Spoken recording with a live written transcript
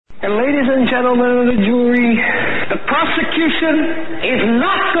And ladies and gentlemen of the jury, the prosecution is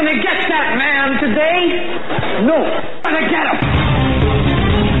not going to get that man today. No, going to get him.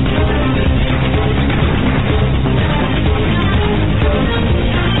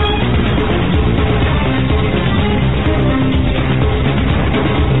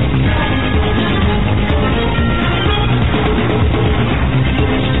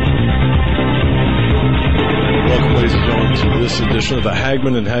 This edition of the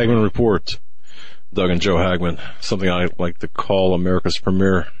Hagmann and Hagmann Report. Doug and Joe Hagmann, something I like to call America's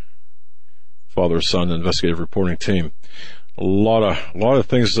premier father-son investigative reporting team. A lot of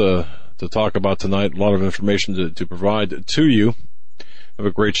things to talk about tonight, a lot of information to provide to you. I have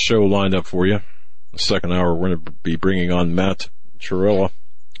a great show lined up for you. The second hour, we're going to be bringing on Matt Chirilla.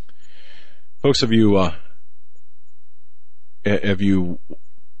 Folks, have you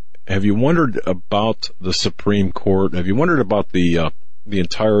wondered about the Supreme Court? Have you wondered about the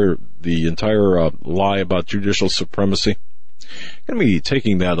entire lie about judicial supremacy? Going to be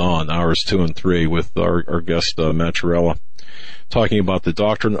taking that on hours 2 and 3 with our guest Matt Chirilla, talking about the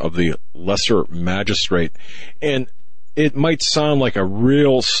doctrine of the lesser magistrate. And it might sound like a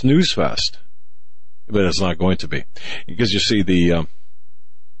real snooze fest, but it's not going to be, because you see,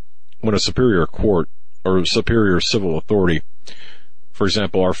 when a superior court or superior civil authority, for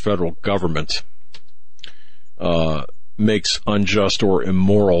example, our federal government, makes unjust or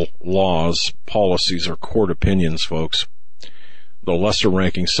immoral laws, policies, or court opinions, folks, the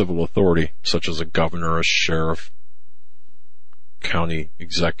lesser-ranking civil authority, such as a governor, a sheriff, county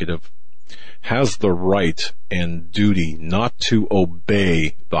executive, has the right and duty not to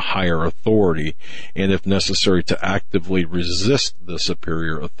obey the higher authority, and if necessary, to actively resist the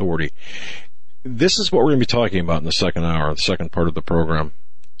superior authority. This is what we're going to be talking about in the second hour, the second part of the program.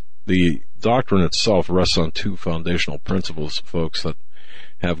 The doctrine itself rests on two foundational principles, folks, that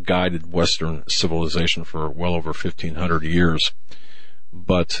have guided Western civilization for well over 1,500 years,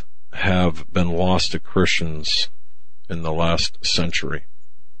 but have been lost to Christians in the last century.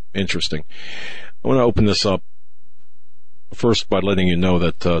 Interesting. I want to open this up first by letting you know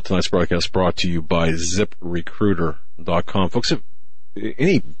that tonight's broadcast is brought to you by ZipRecruiter.com. Folks, if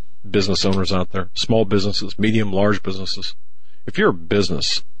any business owners out there, small businesses, medium, large businesses, if you're a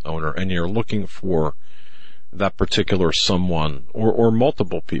business owner and you're looking for that particular someone or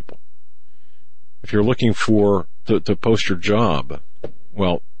multiple people, if you're looking for to post your job,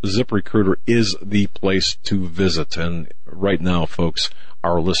 well, ZipRecruiter is the place to visit. And right now, folks,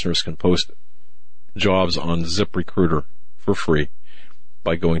 our listeners can post jobs on ZipRecruiter for free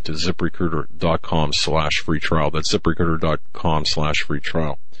by going to ZipRecruiter.com/free trial. That's ZipRecruiter.com/free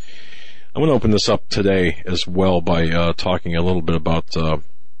trial. I'm going to open this up today as well by talking a little bit about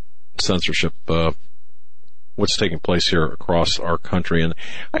censorship, what's taking place here across our country. And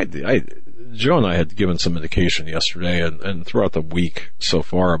Joe and I had given some indication yesterday and throughout the week so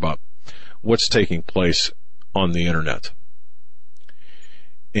far about what's taking place on the internet.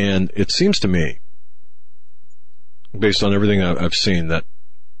 And it seems to me, based on everything I've seen, that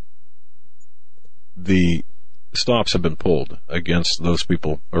the stops have been pulled against those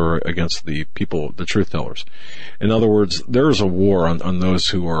people, or against the people, the truth tellers. In other words, there is a war on those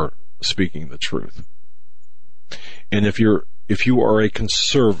who are speaking the truth. And if you are a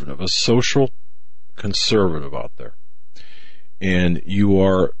conservative, a social conservative out there, and you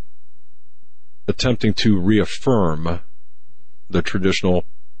are attempting to reaffirm the traditional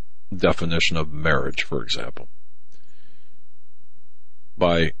definition of marriage, for example,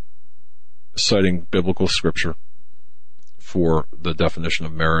 by citing biblical scripture for the definition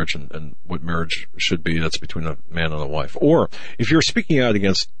of marriage and what marriage should be, that's between a man and a wife. Or if you're speaking out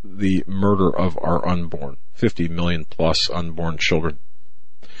against the murder of our unborn, 50 million plus unborn children,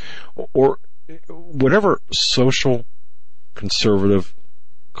 or whatever social conservative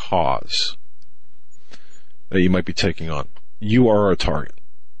cause that you might be taking on, you are a target.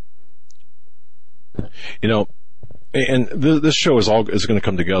 You know, and this show is going to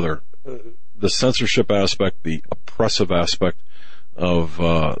come together. The censorship aspect, the oppressive aspect of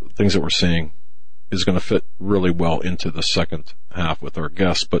things that we're seeing is going to fit really well into the second half with our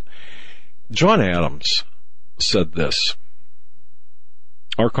guests. But John Adams said this: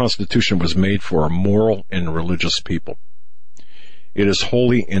 our Constitution was made for a moral and religious people. It is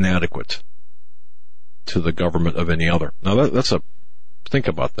wholly inadequate to the government of any other. Now think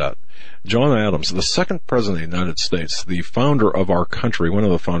about that. John Adams, the second president of the United States, the founder of our country, one of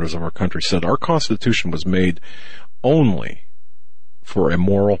the founders of our country, said our Constitution was made only for a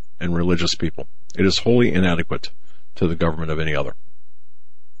moral and religious people. It is wholly inadequate to the government of any other.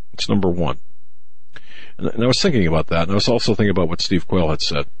 It's number one. And I was thinking about that, and I was also thinking about what Steve Quayle had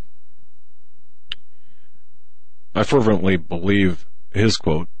said I fervently believe his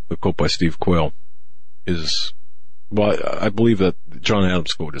quote, the quote by Steve Quayle, is, well, I believe that John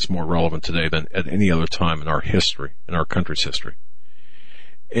Adams' quote is more relevant today than at any other time in our history, in our country's history.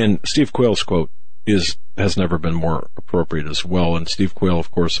 And Steve Quayle's quote has never been more appropriate as well. And Steve Quayle, of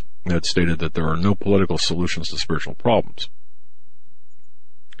course, had stated that there are no political solutions to spiritual problems.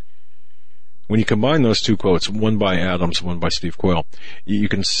 When you combine those two quotes, one by Adams, one by Steve Quayle, you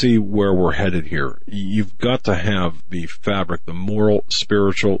can see where we're headed here. You've got to have the fabric, the moral,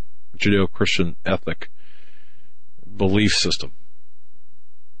 spiritual, Judeo-Christian ethic belief system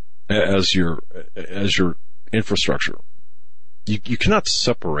as your infrastructure. You cannot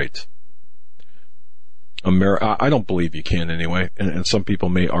separate America. I don't believe you can anyway, and some people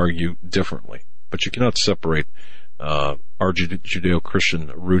may argue differently, but you cannot separate our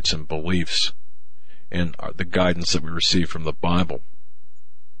Judeo-Christian roots and beliefs and the guidance that we receive from the Bible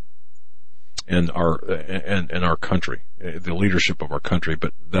and our country, the leadership of our country.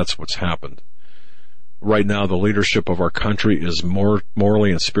 But that's what's happened. Right now, the leadership of our country is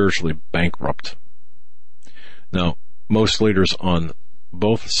morally and spiritually bankrupt. Now, most leaders on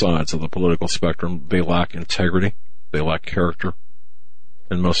both sides of the political spectrum, they lack integrity, they lack character,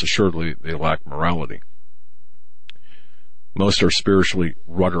 and most assuredly, they lack morality. Most are spiritually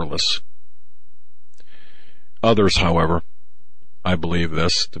rudderless. Others, however, I believe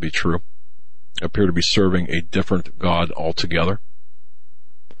this to be true, appear to be serving a different God altogether.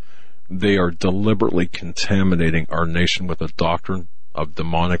 They are deliberately contaminating our nation with a doctrine of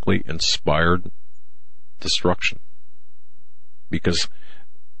demonically inspired destruction, because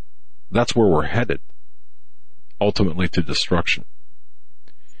that's where we're headed, ultimately to destruction.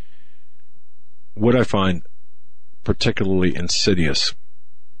 What I find particularly insidious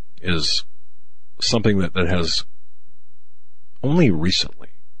is something that has only recently,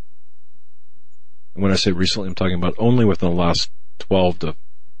 and when I say recently, I'm talking about only within the last 12 to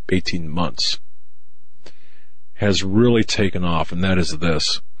 18 months, has really taken off, and that is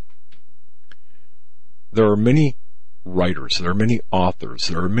this. There are many writers, there are many authors,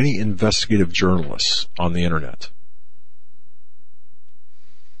 there are many investigative journalists on the internet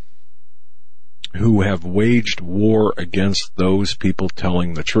who have waged war against those people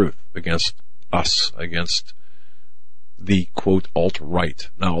telling the truth, against us, against the, quote, alt-right.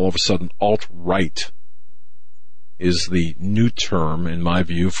 Now, all of a sudden, alt-right is the new term, in my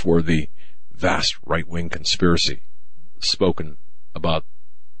view, for the vast right-wing conspiracy spoken about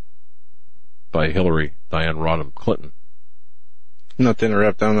by Hillary Diane Rodham Clinton. Not to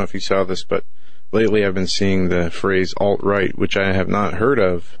interrupt, I don't know if you saw this, but lately I've been seeing the phrase alt-right, which I have not heard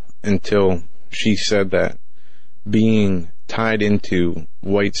of until she said that, being tied into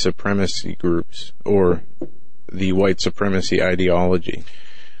white supremacy groups or the white supremacy ideology.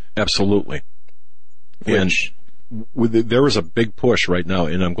 Absolutely. And there is a big push right now,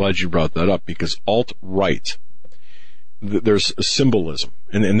 and I'm glad you brought that up, because alt-right, there's a symbolism.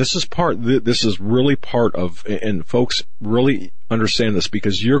 And this is really part of, and folks really understand this,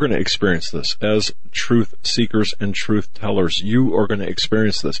 because you're going to experience this as truth seekers and truth tellers. You are going to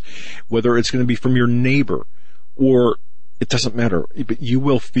experience this, whether it's going to be from your neighbor or it doesn't matter, but you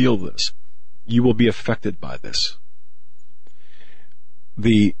will feel this. You will be affected by this.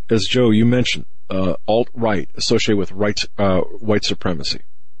 As Joe, you mentioned, alt-right associated with white supremacy.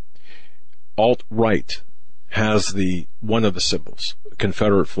 Alt-right has one of the symbols, a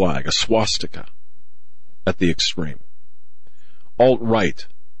Confederate flag, a swastika at the extreme. Alt-right,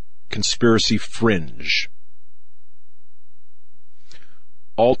 conspiracy fringe.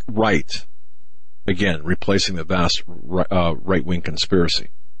 Alt-right, again, replacing the vast right-wing conspiracy.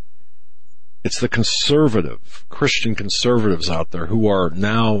 It's the conservative, Christian conservatives out there who are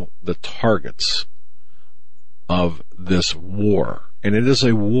now the targets of this war. And it is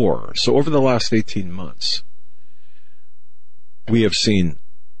a war. So over the last 18 months, we have seen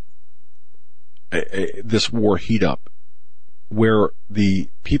this war heat up, where the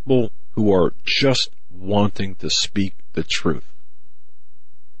people who are just wanting to speak the truth,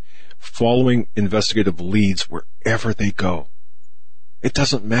 following investigative leads wherever they go, it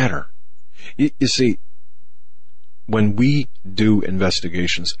doesn't matter. You see, when we do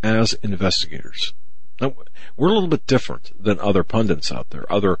investigations as investigators, now, we're a little bit different than other pundits out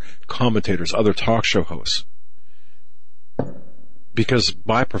there, other commentators, other talk show hosts. Because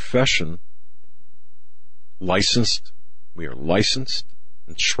by profession, we are licensed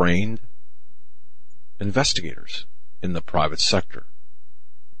and trained investigators in the private sector.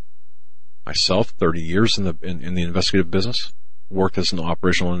 Myself, 30 years in the investigative business, worked as an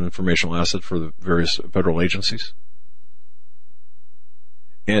operational and informational asset for the various federal agencies,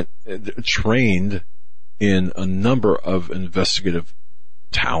 and trained in a number of investigative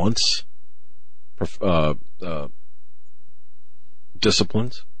talents,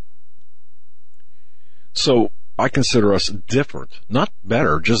 disciplines. So I consider us different, not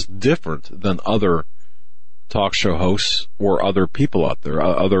better, just different than other talk show hosts or other people out there,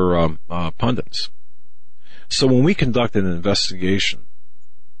 other pundits. So when we conduct an investigation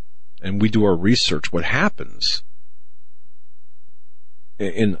and we do our research, what happens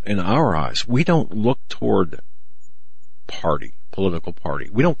in our eyes, we don't look toward political party.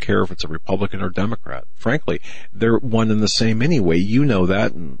 We don't care if it's a Republican or Democrat. Frankly, they're one and the same anyway. You know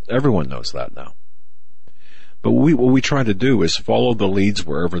that, and everyone knows that now. But what we try to do is follow the leads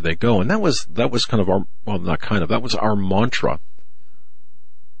wherever they go, and that was kind of our, well, not kind of, that was our mantra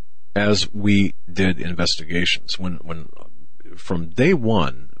as we did investigations. When from day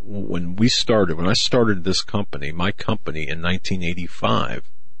one, when I started this company, my company in 1985,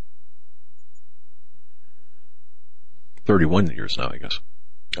 31 years now, I guess,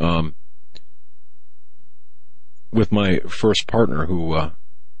 with my first partner who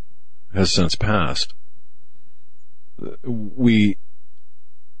has since passed,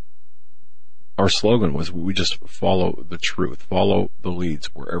 our slogan was we just follow the truth, follow the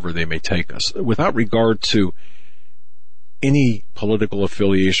leads wherever they may take us, without regard to any political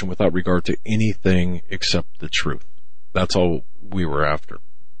affiliation, without regard to anything except the truth. That's all we were after.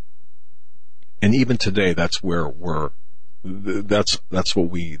 And even today, that's where that's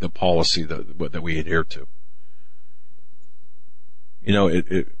the policy that we adhere to. You know,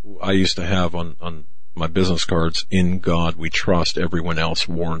 I used to have on my business cards, "In God we trust, everyone else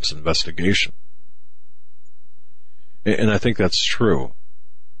warrants investigation." And I think that's true.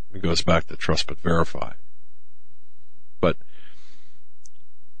 It goes back to trust but verify. But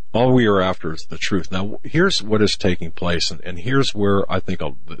all we are after is the truth. Now, here's what is taking place, and here's where I think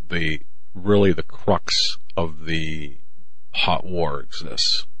the crux of the hot war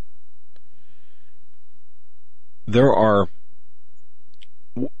exists. There are,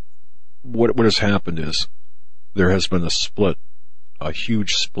 what has happened is there has been a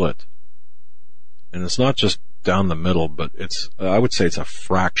huge split. And it's not just down the middle, but I would say it's a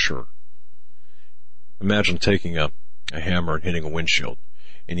fracture. Imagine taking a hammer and hitting a windshield,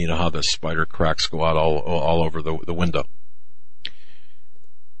 and you know how the spider cracks go out all over the window.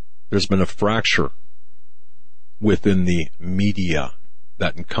 There's been a fracture within the media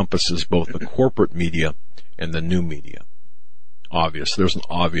that encompasses both the corporate media and the new media. There's an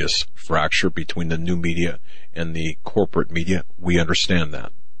obvious fracture between the new media and the corporate media. We understand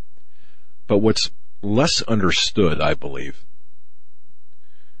that. But what's less understood, I believe,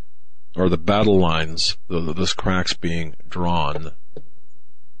 are the battle lines, those cracks being drawn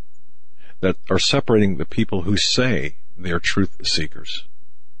that are separating the people who say they are truth seekers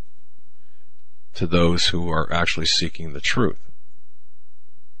to those who are actually seeking the truth.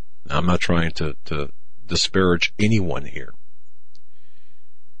 Now, I'm not trying to disparage anyone here.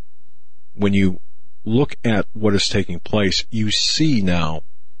 When you look at what is taking place, you see now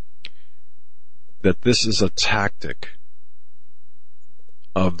that this is a tactic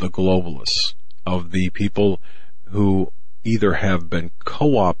of the globalists, of the people who either have been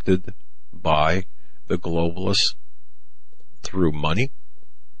co-opted by the globalists through money,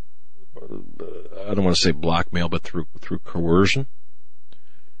 I don't want to say blackmail, but through coercion.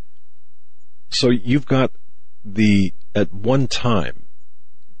 So you've got at one time,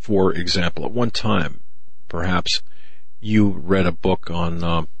 for example, perhaps you read a book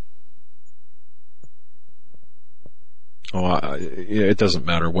on, it doesn't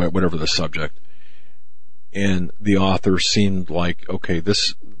matter, whatever the subject, and the author seemed like, okay,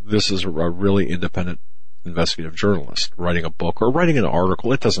 this is a really independent investigative journalist writing a book or writing an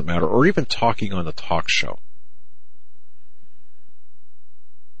article, it doesn't matter, or even talking on a talk show.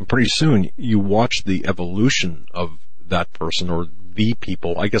 And pretty soon you watch the evolution of that person or the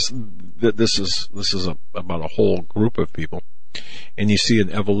people. I guess this is about a whole group of people, and you see an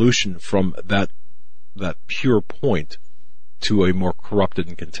evolution from that pure point to a more corrupted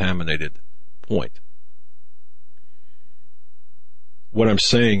and contaminated point. What I'm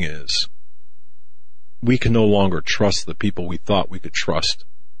saying is, we can no longer trust the people we thought we could trust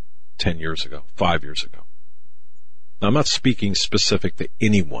 10 years ago, 5 years ago. Now, I'm not speaking specific to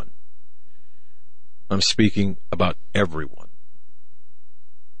anyone. I'm speaking about everyone.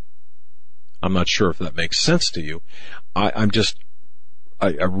 I'm not sure if that makes sense to you. I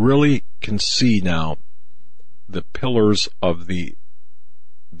really can see now the pillars of the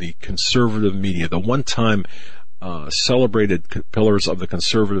conservative media, the one-time celebrated pillars of the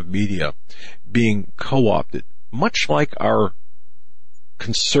conservative media being co-opted, much like our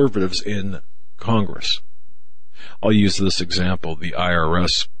conservatives in Congress I'll use this example, the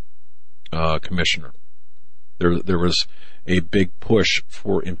IRS commissioner. There was a big push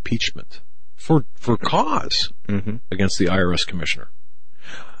for impeachment, for cause against the IRS commissioner.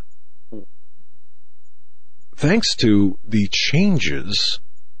 Thanks to the changes,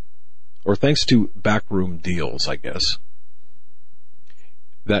 or thanks to backroom deals, I guess,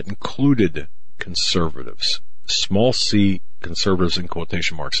 that included conservatives, small c conservatives in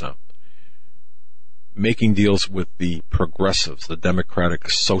quotation marks now, making deals with the progressives, the Democratic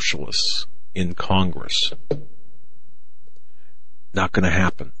socialists in Congress. Not going to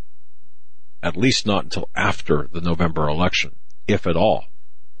happen. At least not until after the November election, if at all.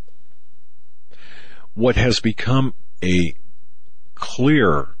 What has become a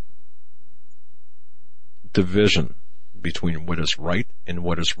clear division between what is right and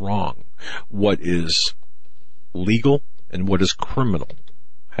what is wrong, what is legal and what is criminal,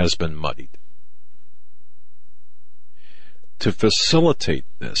 has been muddied. To facilitate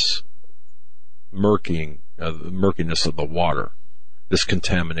this murkiness of the water, this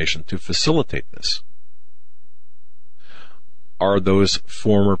contamination, to facilitate this, are those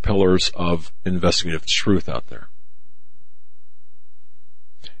former pillars of investigative truth out there.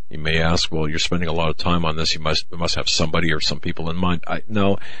 You may ask, well, you're spending a lot of time on this. You must have somebody or some people in mind.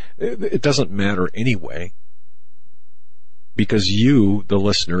 No, it doesn't matter anyway. Because you, the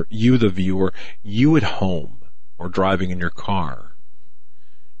listener, you, the viewer, you at home or driving in your car,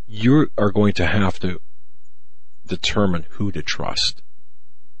 you are going to have to determine who to trust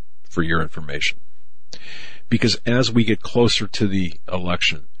for your information. Because as we get closer to the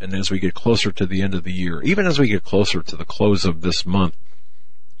election, and as we get closer to the end of the year, even as we get closer to the close of this month,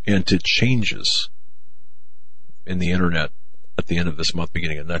 and to changes in the internet at the end of this month,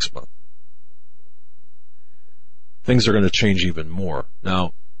 beginning of next month, things are going to change even more.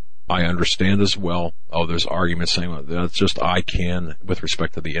 Now, I understand as well, there's arguments saying, well, that's just ICANN with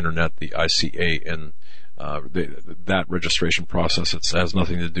respect to the internet, the ICA, and that registration process. It has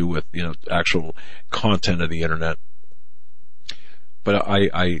nothing to do with, actual content of the internet. But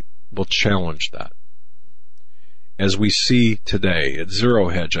I will challenge that. As we see today, at Zero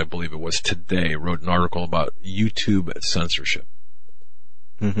Hedge, I believe it was today, wrote an article about YouTube censorship.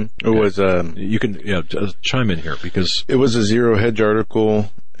 Mm-hmm. It was, you can chime in here, because it was a Zero Hedge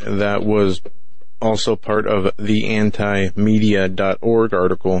article that was also part of the antimedia.org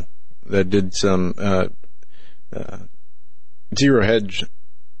article that did some, Zero Hedge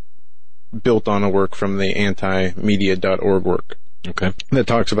built on a work from the antimedia.org work. Okay. That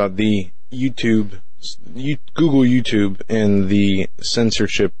talks about the Google YouTube and the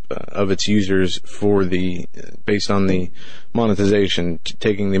censorship of its users based on the monetization,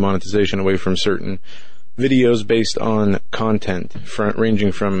 taking the monetization away from certain videos based on content,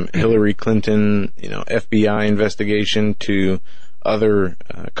 ranging from Hillary Clinton, FBI investigation to other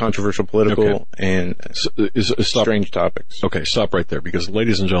controversial political and strange topics. Okay, stop right there, because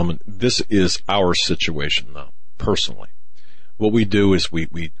ladies and gentlemen, this is our situation now, personally. What we do is we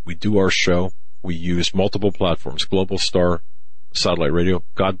do our show. We use multiple platforms, Global Star Satellite Radio.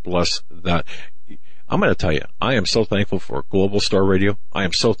 God bless that. I'm going to tell you, I am so thankful for Global Star Radio. I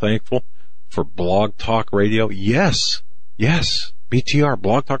am so thankful for Blog Talk Radio. Yes, BTR,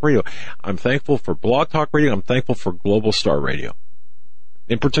 Blog Talk Radio. I'm thankful for Blog Talk Radio. I'm thankful for Global Star Radio.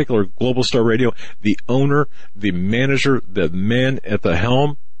 In particular, Global Star Radio, the owner, the manager, the man at the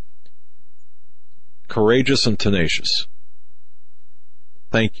helm, courageous and tenacious.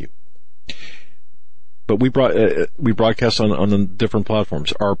 Thank you. But we broadcast on the different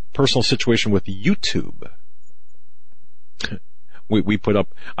platforms. Our personal situation with YouTube, we put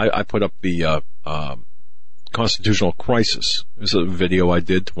up. I put up the constitutional crisis. It was a video I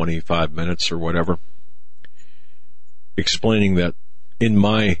did, 25 minutes or whatever, explaining that, in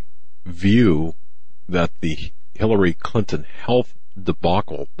my view, that the Hillary Clinton health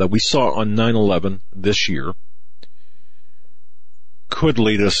debacle that we saw on 9/11 this year could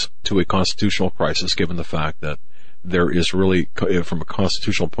lead us to a constitutional crisis, given the fact that there is really, from a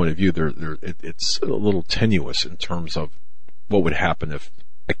constitutional point of view, it's a little tenuous in terms of what would happen if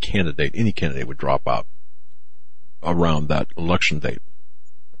any candidate would drop out around that election date.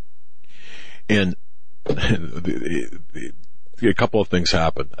 And a couple of things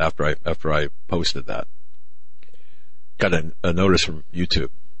happened after I posted that. Got a notice from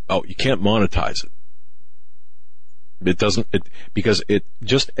YouTube. Oh, you can't monetize it. It doesn't, because it,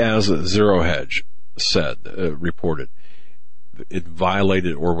 just as Zero Hedge said, reported, it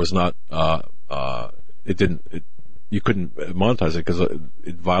violated or was not, you couldn't monetize it because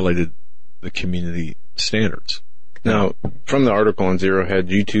it violated the community standards. Now, from the article on Zero Hedge,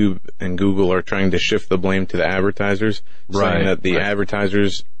 YouTube and Google are trying to shift the blame to the advertisers, saying that the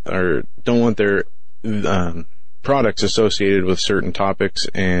advertisers don't want their products associated with certain topics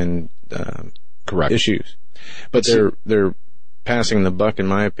and issues. But they're passing the buck, in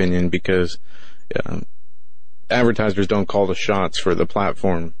my opinion, because advertisers don't call the shots for the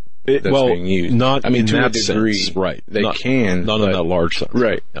platform that's being used. Not in to that a degree, sense, right? They can, not in that large sense,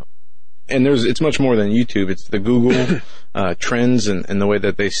 right? Yeah. And it's much more than YouTube. It's the Google trends and the way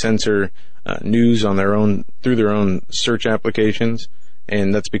that they censor news on through their own search applications,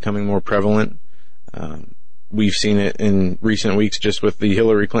 and that's becoming more prevalent. We've seen it in recent weeks just with the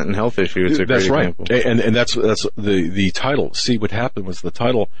Hillary Clinton health issue. It's a great example. And that's the title. See, what happened was the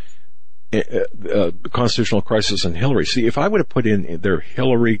title, Constitutional Crisis in Hillary. See, if I would have put in there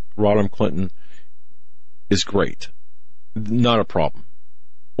Hillary Rodham Clinton is great, not a problem,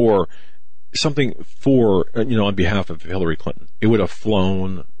 or something for, on behalf of Hillary Clinton, it would have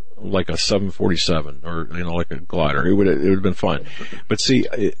flown like a 747 or, like a glider. It would have been fine. But see,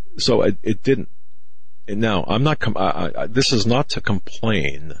 it didn't. And now, I'm not, this is not to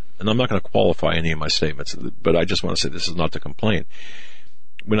complain, and I'm not going to qualify any of my statements, but I just want to say this is not to complain.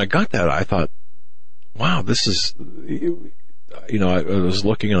 When I got that, I thought, wow, this is, I was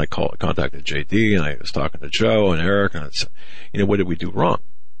looking and I contacted JD and I was talking to Joe and Eric and I said, what did we do wrong?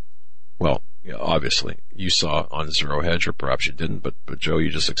 Well, obviously, you saw on Zero Hedge, or perhaps you didn't, but Joe, you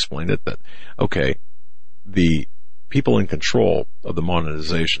just explained it that, okay, the people in control of the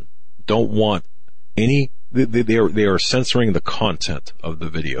monetization don't want they are censoring the content of the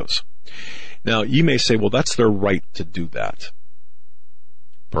videos. Now, you may say, well, that's their right to do that.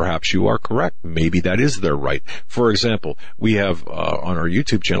 Perhaps you are correct. Maybe that is their right. For example, we have, on our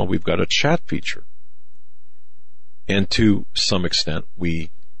YouTube channel, we've got a chat feature. And to some extent,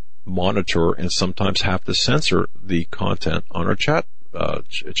 we monitor and sometimes have to censor the content on our chat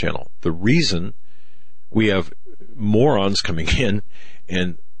channel. The reason we have morons coming in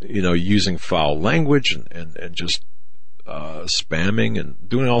and using foul language and just spamming and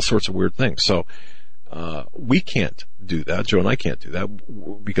doing all sorts of weird things. So we can't do that. Joe and I can't do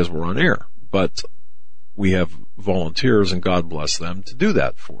that because we're on air. But we have volunteers, and God bless them, to do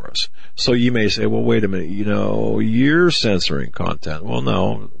that for us. So you may say, well, wait a minute, you're censoring content. Well,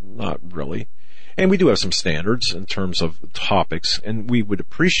 no, not really. And we do have some standards in terms of topics, and we would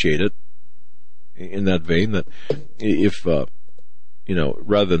appreciate it in that vein that if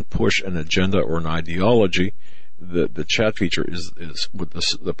rather than push an agenda or an ideology, the chat feature is with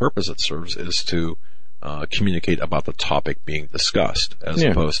the purpose it serves is to communicate about the topic being discussed, as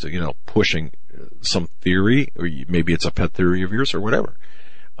opposed to pushing some theory, or maybe it's a pet theory of yours or whatever.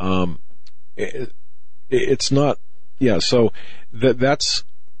 It's not. So that's.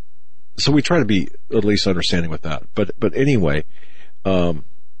 So we try to be at least understanding with that. But anyway, it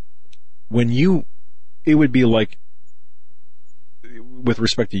would be like, with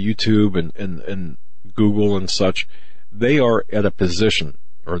respect to YouTube and Google and such, they are at a position,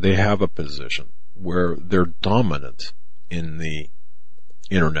 or they have a position, where they're dominant in the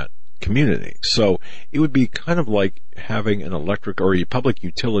internet community. So it would be kind of like having an electric or a public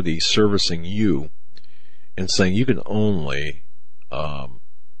utility servicing you and saying you can only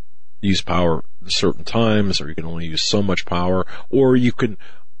use power at certain times, or you can only use so much power, or you can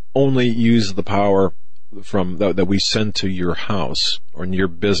only use the power from that we send to your house or in your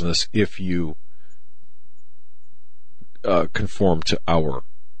business if you conform to our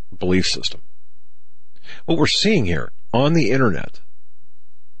belief system. What we're seeing here on the internet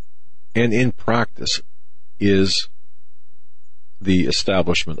and in practice is the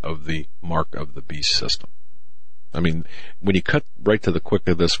establishment of the mark of the beast system. I mean, when you cut right to the quick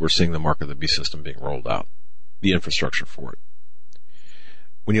of this, we're seeing the mark of the beast system being rolled out, the infrastructure for it.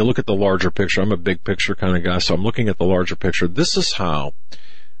 When you look at the larger picture, I'm a big picture kind of guy, so I'm looking at the larger picture. This is how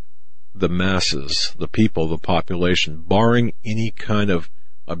the masses, the people, the population, barring any kind of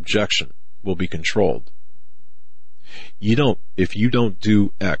objection, will be controlled. If you don't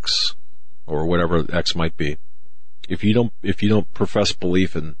do X, or whatever X might be, if you don't profess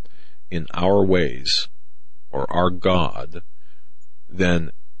belief in our ways or our God,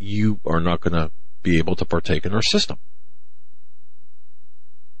 then you are not going to be able to partake in our system.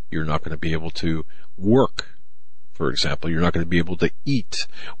 You're not going to be able to work, for example. You're not going to be able to eat,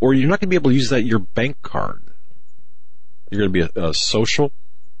 or you're not going to be able to use your bank card. You're going to be a social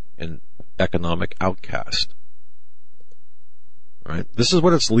and economic outcast. Right? This is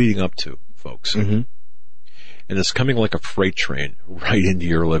what it's leading up to, folks. Mm-hmm. And it's coming like a freight train right into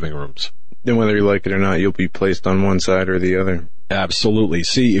your living rooms. Then whether you like it or not, you'll be placed on one side or the other. Absolutely.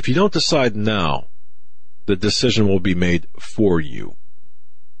 See, if you don't decide now The decision will be made for you.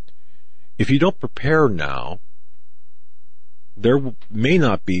 If you don't prepare now, there may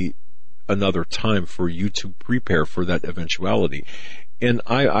not be another time for you to prepare for that eventuality. And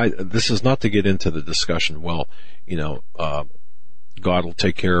this is not to get into the discussion, well, God will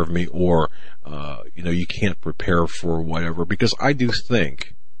take care of me, or, you can't prepare for whatever, because I do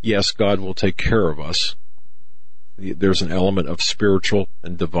think, yes, God will take care of us. There's an element of spiritual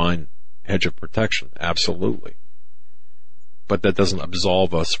and divine hedge of protection, absolutely. But that doesn't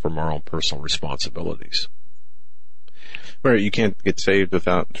absolve us from our own personal responsibilities. Right, you can't get saved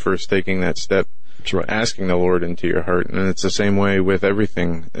without first taking that step. That's right. Asking the Lord into your heart. And it's the same way with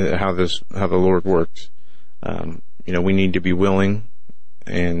everything, how the Lord works. We need to be willing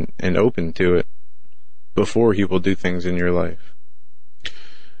and open to it before He will do things in your life.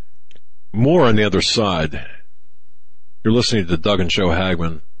 More on the other side. You're listening to Doug and Joe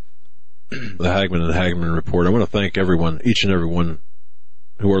Hagmann, the Hagmann and Hagmann Report. I want to thank everyone, each and every one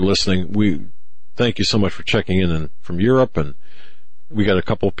who are listening. We thank you so much for checking in and from Europe, and we got a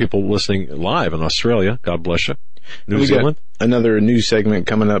couple of people listening live in Australia. God bless you. New Zealand. Got another news segment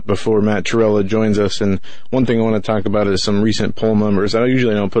coming up before Matt Torella joins us, and one thing I want to talk about is some recent poll numbers. I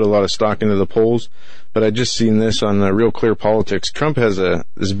usually don't put a lot of stock into the polls, but I just seen this on Real Clear Politics. Trump has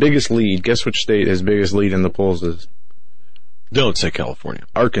his biggest lead. Guess which state his biggest lead in the polls is? Don't say California.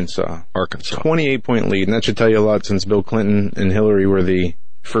 Arkansas. 28-point lead, and that should tell you a lot, since Bill Clinton and Hillary were the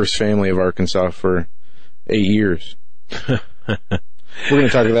first family of Arkansas for 8 years. We're going to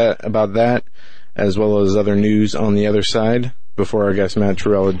talk about that, as well as other news on the other side, before our guest Matt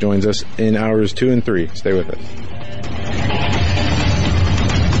Torella joins us in hours 2 and 3. Stay with us.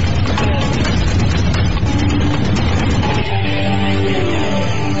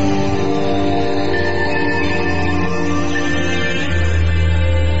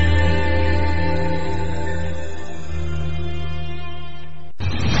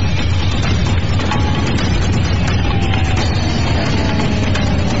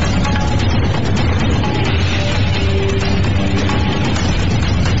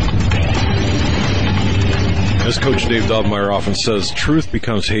 As Coach Dave Dobmeyer often says, truth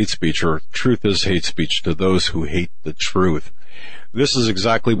becomes hate speech, or truth is hate speech to those who hate the truth. This is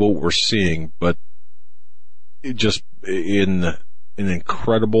exactly what we're seeing, but it just at an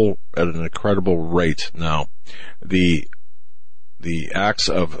incredible rate now. The acts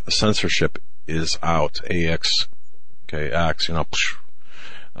of censorship is out. Acts,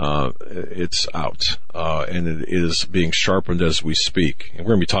 it's out, and it is being sharpened as we speak. And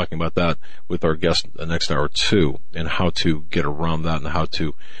we're going to be talking about that with our guest the next hour too, and how to get around that, and how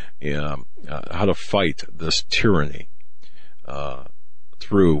to fight this tyranny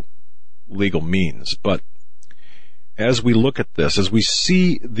through legal means. But as we look at this, as we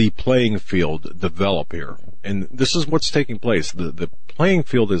see the playing field develop here, and this is what's taking place, the playing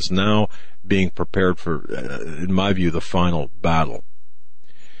field is now being prepared for, in my view, the final battle.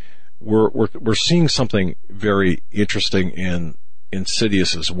 We're seeing something very interesting and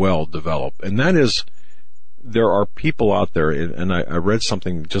insidious as well develop, and that is, there are people out there, and I read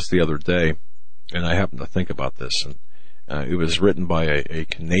something just the other day, and I happened to think about this, and it was written by a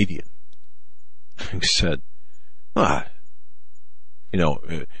Canadian who said, the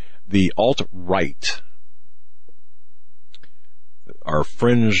alt-right are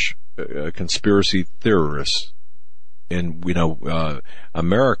fringe conspiracy theorists. And we know,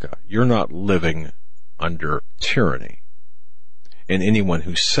 America, you're not living under tyranny. And anyone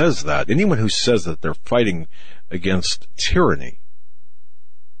who says that they're fighting against tyranny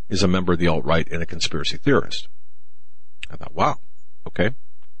is a member of the alt-right and a conspiracy theorist. I thought, wow, okay.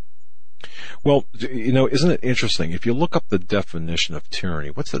 Well, isn't it interesting? If you look up the definition of tyranny,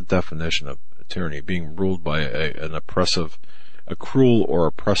 what's the definition of tyranny? Being ruled by a cruel or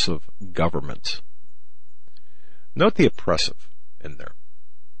oppressive government. Note the oppressive in there.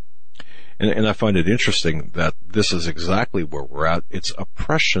 And I find it interesting that this is exactly where we're at. It's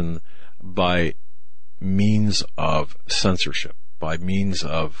oppression by means of censorship, by means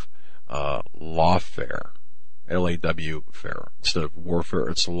of lawfare, L-A-W-fare. Instead of warfare,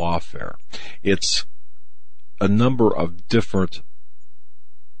 it's lawfare. It's a number of different,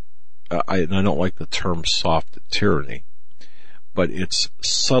 I don't like the term soft tyranny, but it's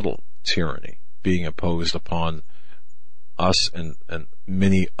subtle tyranny being imposed upon us and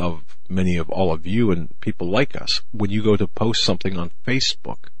many of all of you and people like us. When you go to post something on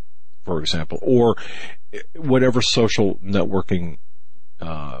Facebook, for example, or whatever social networking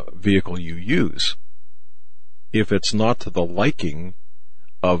vehicle you use, if it's not to the liking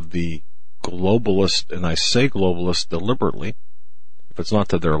of the globalist, and I say globalist deliberately, if it's not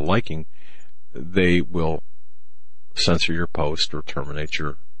to their liking, they will censor your post or terminate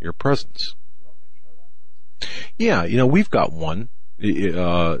your presence. Yeah, we've got one.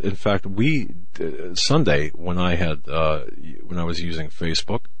 In fact, Sunday when I was using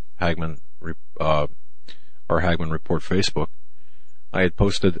Facebook, Hagmann, our Hagmann Report Facebook, I had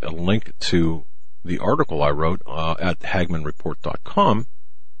posted a link to the article I wrote at hagmannreport.com.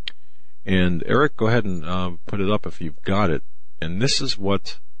 And Eric, go ahead and put it up if you've got it. And this is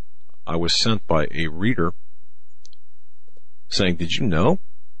what I was sent by a reader saying, did you know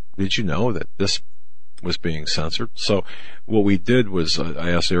that this was being censored? So what we did was I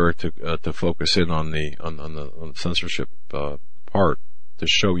asked Eric to focus in on the censorship part to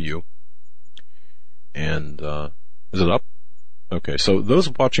show you. And is it up? Okay, so those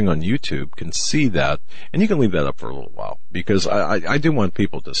watching on YouTube can see that, and you can leave that up for a little while, because I do want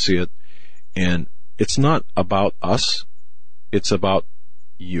people to see it, and it's not about us, it's about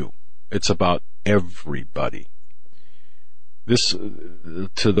you. It's about everybody. This,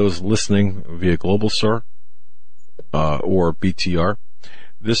 to those listening via GlobalStar or BTR,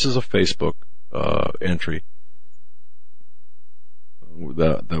 this is a Facebook entry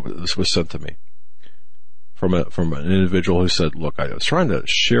that this was sent to me from an individual who said, look, I was trying to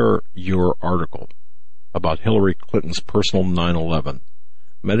share your article about Hillary Clinton's personal 9/11,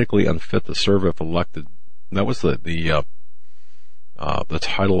 medically unfit to serve if elected. That was the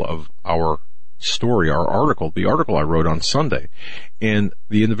title of our story, our article, the article I wrote on Sunday. And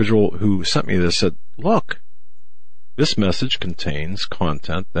the individual who sent me this said, look, this message contains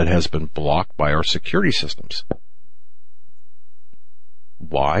content that has been blocked by our security systems.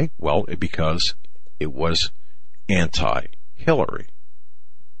 Why? Well, because it was anti-Hillary.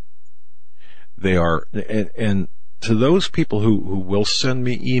 They are, and to those people who will send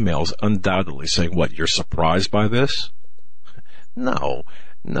me emails undoubtedly saying, what, you're surprised by this? No,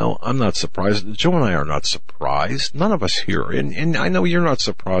 I'm not surprised. Joe and I are not surprised. None of us here. And I know you're not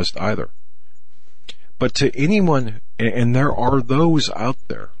surprised either. But to anyone, and there are those out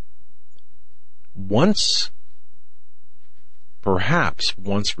there, perhaps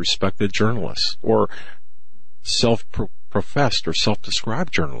once respected journalists or self-professed or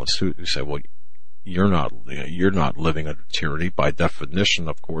self-described journalists who say, well, you're not living under tyranny. By definition,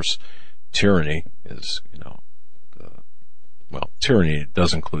 of course, tyranny is, tyranny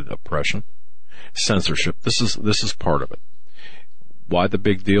does include oppression, censorship. This is part of it. Why the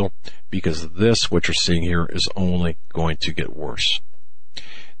big deal? Because what you're seeing here is only going to get worse.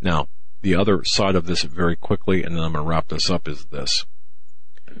 Now, the other side of this very quickly, and then I'm going to wrap this up, is this.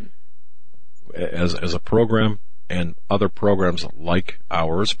 As a program and other programs like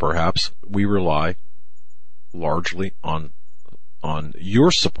ours, perhaps, we rely largely on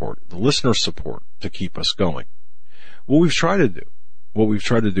your support, the listener support, to keep us going. What we've tried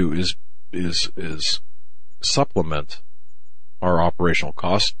to do is supplement our operational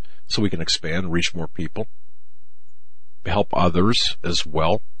costs so we can expand, reach more people, help others as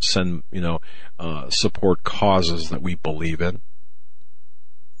well, send, support causes that we believe in,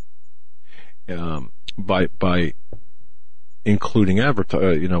 by including ad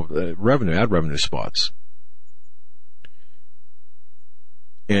revenue spots.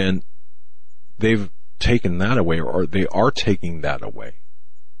 And they've taken that away, or they are taking that away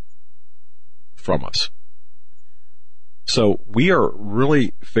from us. So we are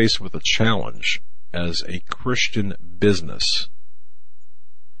really faced with a challenge as a Christian business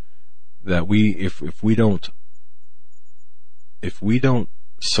that if we don't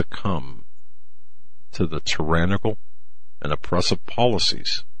succumb to the tyrannical and oppressive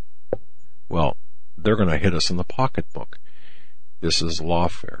policies, well, they're going to hit us in the pocketbook. This is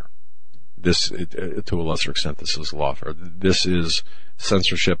lawfare. To a lesser extent, this is lawfare. This is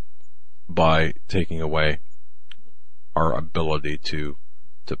censorship by taking away our ability to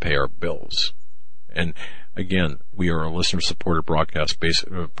pay our bills. And again, we are a listener-supported broadcast based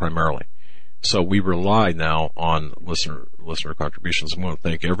primarily. So we rely now on listener contributions. I want to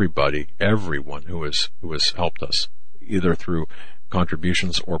thank everyone who has helped us, either through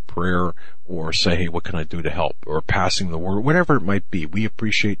contributions or prayer, or say, hey, what can I do to help, or passing the word, whatever it might be. We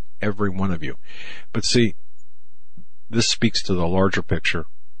appreciate every one of you. But see, this speaks to the larger picture,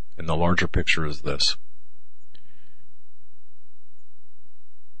 and the larger picture is this.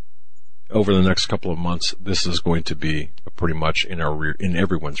 Over the next couple of months, this is going to be pretty much in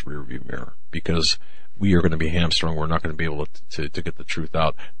everyone's rearview mirror, because we are going to be hamstrung. We're not going to be able to get the truth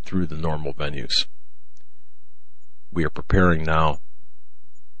out through the normal venues. We are preparing now,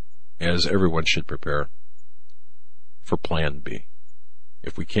 as everyone should prepare, for Plan B.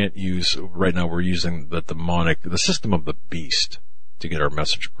 If we can't right now we're using the system of the beast to get our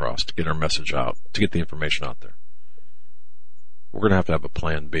message across, to get our message out, to get the information out there. We're going to have a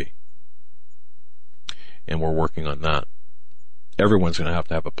plan B. And we're working on that. Everyone's going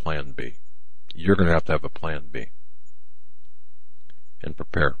to have a plan B. You're going to have a plan B. And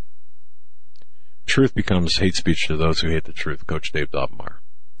prepare. Truth becomes hate speech to those who hate the truth. Coach Dave Dobmeyer.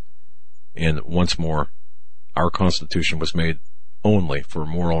 And once more, our Constitution was made only for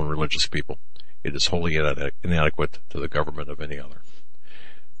moral and religious people. It is wholly inadequate to the government of any other.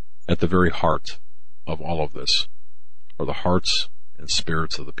 At the very heart of all of this are the hearts and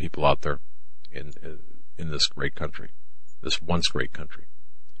spirits of the people out there in this great country, this once great country.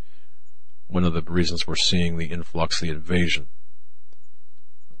 One of the reasons we're seeing the influx, the invasion,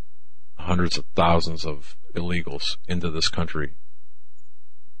 hundreds of thousands of illegals into this country.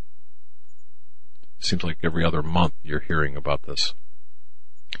 Seems like every other month you're hearing about this.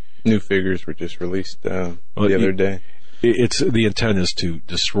 New figures were just released the other day. The intent is to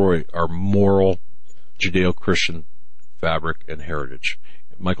destroy our moral Judeo-Christian fabric and heritage.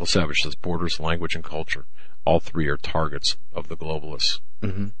 Michael Savage says borders, language, and culture. All three are targets of the globalists.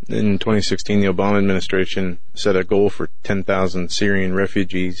 Mm-hmm. In 2016, the Obama administration set a goal for 10,000 Syrian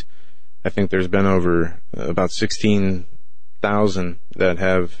refugees. I think there's been over about 16,000 that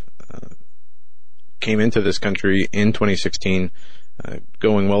have came into this country in 2016,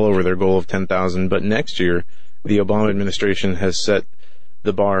 going well over their goal of 10,000. But next year, the Obama administration has set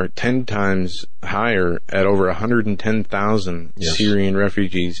the bar 10 times higher at over 110,000 Syrian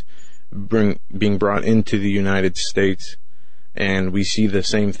refugees being brought into the United States. And we see the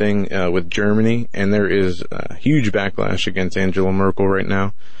same thing with Germany, and there is a huge backlash against Angela Merkel right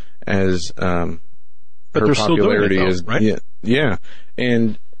now, as her popularity is, right? Yeah.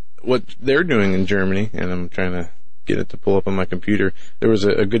 And what they're doing in Germany, and I'm trying to get it to pull up on my computer, there was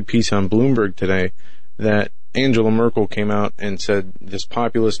a good piece on Bloomberg today that Angela Merkel came out and said this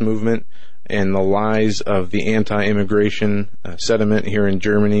populist movement and the lies of the anti-immigration sentiment here in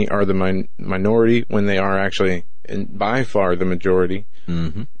Germany are the minority when they are actually by far the majority.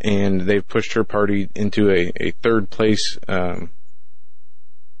 Mm-hmm. And they've pushed her party into a third place, in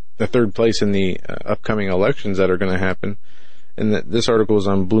the upcoming elections that are going to happen. And this article is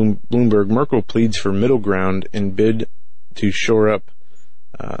on Bloomberg. Merkel pleads for middle ground and bid to shore up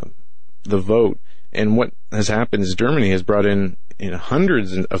the vote. And what has happened is Germany has brought in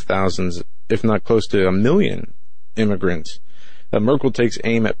hundreds of thousands, if not close to 1 million immigrants. Merkel takes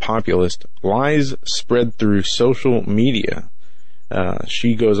aim at populist lies spread through social media.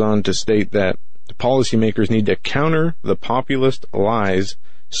 She goes on to state that policymakers need to counter the populist lies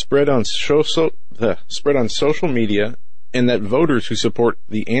spread on social media, and that voters who support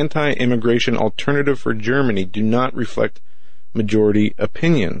the anti-immigration alternative for Germany do not reflect majority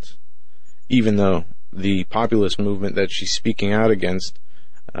opinions, even though the populist movement that she's speaking out against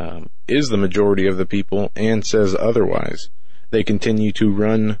is the majority of the people and says otherwise. They continue to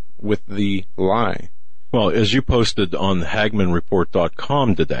run with the lie. Well, as you posted on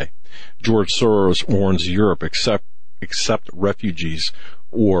HagmannReport.com today, George Soros warns Europe accept refugees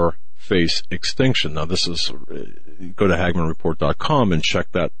or face extinction. Now, this is, go to HagmannReport.com and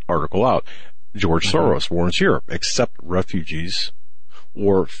check that article out. George Soros warns Europe, accept refugees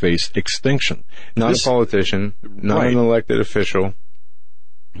or face extinction. Not a politician, not an elected official.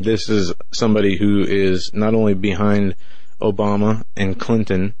 This is somebody who is not only behind Obama and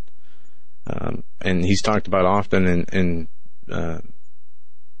Clinton, and he's talked about often in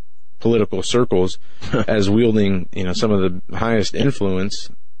political circles as wielding, some of the highest influence,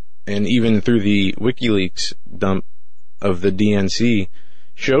 and even through the WikiLeaks dump of the DNC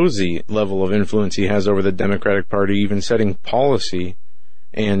shows the level of influence he has over the Democratic Party, even setting policy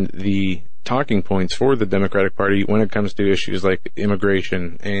and the talking points for the Democratic Party when it comes to issues like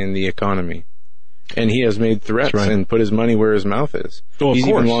immigration and the economy. And he has made threats and put his money where his mouth is. Oh, He's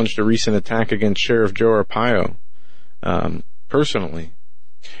even launched a recent attack against Sheriff Joe Arpaio, personally.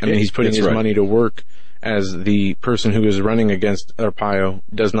 I mean, he's putting his money to work, as the person who is running against Arpaio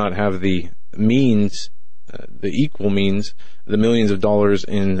does not have the means, the equal means, the millions of dollars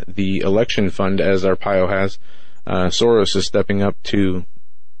in the election fund as Arpaio has. Soros is stepping up to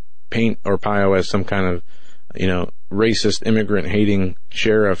paint Arpaio as some kind of, racist, immigrant-hating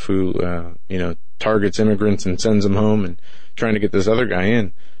sheriff who, targets immigrants and sends them home, and trying to get this other guy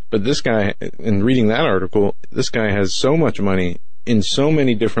in. But this guy, in reading that article, this guy has so much money in so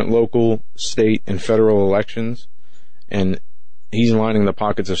many different local, state, and federal elections, and he's lining the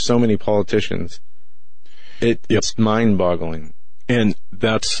pockets of so many politicians. It's mind-boggling. And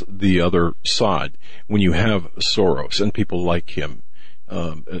that's the other side. When you have Soros and people like him,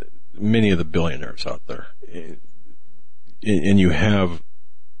 many of the billionaires out there, and you have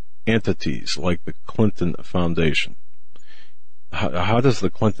entities like the Clinton Foundation. How does the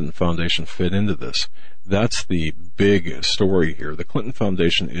Clinton Foundation fit into this? That's the big story here. The Clinton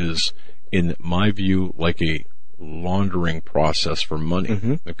Foundation is, in my view, like a laundering process for money.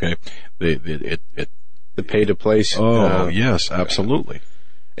 Mm-hmm. Okay, the pay to play. Yes, absolutely.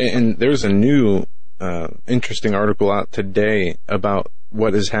 And there's a new interesting article out today about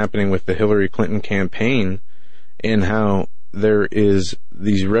what is happening with the Hillary Clinton campaign and how there is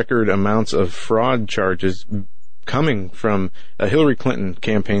these record amounts of fraud charges coming from a Hillary Clinton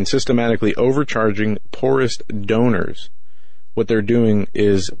campaign systematically overcharging poorest donors. What they're doing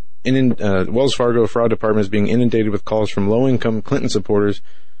is Wells Fargo fraud department is being inundated with calls from low-income Clinton supporters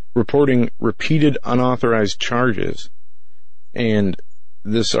reporting repeated unauthorized charges. And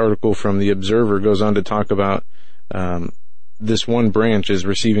this article from The Observer goes on to talk about this one branch is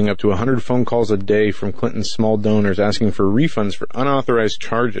receiving up to 100 phone calls a day from Clinton's small donors asking for refunds for unauthorized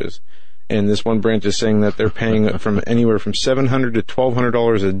charges. And this one branch is saying that they're paying from anywhere from $700 to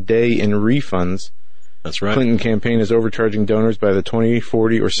 $1,200 a day in refunds. That's right. Clinton campaign is overcharging donors by the $20,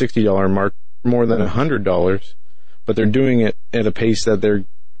 $40, or $60 mark more than $100, but they're doing it at a pace that they're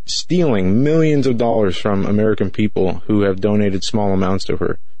stealing millions of dollars from American people who have donated small amounts to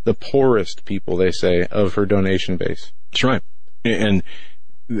her. The poorest people, they say, of her donation base. That's right. And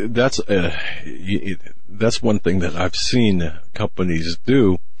that's one thing that I've seen companies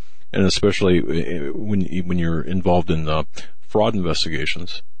do, and especially when you're involved in fraud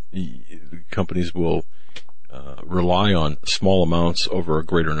investigations, companies will rely on small amounts over a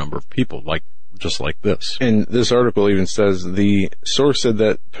greater number of people, just like this. And this article even says the source said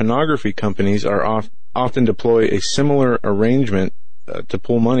that pornography companies are often deploy a similar arrangement to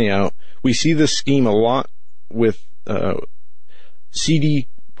pull money out. We see this scheme a lot with CD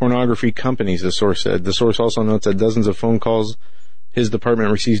pornography companies, the source said. The source also notes that dozens of phone calls his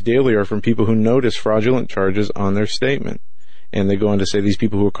department receives daily are from people who notice fraudulent charges on their statement. And they go on to say these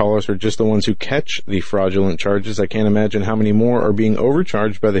people who call us are just the ones who catch the fraudulent charges. I can't imagine how many more are being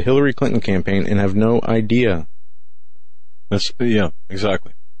overcharged by the Hillary Clinton campaign and have no idea. Yeah,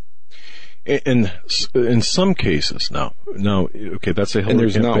 exactly. And in some cases now, okay, that's a Hillary and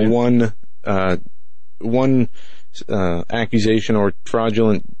there's campaign. Not one accusation or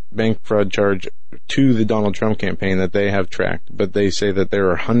fraudulent bank fraud charge to the Donald Trump campaign that they have tracked, but they say that there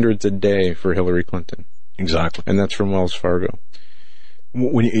are hundreds a day for Hillary Clinton. Exactly. And that's from Wells Fargo.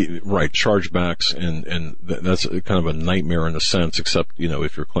 Right, chargebacks, and that's kind of a nightmare in a sense, except,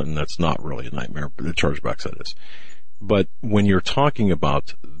 if you're Clinton, that's not really a nightmare, but the chargebacks, that is. But when you're talking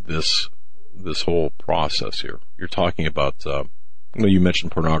about this whole process here, you're talking about, you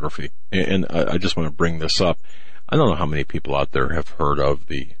mentioned pornography, and I just want to bring this up. I don't know how many people out there have heard of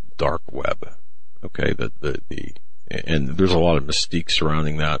the dark web. Okay, and there's a lot of mystique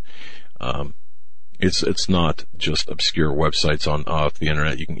surrounding that. It's not just obscure websites off the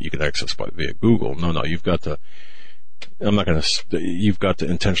internet you can access via Google. No, you've got to. You've got to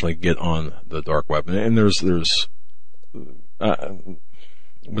intentionally get on the dark web, and there's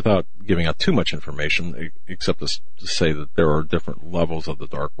without giving out too much information, except to say that there are different levels of the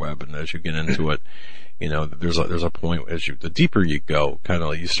dark web, and as you get into it, there's a point the deeper you go, kind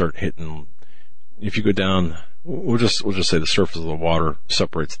of you start hitting. If you go down, we'll just say the surface of the water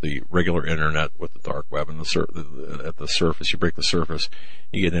separates the regular internet with the dark web, and at the surface, you break the surface,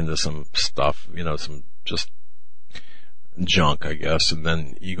 you get into some stuff, some just junk, I guess, and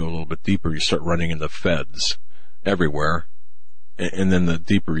then you go a little bit deeper, you start running into feds everywhere, and then the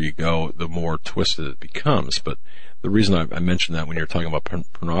deeper you go, the more twisted it becomes. But the reason I mentioned that when you're talking about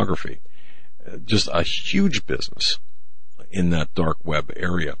pornography, just a huge business in that dark web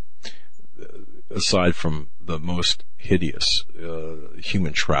area, aside from the most hideous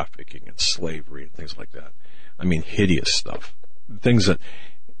human trafficking and slavery and things like that. I mean, hideous stuff. Things that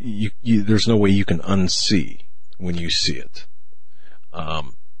there's no way you can unsee when you see it.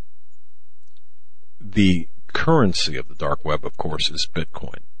 The currency of the dark web, of course, is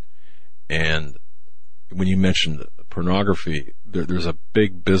Bitcoin. And when you mentioned pornography, there's a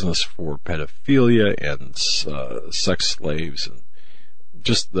big business for pedophilia and sex slaves and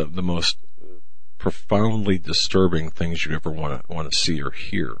just the most profoundly disturbing things you'd ever want to see or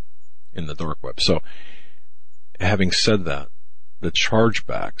hear in the dark web. So, having said that, the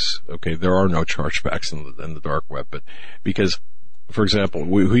chargebacks, okay, there are no chargebacks in the dark web, but because, for example,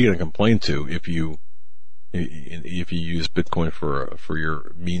 who are you going to complain to if you use Bitcoin for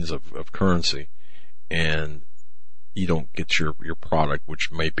your means of currency, and you don't get your product, which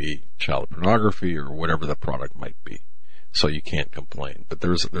may be child pornography or whatever the product might be. so you can't complain. But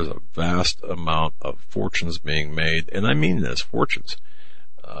there's a vast amount of fortunes being made, and I mean this, fortunes,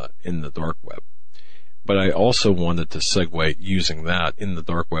 in the dark web. But I also wanted to segue using that in the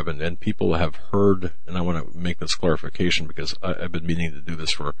dark web, and people have heard, and I want to make this clarification because I've been meaning to do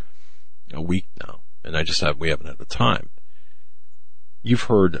this for a week now, and we haven't had the time. You've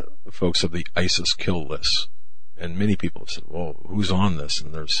heard, folks, of the ISIS kill list, and many people have said, well, who's on this?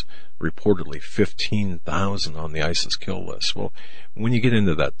 And there's reportedly 15,000 on the ISIS kill list. Well, when you get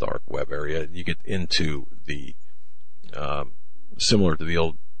into that dark web area, you get into the, similar to the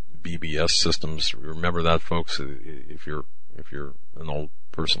old BBS systems. Remember that, folks? If you're an old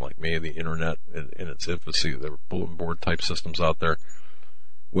person like me, the internet in its infancy, there were bulletin board type systems out there.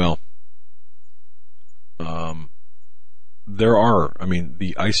 Well,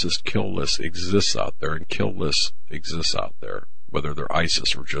 the ISIS kill list exists out there, and kill lists exist out there, whether they're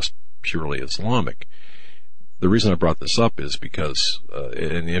ISIS or just purely Islamic. The reason I brought this up is because,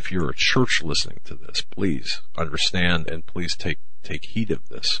 and if you're a church listening to this, please understand and please take heed of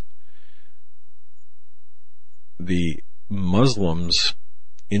this. The Muslims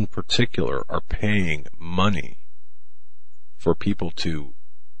in particular are paying money for people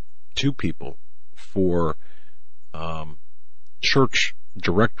for church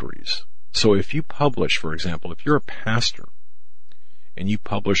directories. So if you publish, for example, if you're a pastor and you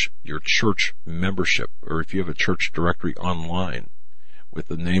publish your church membership, or if you have a church directory online with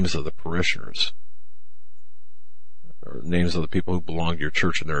the names of the parishioners, or names of the people who belong to your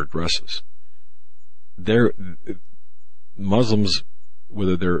church and their addresses, Muslims,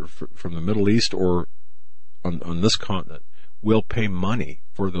 whether they're from the Middle East or on this continent, will pay money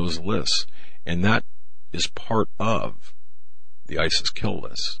for those lists. And that is part of the ISIS kill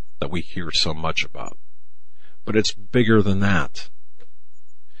list that we hear so much about. But it's bigger than that.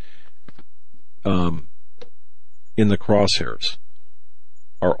 In the crosshairs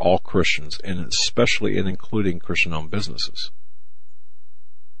are all Christians, and especially and including Christian-owned businesses.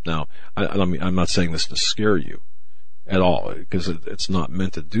 Now, I'm not saying this to scare you at all, because it's not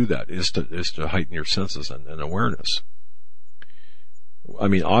meant to do that. It's to heighten your senses and awareness. I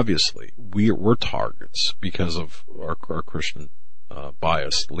mean, obviously, we're targets because of our Christian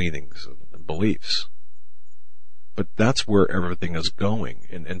bias, leanings, and beliefs. But that's where everything is going,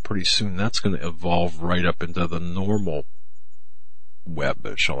 and pretty soon that's going to evolve right up into the normal web,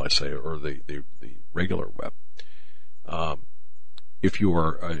 shall I say, or the regular web. If you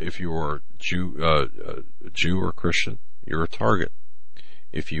are Jew or Christian, you're a target.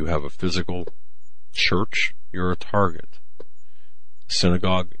 If you have a physical church, you're a target.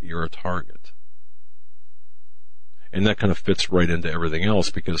 Synagogue, you're a target. And that kind of fits right into everything else,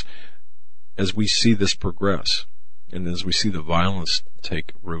 because as we see this progress, and as we see the violence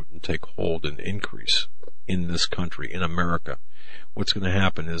take root and take hold and increase in this country, in America, what's going to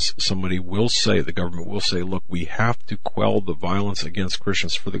happen is somebody will say, the government will say, look, we have to quell the violence against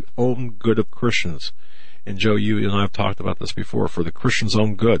Christians for the own good of Christians. And Joe, you and I have talked about this before, for the Christians'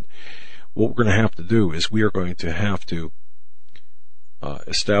 own good. What we're going to have to do is we are going to have to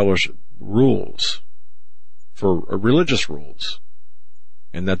establish rules, for religious rules.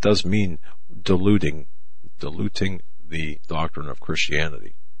 And that does mean diluting the doctrine of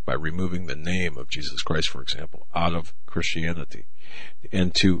Christianity by removing the name of Jesus Christ, for example, out of Christianity,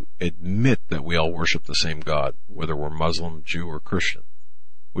 and to admit that we all worship the same God, whether we're Muslim, Jew, or Christian,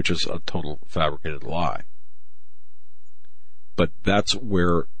 which is a total fabricated lie. But that's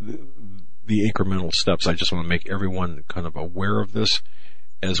where the incremental steps, I just want to make everyone kind of aware of this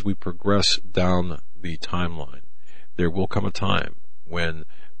as we progress down the timeline. There will come a time when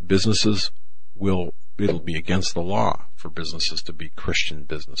businesses it'll be against the law for businesses to be Christian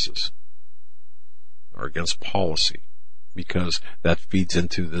businesses, or against policy, because that feeds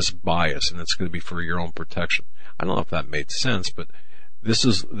into this bias, and it's going to be for your own protection. I don't know if that made sense, but this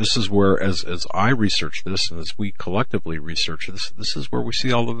is where, as I research this, and as we collectively research this is where we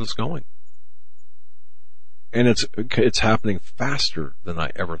see all of this going. And it's happening faster than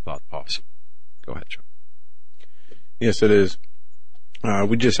I ever thought possible. Go ahead, Joe. Yes, it is.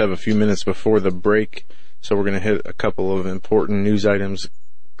 We just have a few minutes before the break, so we're going to hit a couple of important news items.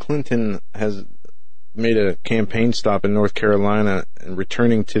 Clinton has made a campaign stop in North Carolina and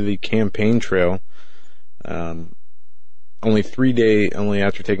returning to the campaign trail. Only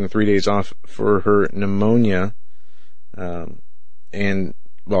after taking 3 days off for her pneumonia, and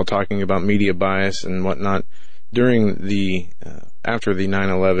while talking about media bias and whatnot, during after the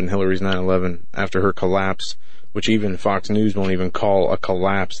 9/11, Hillary's 9/11, after her collapse, which even Fox News won't even call a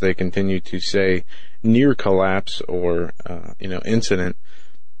collapse, they continue to say near collapse or incident.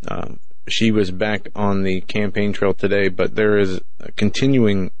 she was back on the campaign trail today, but there is a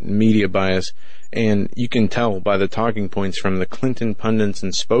continuing media bias, and you can tell by the talking points from the Clinton pundits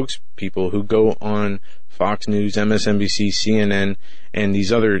and spokespeople who go on Fox News, MSNBC, CNN, and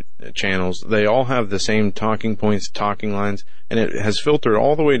these other channels. They all have the same talking points, talking lines, and it has filtered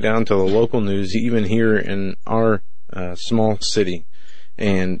all the way down to the local news, even here in our small city.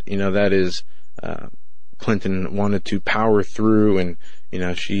 And, that is Clinton wanted to power through, and,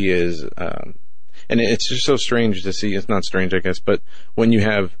 she is, and it's just so strange to see. It's not strange, I guess, but when you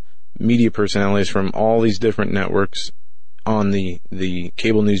have media personalities from all these different networks on the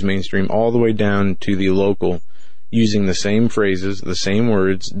cable news mainstream all the way down to the local, using the same phrases, the same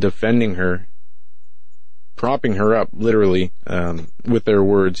words, defending her, propping her up literally with their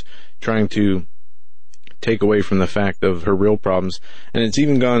words, trying to take away from the fact of her real problems. And it's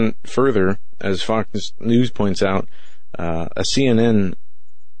even gone further, as Fox News points out. A CNN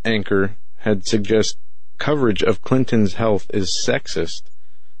anchor had suggested coverage of Clinton's health is sexist.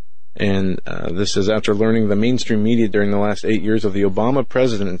 And this is after learning the mainstream media during the last 8 years of the Obama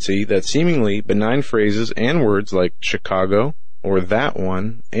presidency that seemingly benign phrases and words like Chicago or that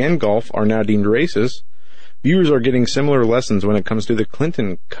one and golf are now deemed racist. Viewers are getting similar lessons when it comes to the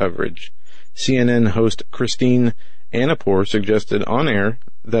Clinton coverage. CNN host Christine Anapor suggested on air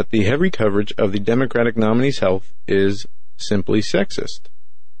that the heavy coverage of the Democratic nominee's health is simply sexist.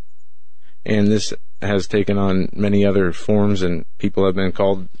 And this has taken on many other forms, and people have been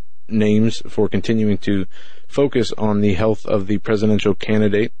called names for continuing to focus on the health of the presidential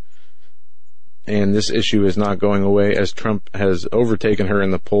candidate. And this issue is not going away as Trump has overtaken her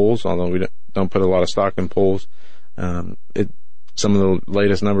in the polls, although we don't put a lot of stock in polls. Some of the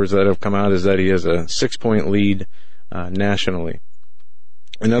latest numbers that have come out is that he has a 6-point lead nationally.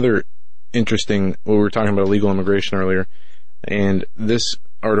 Another interesting, we were talking about illegal immigration earlier, and this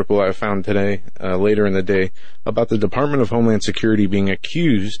article I found today, later in the day, about the Department of Homeland Security being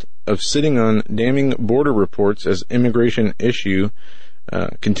accused of sitting on damning border reports as immigration issue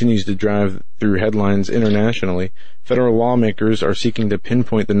continues to drive through headlines internationally. Federal lawmakers are seeking to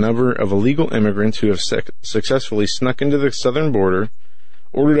pinpoint the number of illegal immigrants who have successfully snuck into the southern border,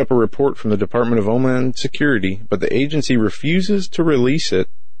 ordered up a report from the Department of Homeland Security, but the agency refuses to release it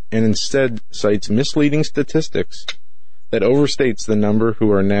and instead cites misleading statistics that overstates the number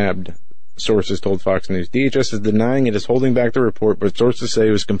who are nabbed, sources told Fox News. DHS is denying it is holding back the report, but sources say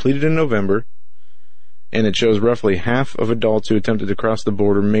it was completed in November, and it shows roughly half of adults who attempted to cross the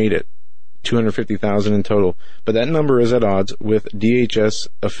border made it, 250,000 in total. But that number is at odds with DHS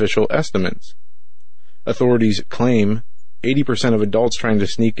official estimates. Authorities claim 80% of adults trying to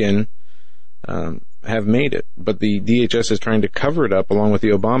sneak in have made it, but the DHS is trying to cover it up along with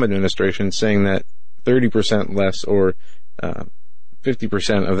the Obama administration, saying that 30% less or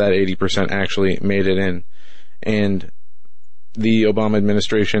 50% of that 80% actually made it in. And the Obama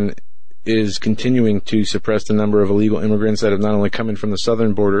administration is continuing to suppress the number of illegal immigrants that have not only come in from the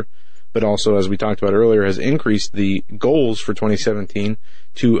southern border, but also, as we talked about earlier, has increased the goals for 2017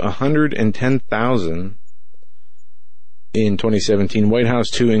 to 110,000 in 2017. White House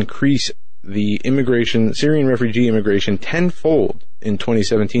to increase the Syrian refugee immigration tenfold in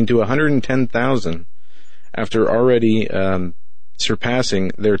 2017 to 110,000 after already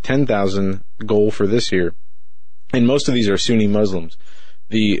surpassing their 10,000 goal for this year. And most of these are Sunni Muslims.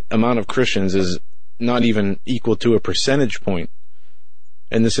 The amount of Christians is not even equal to a percentage point.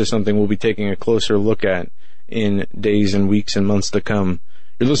 And this is something we'll be taking a closer look at in days and weeks and months to come.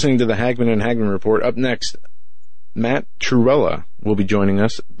 You're listening to the Hagmann and Hagmann Report. Up next, Matt Truella will be joining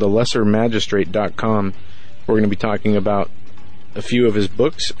us, thelessermagistrate.com. We're going to be talking about a few of his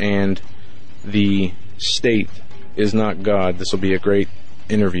books and The State is Not God. This will be a great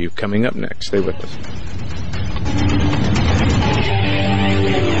interview coming up next. Stay with us.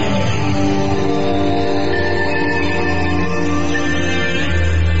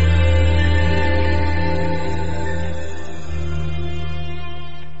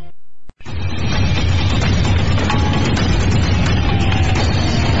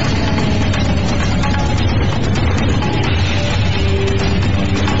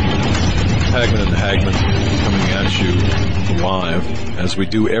 As we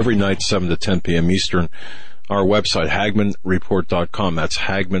do every night, 7 to 10 p.m. Eastern. Our website, HagmannReport.com. That's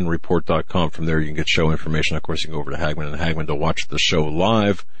HagmannReport.com. From there, you can get show information. Of course, you can go over to Hagmann and Hagmann to watch the show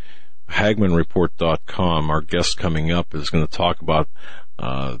live. HagmannReport.com. Our guest coming up is going to talk about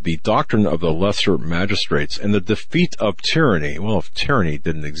the doctrine of the lesser magistrates and the defeat of tyranny. Well, if tyranny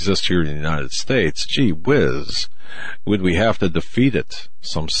didn't exist here in the United States, gee whiz, would we have to defeat it?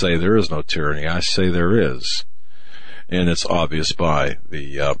 Some say there is no tyranny. I say there is. And it's obvious by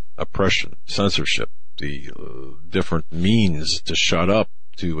the oppression, censorship, the different means to shut up,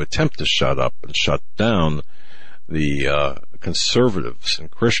 to attempt to shut up and shut down the conservatives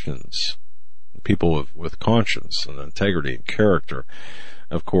and Christians, people with conscience and integrity and character.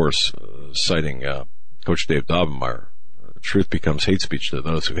 Of course, citing Coach Dave Daubenmire, truth becomes hate speech to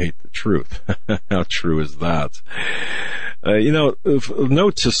those who hate the truth. How true is that?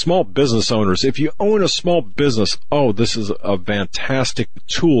 Note to small business owners, if you own a small business, this is a fantastic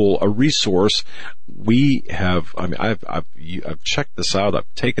tool, a resource. I've checked this out.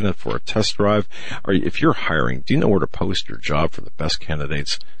 I've taken it for a test drive. If you're hiring, do you know where to post your job for the best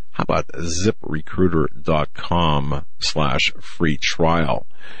candidates? How about ZipRecruiter.com/free trial?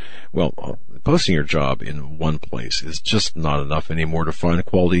 Well, posting your job in one place is just not enough anymore to find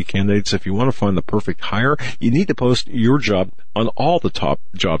quality candidates. If you want to find the perfect hire, you need to post your job on all the top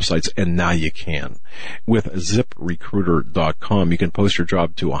job sites, and now you can. With ZipRecruiter.com, you can post your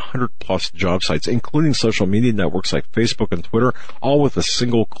job to 100+ job sites, including social media networks like Facebook and Twitter, all with a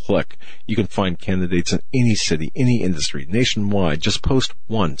single click. You can find candidates in any city, any industry, nationwide. Just post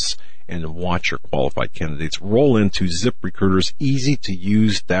once and watch your qualified candidates roll into ZipRecruiter's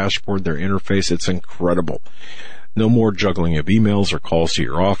easy-to-use dashboard, their interface. It's incredible. No more juggling of emails or calls to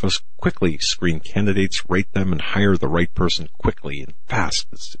your office. Quickly screen candidates, rate them, and hire the right person quickly and fast.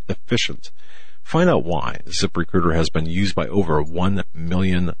 It's efficient. Find out why ZipRecruiter has been used by over 1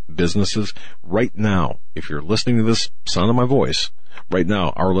 million businesses. Right now, if you're listening to this, sound of my voice, right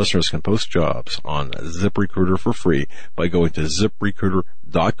now, our listeners can post jobs on ZipRecruiter for free by going to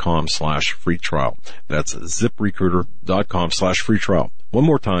ZipRecruiter.com/free trial. That's ZipRecruiter.com/free trial. One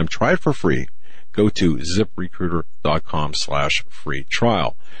more time, try it for free. Go to ZipRecruiter.com/free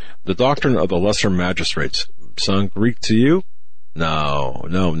trial. The doctrine of the lesser magistrates sound Greek to you? No.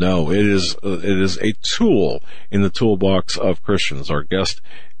 It is a tool in the toolbox of Christians. Our guest,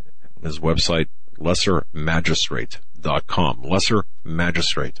 his website, lessermagistrate.com.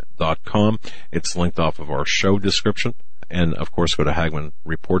 Lessermagistrate.com. It's linked off of our show description. And of course, go to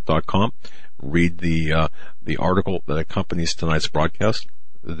HagmannReport.com. Read the article that accompanies tonight's broadcast.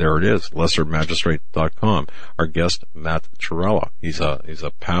 There it is, lessermagistrate.com. Our guest, Matt Trewhella. He's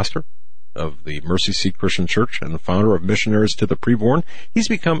a pastor of the Mercy Seat Christian Church and the founder of Missionaries to the Preborn. He's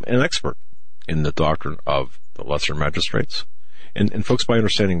become an expert in the doctrine of the lesser magistrates. And folks, by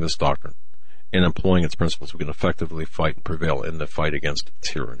understanding this doctrine and employing its principles, we can effectively fight and prevail in the fight against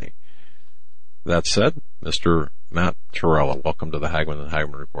tyranny. That said, Mr. Matt Trewhella, welcome to the Hagmann and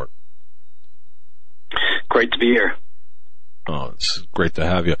Hagmann Report. Great to be here. Oh, it's great to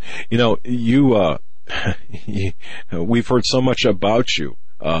have you. We've heard so much about you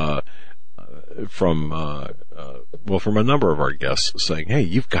from a number of our guests saying, hey,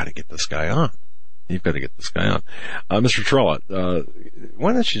 you've got to get this guy on. Mr. Trewhella,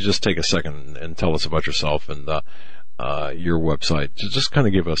 why don't you just take a second and tell us about yourself and your website? Just kind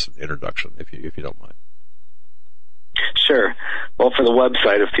of give us an introduction, if you don't mind. Sure. Well, for the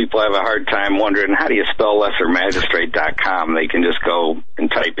website, if people have a hard time wondering how do you spell lessermagistrate.com, they can just go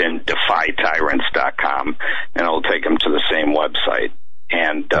and type in defytyrants.com, and it'll take them to the same website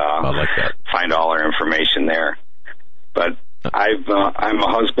and I like that. Find all our information there. But I'm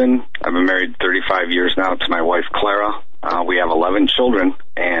a husband. I've been married 35 years now to my wife, Clara. We have 11 children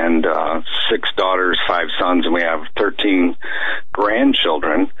and 6 daughters, 5 sons, and we have 13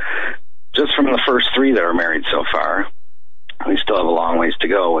 grandchildren. Just from the first 3 that are married so far. We still have a long ways to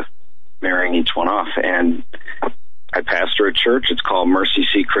go with marrying each one off. And I pastor a church. It's called Mercy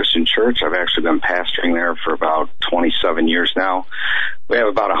Seat Christian Church. I've actually been pastoring there for about 27 years now. We have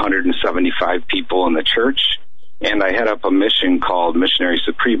about 175 people in the church. And I head up a mission called Missionaries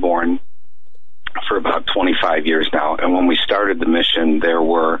to the Preborn for about 25 years now. And when we started the mission, there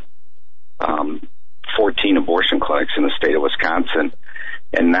were 14 abortion clinics in the state of Wisconsin.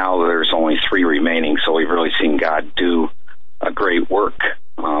 And now there's only 3 remaining, so we've really seen God do a great work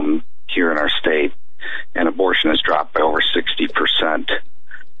here in our state. And abortion has dropped by over 60%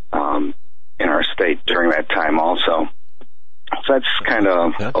 in our state during that time also. So that's kind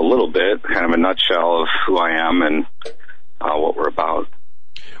of a little bit, kind of a nutshell of who I am and what we're about.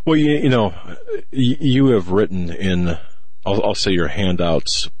 Well, you have written in, I'll say your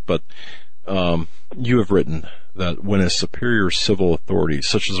handouts, but you have written that when a superior civil authority,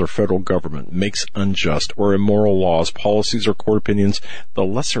 such as our federal government, makes unjust or immoral laws, policies, or court opinions, the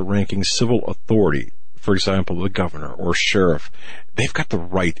lesser-ranking civil authority, for example, the governor or sheriff, they've got the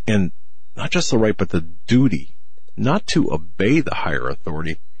right, and not just the right, but the duty, not to obey the higher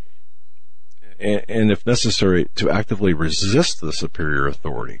authority, and if necessary, to actively resist the superior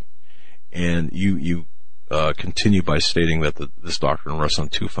authority. And you continue by stating that this doctrine rests on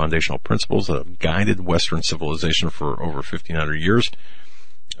two foundational principles that have guided Western civilization for over 1,500 years,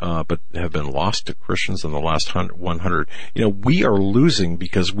 but have been lost to Christians in the last 100. We are losing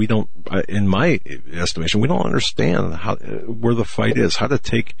because we don't, in my estimation, we don't understand where the fight is, how to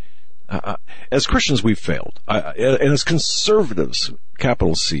take. As Christians, we've failed, and as conservatives,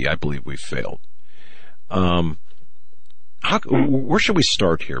 capital C, I believe we've failed. Where should we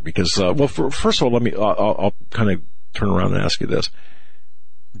start here? Because, first of all, I'll kind of turn around and ask you this.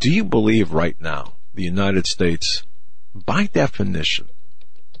 Do you believe right now the United States, by definition,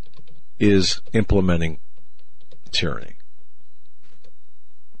 is implementing tyranny?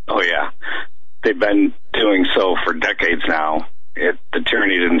 Oh, yeah. They've been doing so for decades now. The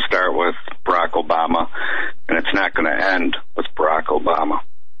tyranny didn't start with Barack Obama, and it's not going to end with Barack Obama.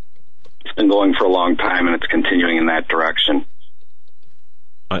 It's been going for a long time, and it's continuing in that direction.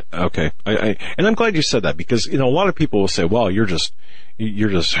 Okay. And I'm glad you said that, because, a lot of people will say, well, you're just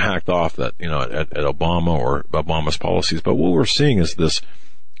hacked off that, at Obama or Obama's policies. But what we're seeing is this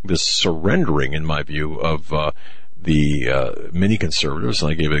surrendering, in my view, of the many conservatives.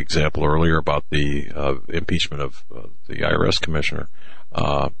 And I gave an example earlier about the impeachment of the IRS commissioner.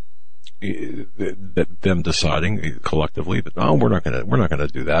 Them deciding collectively that we're not going to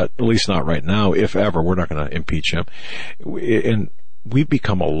do that, at least not right now. If ever, we're not going to impeach him. And we've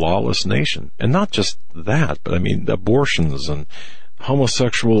become a lawless nation, and not just that, but abortions and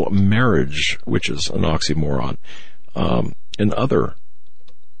homosexual marriage, which is an oxymoron, and other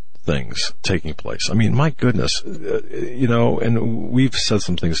things taking place. My goodness, and we've said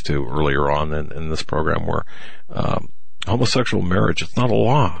some things too earlier on in this program where homosexual marriage, it's not a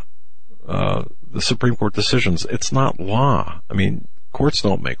law. The Supreme Court decisions, it's not law. Courts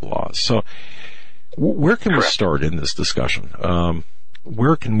don't make laws. So where can we start in this discussion?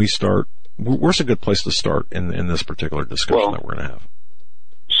 Where can we start? Where's a good place to start in this particular discussion that we're going to have?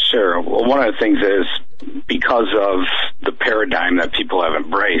 Sure. Well, one of the things is because of the paradigm that people have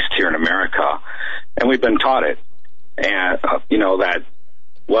embraced here in America, and we've been taught it, and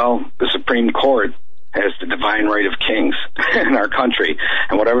the Supreme Court has the divine right of kings in our country,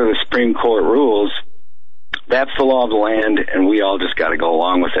 and whatever the Supreme Court rules, that's the law of the land, and we all just got to go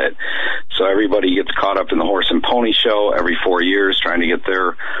along with it. So everybody gets caught up in the horse and pony show every 4 years, trying to get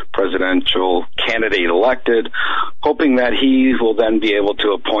their presidential candidate elected, hoping that he will then be able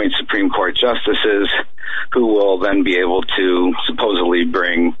to appoint Supreme Court justices who will then be able to supposedly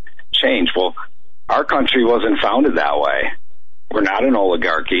bring change. Well, our country wasn't founded that way. We're not an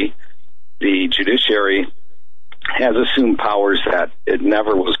oligarchy. The judiciary has assumed powers that it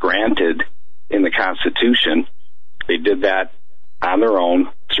never was granted in the Constitution. They did that on their own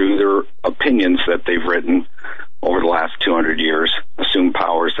through their opinions that they've written over the last 200 years, assumed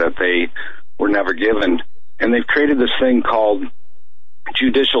powers that they were never given. And they've created this thing called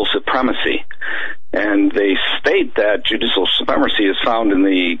judicial supremacy. And they state that judicial supremacy is found in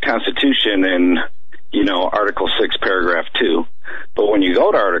the Constitution in, Article 6, Paragraph 2. But when you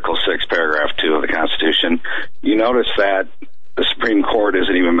go to Article 6, Paragraph 2 of the Constitution, you notice that the Supreme Court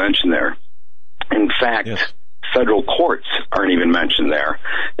isn't even mentioned there. In fact, yes, federal courts aren't even mentioned there.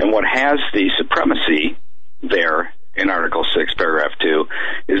 And what has the supremacy there in Article 6, Paragraph 2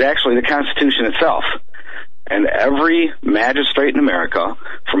 is actually the Constitution itself. And every magistrate in America,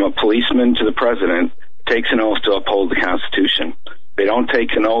 from a policeman to the president, takes an oath to uphold the Constitution. They don't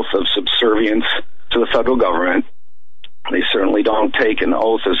take an oath of subservience to the federal government. They certainly don't take an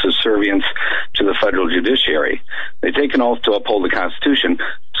oath of subservience to the federal judiciary. They take an oath to uphold the Constitution.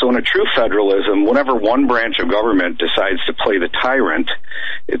 So in a true federalism, whenever one branch of government decides to play the tyrant,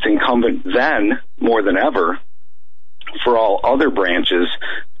 it's incumbent then, more than ever, for all other branches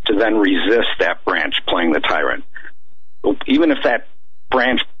to then resist that branch playing the tyrant. Even if that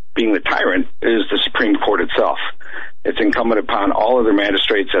branch being the tyrant is the Supreme Court itself, it's incumbent upon all other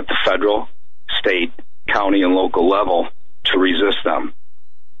magistrates at the federal, state, county, and local level to resist them.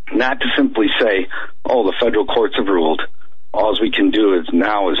 Not to simply say, oh, the federal courts have ruled, all we can do is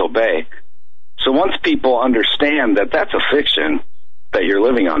obey. So once people understand that that's a fiction that you're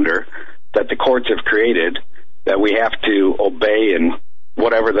living under, that the courts have created, that we have to obey and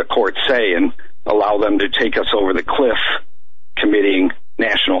whatever the courts say and allow them to take us over the cliff committing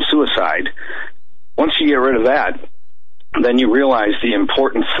national suicide, once you get rid of that, then you realize the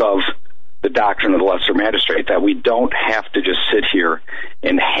importance of the doctrine of the lesser magistrate, that we don't have to just sit here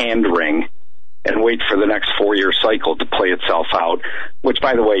and hand-wring and wait for the next 4-year cycle to play itself out, which,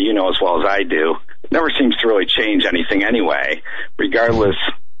 by the way, you know as well as I do, never seems to really change anything anyway, regardless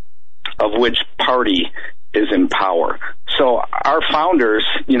of which party is in power. So our founders,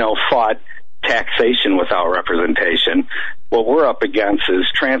 fought taxation without representation. What we're up against is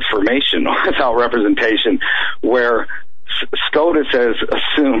transformation without representation, where SCOTUS has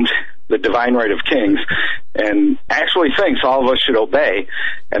assumed the divine right of kings and actually thinks all of us should obey,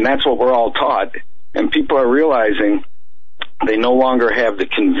 and that's what we're all taught. And people are realizing they no longer have the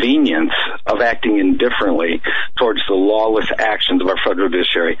convenience of acting indifferently towards the lawless actions of our federal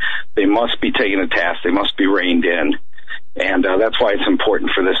judiciary. They must be taken to task. They must be reined in. And that's why it's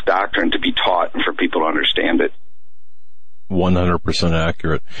important for this doctrine to be taught and for people to understand it. 100%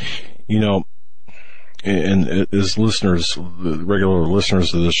 accurate. You know, and as listeners, the regular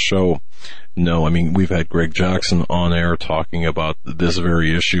listeners of this show know, I mean, we've had Greg Jackson on air talking about this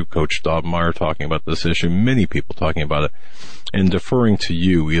very issue, Coach Dobmeyer talking about this issue, many people talking about it, and deferring to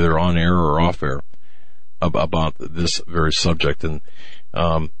you, either on air or off air, about this very subject. And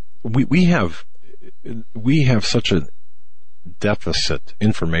we have such a deficit,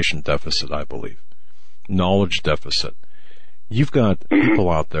 information deficit, I believe, knowledge deficit. You've got people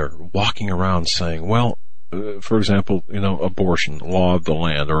out there walking around saying, well, for example, you know, abortion, law of the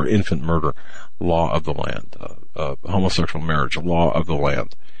land, or infant murder, law of the land, homosexual marriage, law of the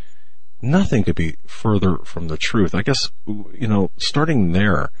land. Nothing could be further from the truth. I guess, you know, starting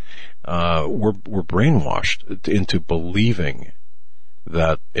there, we're brainwashed into believing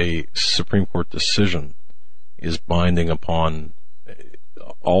that a Supreme Court decision is binding upon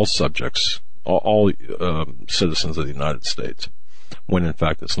all subjects, all citizens of the United States, when in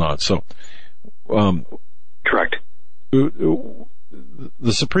fact it's not. So, correct. The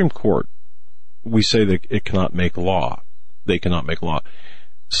Supreme Court, we say that it cannot make law. They cannot make law.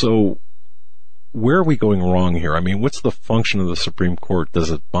 So, where are we going wrong here? I mean, what's the function of the Supreme Court?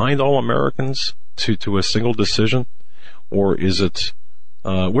 Does it bind all Americans to a single decision, or is it?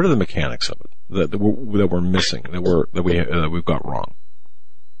 What are the mechanics of it that we're missing, that we've got wrong?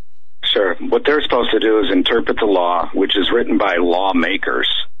 Sure. What they're supposed to do is interpret the law, which is written by lawmakers.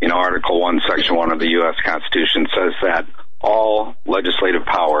 You know, Article 1, Section 1 of the U.S. Constitution says that all legislative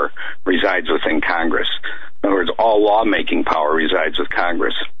power resides within Congress. In other words, all lawmaking power resides with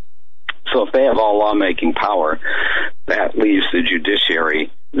Congress. So if they have all lawmaking power, that leaves the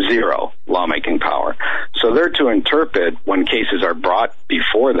judiciary zero lawmaking power. So they're to interpret, when cases are brought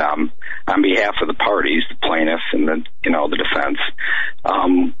before them on behalf of the parties, the plaintiff and the defense,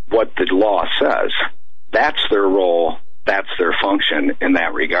 what the law says. That's their role. That's their function in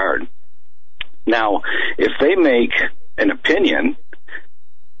that regard. Now, if they make an opinion,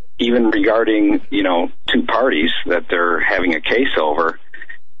 even regarding, two parties that they're having a case over,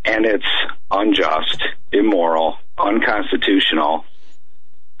 and it's unjust, immoral, unconstitutional,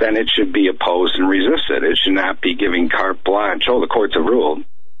 then it should be opposed and resisted. It should not be giving carte blanche. Oh, the courts have ruled.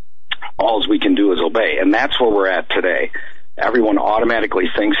 All we can do is obey. And that's where we're at today. Everyone automatically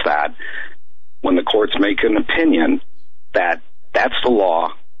thinks that when the courts make an opinion, that that's the law,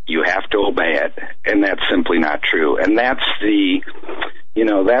 you have to obey it, and that's simply not true. And that's the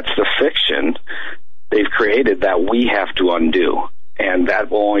fiction they've created that we have to undo. And that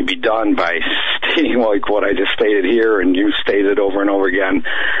will only be done by stating like what I just stated here and you stated over and over again,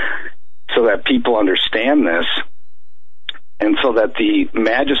 so that people understand this and so that the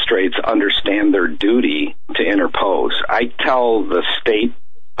magistrates understand their duty to interpose. I tell the state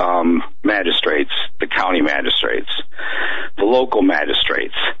magistrates, the county magistrates, the local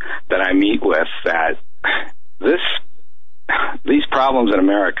magistrates that I meet with that these problems in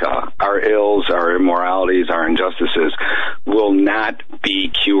America, our ills, our immoralities, our injustices, will not be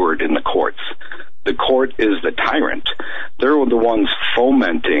cured in the courts. The court is the tyrant. They're the ones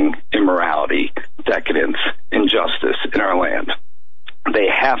fomenting immorality, decadence, injustice in our land. They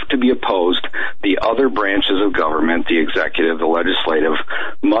have to be opposed. The other branches of government, the executive, the legislative,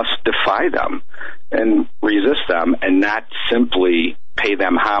 must defy them and resist them, and not simply pay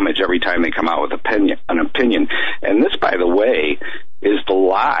them homage every time they come out with an opinion. And this, by the way, is the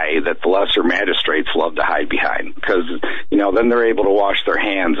lie that the lesser magistrates love to hide behind, because, then they're able to wash their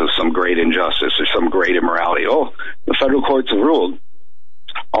hands of some great injustice or some great immorality. Oh, the federal courts have ruled.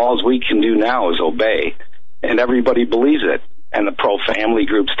 All we can do now is obey, and everybody believes it. And the pro-family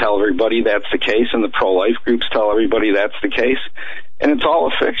groups tell everybody that's the case, and the pro-life groups tell everybody that's the case. And it's all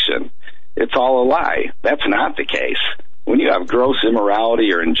a fiction. It's all a lie. That's not the case. When you have gross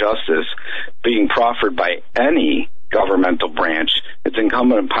immorality or injustice being proffered by any governmental branch, it's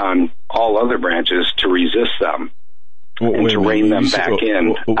incumbent upon all other branches to resist them and to rein them back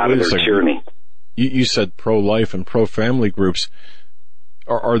out of their tyranny. You said pro-life and pro-family groups.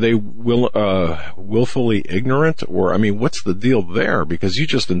 Are they willfully ignorant, or what's the deal there? Because you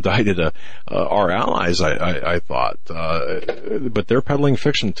just indicted our allies, I thought, but they're peddling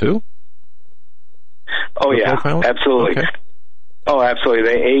fiction too. Oh, yeah, profiling? absolutely. Okay. Oh, absolutely.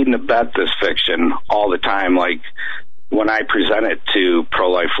 They aid and abet this fiction all the time. Like when I present it to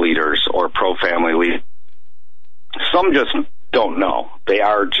pro-life leaders or pro-family leaders, some just don't know. They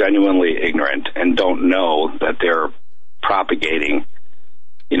are genuinely ignorant and don't know that they're propagating,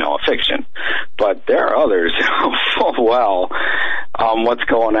 a fiction. But there are others who know full well what's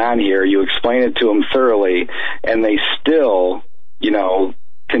going on here. You explain it to them thoroughly, and they still,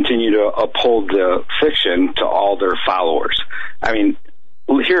 continue to uphold the fiction to all their followers. I mean,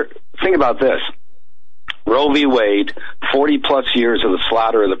 think about this. Roe v. Wade, 40-plus years of the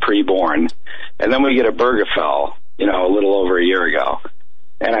slaughter of the preborn, and then we get a Obergefell, a little over a year ago.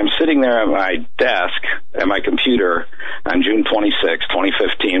 And I'm sitting there at my desk, at my computer, on June 26,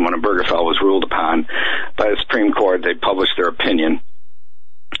 2015, when a Obergefell was ruled upon by the Supreme Court. They published their opinion.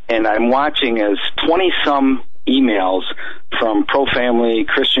 And I'm watching as 20-some emails from pro-family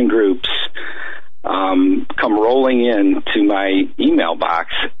Christian groups come rolling in to my email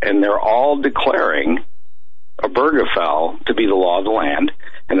box, and they're all declaring a Obergefell to be the law of the land,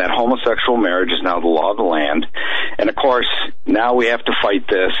 and that homosexual marriage is now the law of the land. And, of course, now we have to fight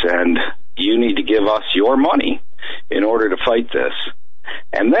this, and you need to give us your money in order to fight this.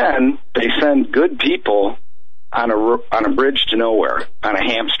 And then they send good people on a bridge to nowhere, on a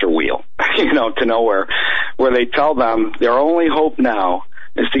hamster wheel, to nowhere, where they tell them their only hope now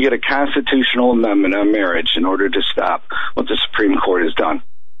is to get a constitutional amendment on marriage in order to stop what the Supreme Court has done.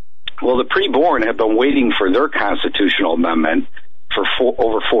 Well, the preborn have been waiting for their constitutional amendment for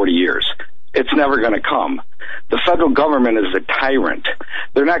over 40 years. It's never going to come. The federal government is a tyrant.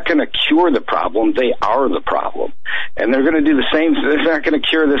 They're not going to cure the problem. They are the problem. And they're going to do the same. They're not going to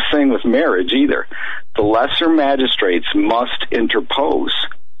cure this thing with marriage either. The lesser magistrates must interpose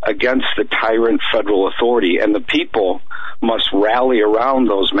against the tyrant federal authority, and the people must rally around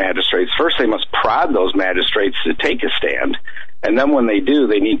those magistrates. First, they must prod those magistrates to take a stand, and then when they do,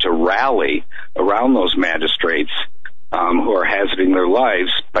 they need to rally around those magistrates who are hazarding their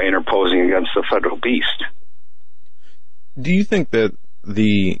lives by interposing against the federal beast. Do you think that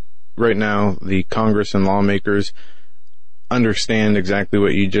right now the Congress and lawmakers understand exactly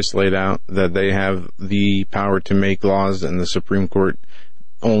what you just laid out, that they have the power to make laws and the Supreme Court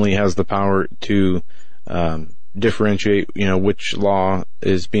only has the power to differentiate, which law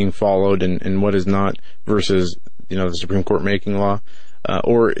is being followed and what is not, versus, the Supreme Court making law?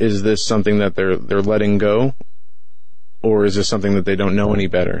 Or is this something that they're letting go? Or is this something that they don't know any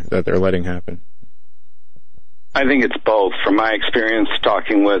better, that they're letting happen? I think it's both. From my experience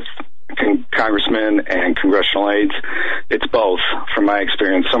talking with congressmen and congressional aides, it's both. From my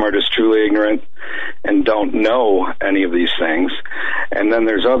experience, some are just truly ignorant and don't know any of these things. And then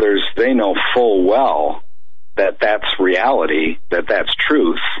there's others, they know full well that that's reality, that that's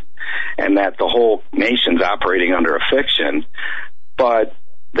truth, and that the whole nation's operating under a fiction. But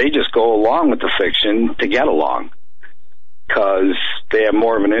they just go along with the fiction to get along, because they have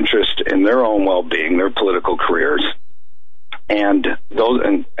more of an interest in their own well-being, their political careers, and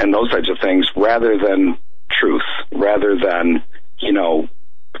those types of things, rather than truth, rather than,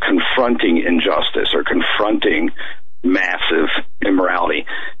 confronting injustice or confronting massive immorality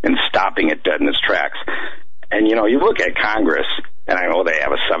and stopping it dead in its tracks. And, you look at Congress, and I know they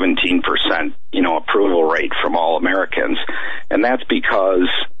have a 17%, approval rate from all Americans, and that's because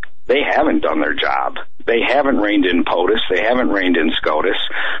they haven't done their job. They haven't reined in POTUS. They haven't reined in SCOTUS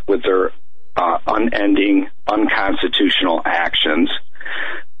with their unending, unconstitutional actions.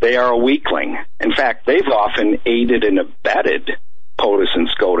 They are a weakling. In fact, they've often aided and abetted POTUS and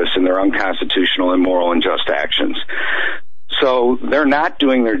SCOTUS in their unconstitutional, immoral, and unjust actions. So they're not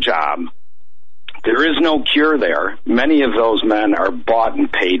doing their job. There is no cure there. Many of those men are bought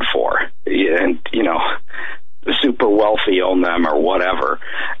and paid for. And, the super wealthy own them or whatever.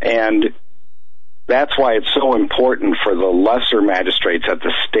 And that's why it's so important for the lesser magistrates at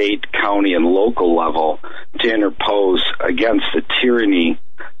the state, county, and local level to interpose against the tyranny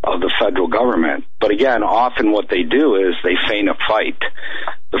of the federal government. But again, often what they do is they feign a fight.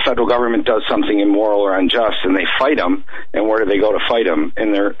 The federal government does something immoral or unjust, and they fight them. And where do they go to fight them?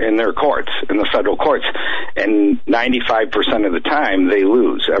 In their courts, in the federal courts. And 95% of the time, they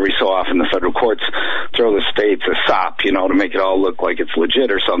lose. Every so often, the federal courts throw the states a sop, to make it all look like it's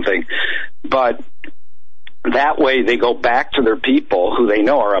legit or something. But that way, they go back to their people who they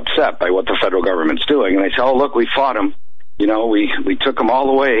know are upset by what the federal government's doing, and they say, "Oh, look, we fought them. We took them all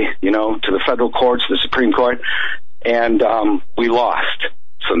the way, to the federal courts, the Supreme Court, and we lost.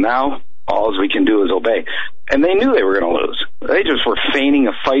 So now all we can do is obey." And they knew they were going to lose. They just were feigning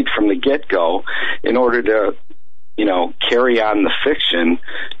a fight from the get-go in order to, carry on the fiction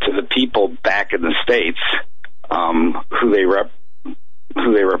to the people back in the states, who they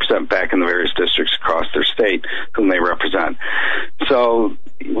represent back in the various districts across their state, whom they represent. So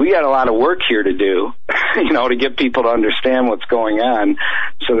we got a lot of work here to do, to get people to understand what's going on,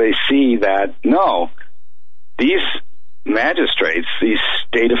 so they see that, no, these magistrates, these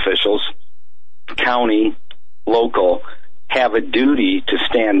state officials, county, local, have a duty to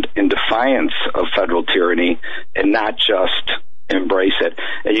stand in defiance of federal tyranny and not just embrace it.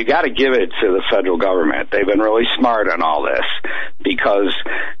 And you got to give it to the federal government. They've been really smart on all this, because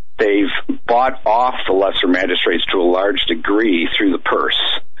they've bought off the lesser magistrates to a large degree through the purse,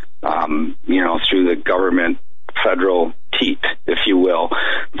 through the government federal teat, if you will.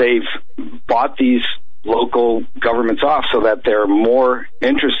 They've bought these local governments off so that they're more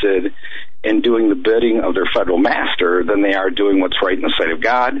interested in doing the bidding of their federal master than they are doing what's right in the sight of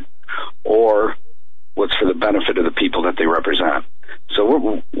God or what's for the benefit of the people that they represent.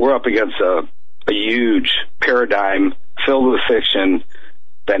 So we're up against a huge paradigm filled with fiction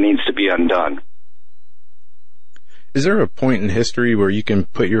that needs to be undone. Is there a point in history where you can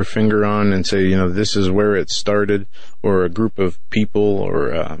put your finger on and say, this is where it started, or a group of people or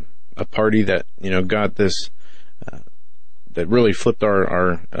a party that, got this, that really flipped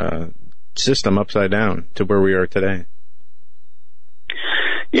our system upside down to where we are today?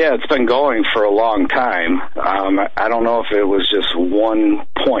 Yeah, it's been going for a long time. I don't know if it was just one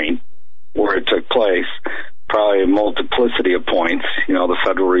point where it took place. Probably a multiplicity of points. The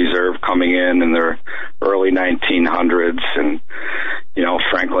Federal Reserve coming in the early 1900s, and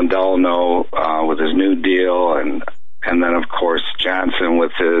Franklin Delano with his New Deal, and then of course Johnson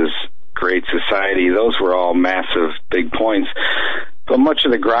with his Great Society. Those were all massive, big points. But much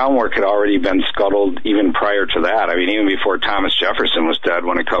of the groundwork had already been scuttled even prior to that. I mean, even before Thomas Jefferson was dead,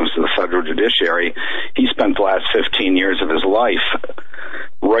 when it comes to the federal judiciary, he spent the last 15 years of his life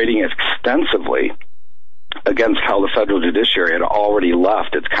writing extensively against how the federal judiciary had already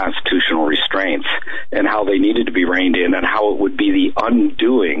left its constitutional restraints and how they needed to be reined in, and how it would be the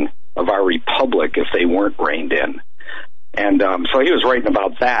undoing of our republic if they weren't reined in. And so he was writing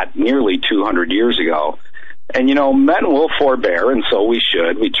about that nearly 200 years ago. And, men will forbear, and so we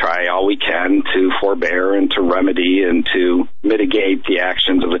should. We try all we can to forbear and to remedy and to mitigate the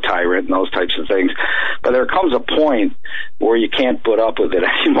actions of the tyrant and those types of things. But there comes a point where you can't put up with it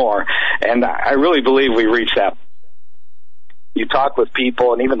anymore. And I really believe we reached that. You talk with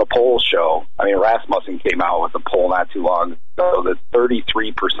people, and even the polls show. I mean, Rasmussen came out with a poll not too long ago that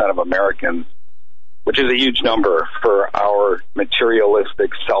 33% of Americans, which is a huge number for our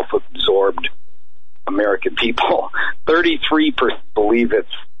materialistic, self-absorbed American people, 33% believe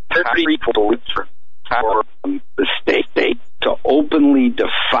it's 33% believe for the state to openly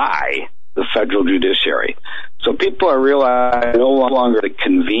defy the federal judiciary. So people are realizing no longer the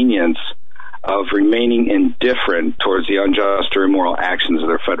convenience of remaining indifferent towards the unjust or immoral actions of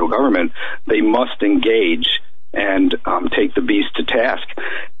their federal government. They must engage and take the beast to task.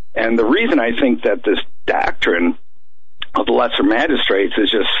 And the reason I think that this doctrine of the lesser magistrates is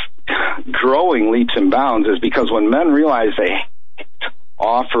just growing leaps and bounds is because when men realize they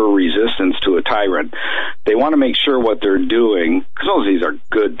offer resistance to a tyrant, they want to make sure what they're doing, because most of these are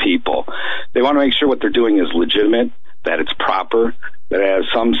good people, they want to make sure what they're doing is legitimate, that it's proper, that it has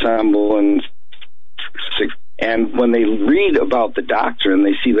some semblance. And when they read about the doctrine,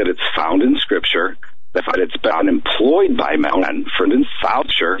 they see that it's found in Scripture, that it's been employed by men for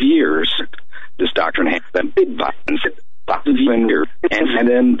thousands of years. This doctrine has been big by and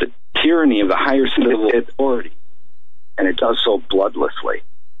then the tyranny of the higher civil authority. And it does so bloodlessly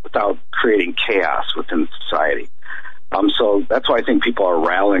without creating chaos within society. So that's why I think people are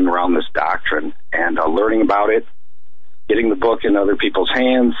rallying around this doctrine and learning about it, getting the book in other people's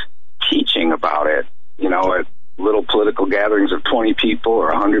hands, teaching about it, at little political gatherings of 20 people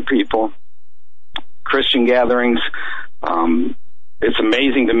or 100 people, Christian gatherings. It's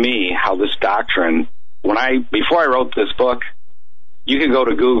amazing to me how this doctrine, before I wrote this book, you could go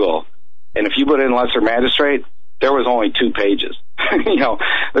to Google, and if you put in lesser magistrate, there was only 2 pages.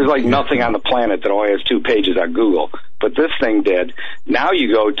 There's like nothing on the planet that only has 2 pages on Google, but this thing did. Now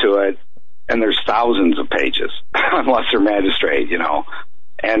you go to it, and there's thousands of pages on lesser magistrate,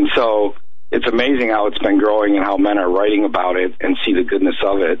 And so it's amazing how it's been growing and how men are writing about it and see the goodness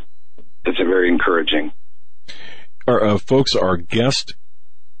of it. It's very encouraging. Folks, our guest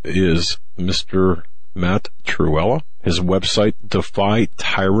is Mr. Matt Trewhella. His website,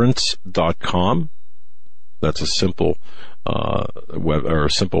 defytyrants.com. That's a simple or a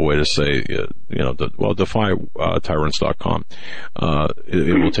simple way to say, defytyrants.com.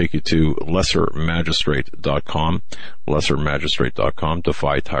 It will take you to lessermagistrate.com,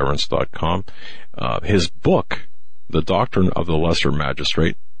 defytyrants.com. His book, The Doctrine of the Lesser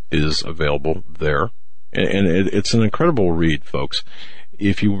Magistrate, is available there. And it's an incredible read, folks.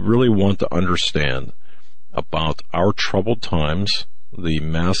 If you really want to understand about our troubled times, the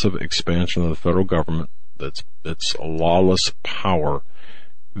massive expansion of the federal government, its lawless power,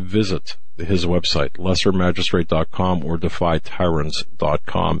 visit his website, lessermagistrate.com or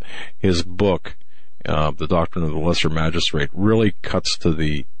defytyrants.com. His book, The Doctrine of the Lesser Magistrate, really cuts to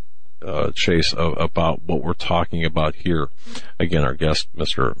the chase about what we're talking about here. Again, our guest,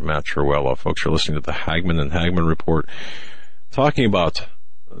 Mr. Matt Trewhella. Folks, you're listening to the Hagmann and Hagmann Report, talking about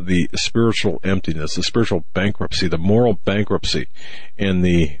the spiritual emptiness, the spiritual bankruptcy, the moral bankruptcy, and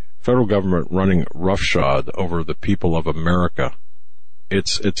the federal government running roughshod over the people of America.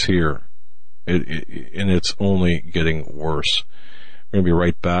 It's here. And it's only getting worse. We're going to be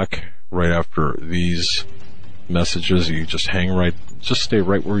right back right after these messages. You just stay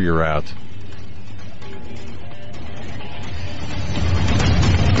right where you're at.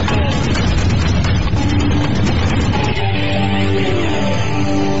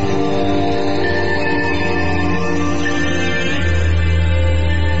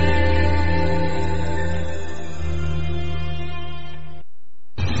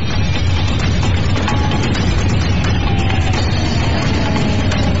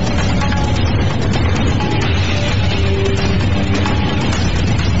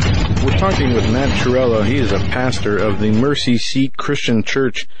 Talking with Matt Trewhella. He is a pastor of the Mercy Seat Christian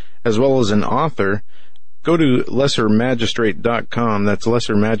Church, as well as an author. Go to lessermagistrate.com. That's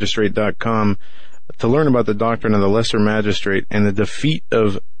lessermagistrate.com to learn about the doctrine of the lesser magistrate and the defeat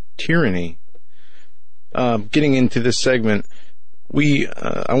of tyranny. Getting into this segment,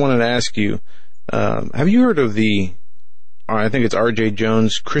 I wanted to ask you, have you heard of I think it's R.J.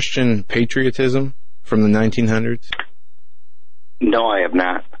 Jones' Christian patriotism from the 1900s? No, I have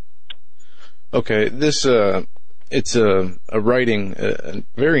not. Okay, this it's a writing, a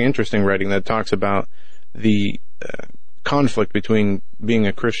very interesting writing that talks about the conflict between being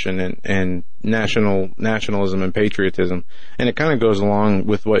a Christian and nationalism and patriotism, and it kind of goes along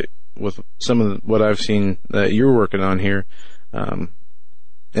with some of what I've seen that you're working on here, and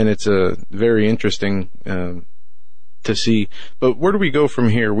it's a very interesting to see. But where do we go from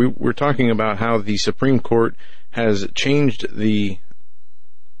here? We're talking about how the Supreme Court has changed the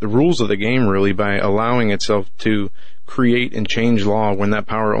rules of the game, really, by allowing itself to create and change law when that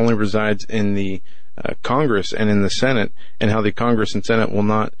power only resides in the Congress and in the Senate, and how the Congress and Senate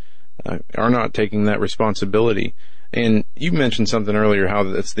are not taking that responsibility. And you mentioned something earlier, how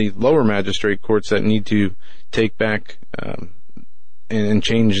it's the lower magistrate courts that need to take back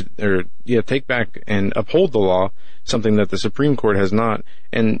take back and uphold the law, something that the Supreme Court has not.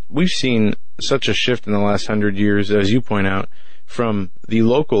 And we've seen such a shift in the last 100 years, as you point out, from the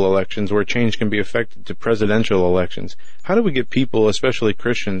local elections where change can be affected to presidential elections. How do we get people, especially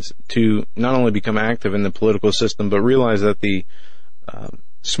Christians, to not only become active in the political system, but realize that the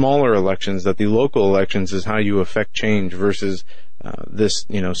smaller elections, that the local elections is how you affect change versus this,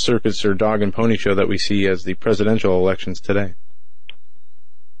 circus or dog and pony show that we see as the presidential elections today?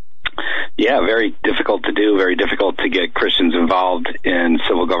 Yeah, very difficult to do, very difficult to get Christians involved in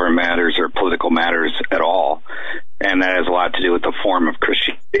civil government matters or political matters at all. And that has a lot to do with the form of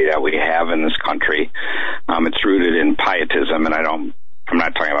Christianity that we have in this country. It's rooted in pietism, and I'm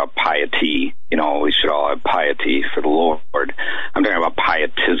not talking about piety. We should all have piety for the Lord. I'm talking about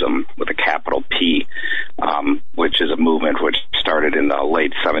pietism with a capital P, which is a movement which started in the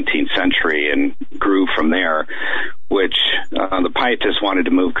late 17th century and grew from there, which the pietists wanted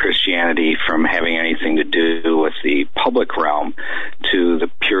to move Christianity from having anything to do with the public realm to the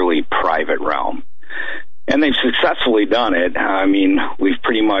purely private realm. And they've successfully done it. I mean, we've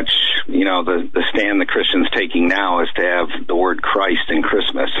pretty much, the stand the Christians taking now is to have the word Christ in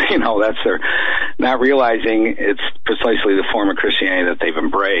Christmas. That's their, not realizing it's precisely the form of Christianity that they've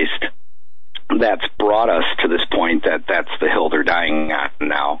embraced that's brought us to this point that's the hill they're dying at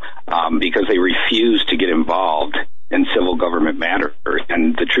now, because they refuse to get involved in civil government matters.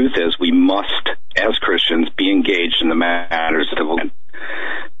 And the truth is, we must, as Christians, be engaged in the matters of civil government,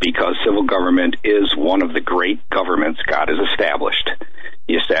 because civil government is one of the great governments God has established.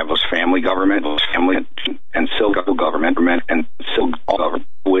 He established family government, and civil government, and civil government,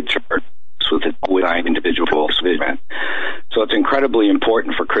 which are with individual government. So it's incredibly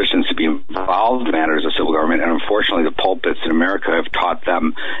important for Christians to be involved in matters of civil government, and unfortunately the pulpits in America have taught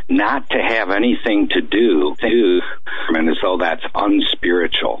them not to have anything to do with government as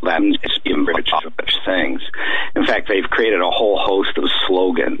spiritual. That means spiritual things. In fact, they've created a whole host of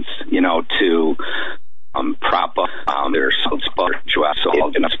slogans, to prop up their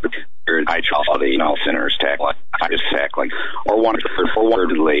spirituality, sinners act like, or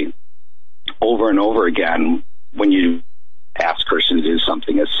wordedly, over and over again, when you ask Christians to do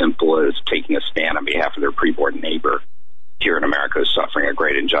something as simple as taking a stand on behalf of their preborn neighbor here in America who's suffering a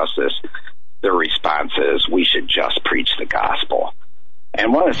great injustice, their response is, we should just preach the gospel.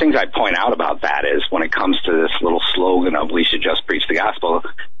 And one of the things I point out about that is when it comes to this little slogan of we should just preach the gospel,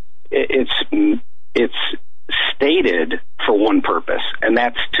 it's stated for one purpose, and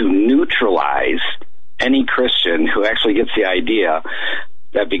that's to neutralize any Christian who actually gets the idea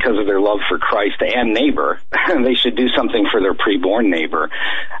that because of their love for Christ and neighbor, they should do something for their preborn neighbor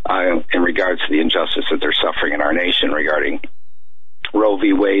in regards to the injustice that they're suffering in our nation regarding Roe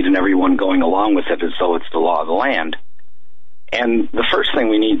v. Wade and everyone going along with it as though it's the law of the land. And the first thing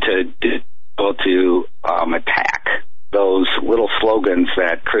we need to do to attack those little slogans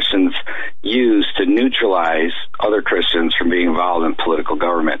that Christians use to neutralize other Christians from being involved in political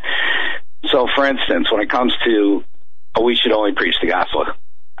government. So, for instance, when it comes to we should only preach the gospel,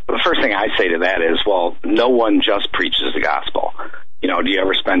 the first thing I say to that is, well, no one just preaches the gospel. Do you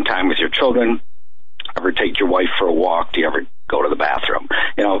ever spend time with your children? Ever take your wife for a walk? Do you ever go to the bathroom?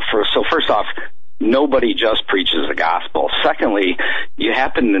 So first off, nobody just preaches the gospel. Secondly, you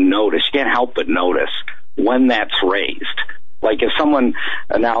happen to notice, you can't help but notice when that's raised. Like if someone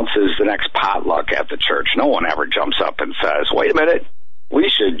announces the next potluck at the church, no one ever jumps up and says, wait a minute, we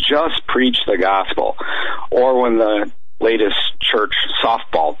should just preach the gospel. Or when the latest church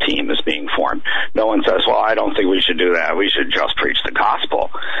softball team is being formed, no one says, well, I don't think we should do that. We should just preach the gospel.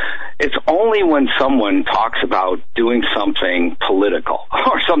 It's only when someone talks about doing something political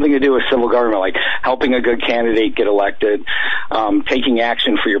or something to do with civil government, like helping a good candidate get elected, taking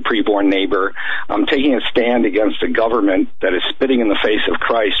action for your preborn neighbor, taking a stand against a government that is spitting in the face of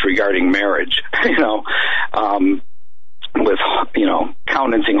Christ regarding marriage, with,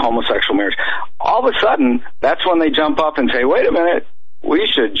 countenancing homosexual marriage. All of a sudden, that's when they jump up and say, wait a minute, we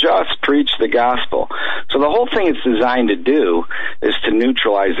should just preach the gospel. So the whole thing it's designed to do is to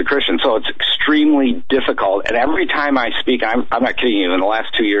neutralize the Christian. So it's extremely difficult. And every time I speak, I'm not kidding you, in the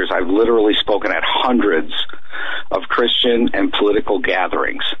last 2 years, I've literally spoken at hundreds of Christian and political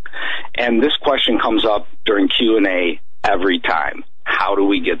gatherings. And this question comes up during Q&A every time. How do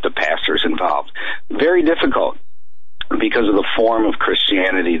we get the pastors involved? Very difficult, because of the form of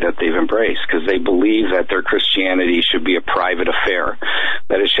Christianity that they've embraced, because they believe that their Christianity should be a private affair,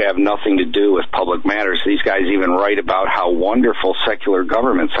 that it should have nothing to do with public matters. These guys even write about how wonderful secular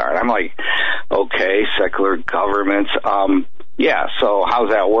governments are. And I'm like, okay, secular governments, so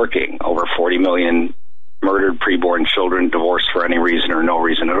how's that working? Over 40 million murdered preborn children, divorced for any reason or no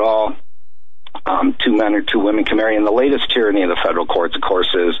reason at all. 2 men or 2 women can marry. And the latest tyranny of the federal courts, of course,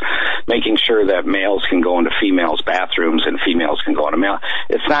 is making sure that males can go into females' bathrooms and females can go into male.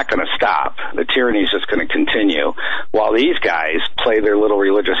 It's not going to stop. The tyranny is just going to continue while these guys play their little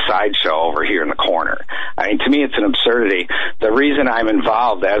religious sideshow over here in the corner. I mean, to me, it's an absurdity. The reason I'm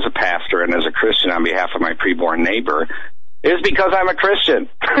involved as a pastor and as a Christian on behalf of my preborn neighbor is because I'm a Christian.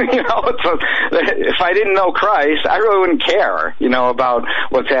 If I didn't know Christ, I really wouldn't care, about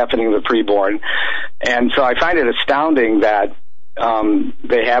what's happening to the preborn. And so I find it astounding that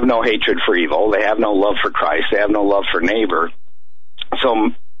they have no hatred for evil. They have no love for Christ. They have no love for neighbor.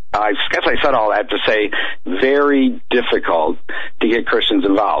 So I guess I said all that to say very difficult to get Christians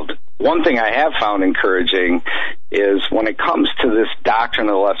involved. One thing I have found encouraging is when it comes to this doctrine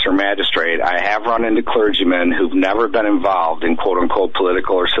of the lesser magistrate, I have run into clergymen who've never been involved in quote-unquote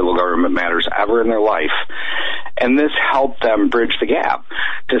political or civil government matters ever in their life. And this helped them bridge the gap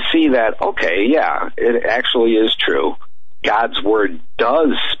to see that, okay, yeah, it actually is true. God's word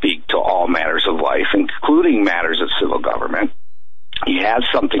does speak to all matters of life, including matters of civil government. He has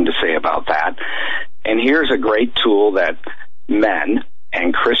something to say about that. And here's a great tool that men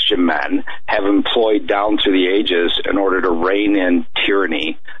and Christian men have employed down through the ages in order to rein in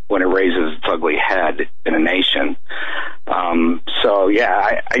tyranny when it raises its ugly head in a nation. I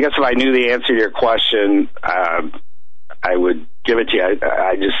guess if I knew the answer to your question, I would give it to you.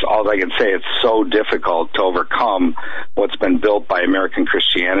 All I can say, it's so difficult to overcome what's been built by American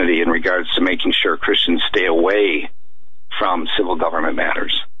Christianity in regards to making sure Christians stay away from civil government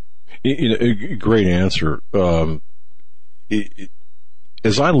matters. Great answer.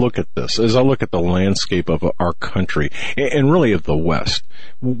 As I look at this, as I look at the landscape of our country, and really of the West,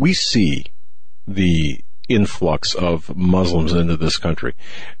 we see the influx of Muslims into this country.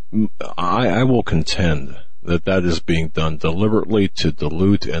 I will contend that is being done deliberately to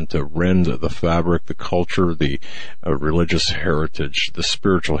dilute and to rend the fabric, the culture, the religious heritage, the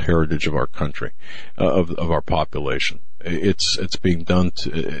spiritual heritage of our country, of our population. It's being done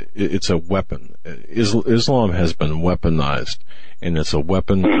it's a weapon. Islam has been weaponized, and it's a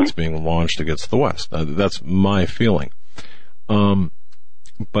weapon that's being launched against the West. That's my feeling.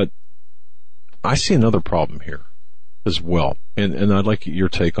 But I see another problem here as well, and I'd like your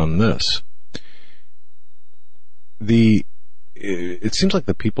take on this. It seems like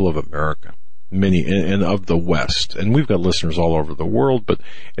the people of America, many, and of the West, and we've got listeners all over the world, but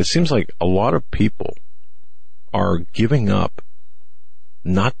it seems like a lot of people are giving up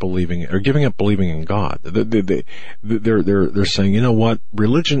believing in God. They're saying, you know what,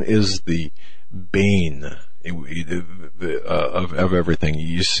 religion is the bane of everything.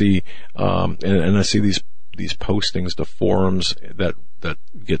 You see, and I see these postings to forums that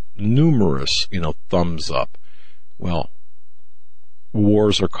get numerous, thumbs up. Well,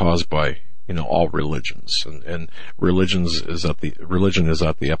 wars are caused by, all religions, and religion is at the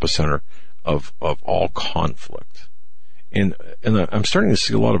epicenter of all conflict. And I'm starting to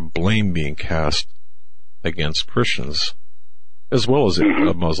see a lot of blame being cast against Christians, as well as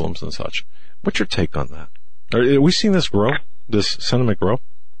Muslims and such. What's your take on that? Are we seeing this sentiment grow?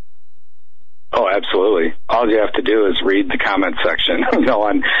 Oh, absolutely. All you have to do is read the comment section,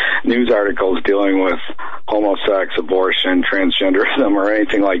 on news articles dealing with homosex, abortion, transgenderism, or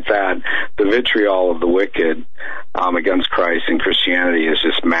anything like that. The vitriol of the wicked against Christ and Christianity is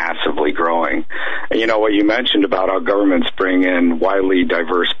just massively growing. And what you mentioned about how governments bring in widely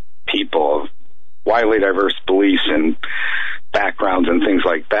diverse people, widely diverse beliefs and backgrounds and things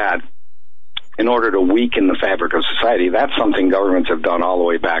like that, in order to weaken the fabric of society, that's something governments have done all the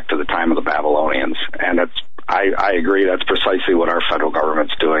way back to the time of the Babylonians. And I agree, that's precisely what our federal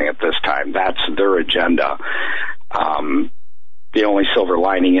government's doing at this time. That's their agenda. The only silver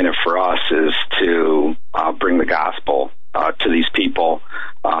lining in it for us is to bring the gospel to these people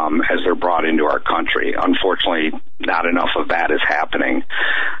as they're brought into our country. Unfortunately, not enough of that is happening.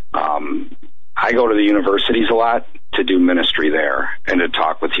 I go to the universities a lot to do ministry there and to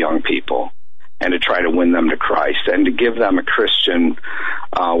talk with young people, and to try to win them to Christ, and to give them a Christian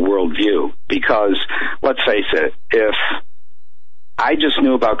worldview. Because, let's face it, if I just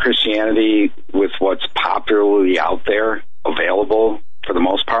knew about Christianity with what's popularly out there, available for the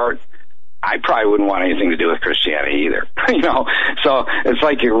most part, I probably wouldn't want anything to do with Christianity either. So it's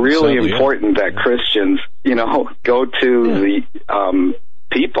like really important that Christians, go to the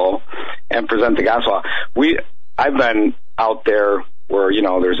people and present the gospel. I've been out there where,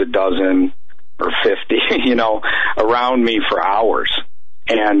 there's a dozen or 50, around me for hours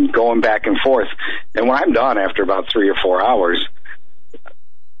and going back and forth. And when I'm done after about 3 or 4 hours,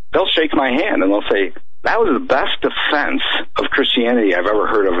 they'll shake my hand and they'll say, that was the best defense of Christianity I've ever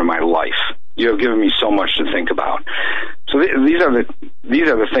heard of in my life. You have given me so much to think about. So these are the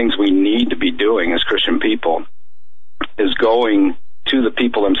things we need to be doing as Christian people, is going to the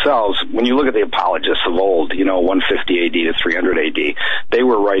people themselves. When you look at the apologists of old, 150 AD to 300 AD, they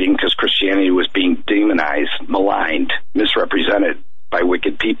were writing because Christianity was being demonized, maligned, misrepresented by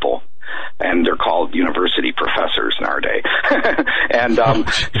wicked people. And they're called university professors in our day. And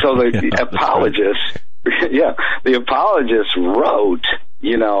so the apologists, the apologists wrote,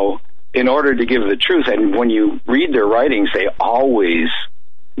 in order to give the truth. And when you read their writings, they always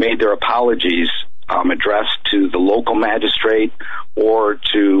made their apologies addressed to the local magistrate or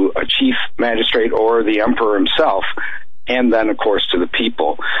to a chief magistrate or the emperor himself, and then, of course, to the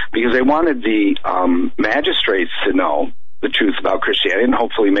people, because they wanted the magistrates to know the truth about Christianity and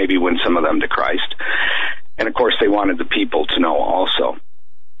hopefully maybe win some of them to Christ. And, of course, they wanted the people to know also.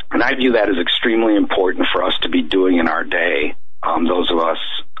 And I view that as extremely important for us to be doing in our day, those of us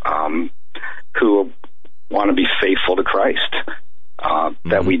who want to be faithful to Christ,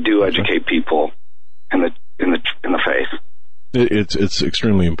 that we do educate people in the faith. It's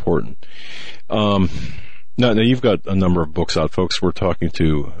extremely important. Now you've got a number of books out, folks. We're talking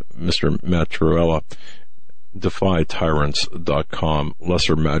to Mr. Matt Trewhella, DefyTyrants.com,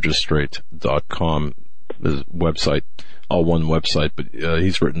 LesserMagistrate.com, his website, all one website, but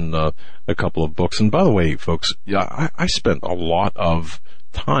he's written a couple of books. And by the way, folks, I spent a lot of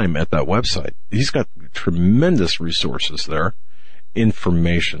time at that website. He's got tremendous resources there,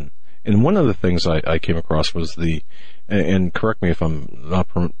 information. And one of the things I came across was and correct me if I'm not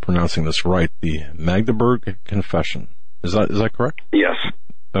pronouncing this right, the Magdeburg Confession. Is that correct? Yes.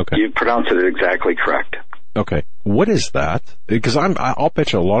 Okay. You pronounced it exactly correct. Okay. What is that? Because I'll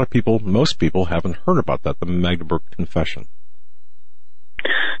bet you a lot of people, most people haven't heard about that, the Magdeburg Confession.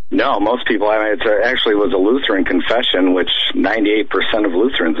 No, most people, it actually was a Lutheran confession, which 98% of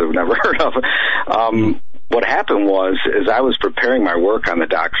Lutherans have never heard of. What happened was, as I was preparing my work on the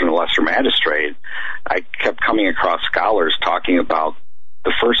doctrine of the lesser magistrate, I kept coming across scholars talking about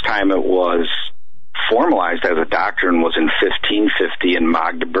the first time it was formalized as a doctrine was in 1550 in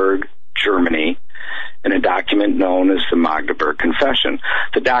Magdeburg, Germany, in a document known as the Magdeburg Confession.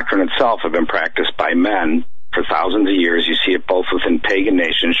 The doctrine itself had been practiced by men for thousands of years. You see it both within pagan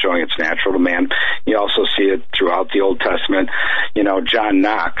nations, showing it's natural to man. You also see it throughout the Old Testament. John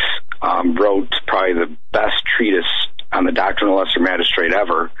Knox wrote probably the best treatise on the doctrine of the lesser magistrate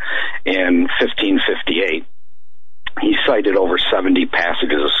ever in 1558. He cited over 70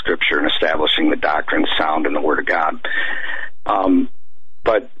 passages of Scripture in establishing the doctrine sound in the Word of God.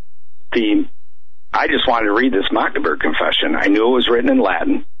 I just wanted to read this Magdeburg Confession. I knew it was written in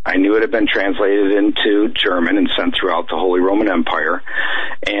Latin. I knew it had been translated into German and sent throughout the Holy Roman Empire.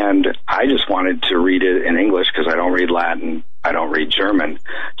 And I just wanted to read it in English because I don't read Latin. I don't read German.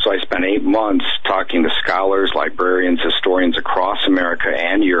 So I spent 8 months talking to scholars, librarians, historians across America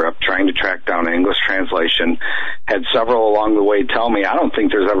and Europe, trying to track down an English translation. Had several along the way tell me, I don't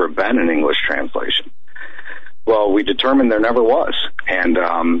think there's ever been an English translation. Well, we determined there never was. And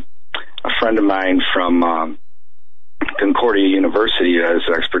a friend of mine from Concordia University who has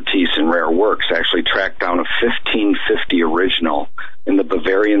expertise in rare works actually tracked down a 1550 original in the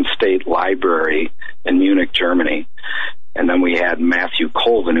Bavarian State Library in Munich, Germany. And then we had Matthew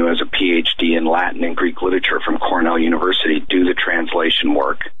Colvin, who has a PhD in Latin and Greek literature from Cornell University, do the translation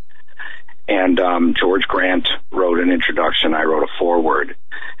work. And George Grant wrote an introduction. I wrote a foreword.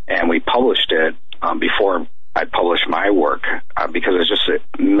 And we published it before I published my work because it's just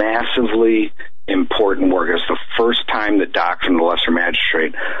a massively important work. It's the first time the doctrine of the lesser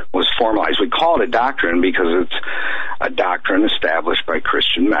magistrate was formalized. We call it a doctrine because it's a doctrine established by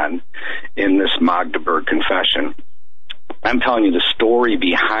Christian men in this Magdeburg Confession. I'm telling you, the story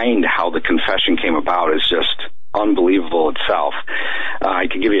behind how the confession came about is just unbelievable itself. I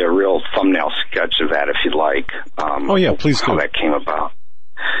could give you a real thumbnail sketch of that if you'd like. Please how do. That came about.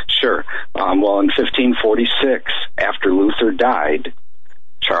 Sure. Well, in 1546, after Luther died,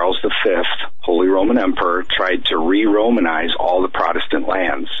 Charles V, Holy Roman Emperor, tried to re-Romanize all the Protestant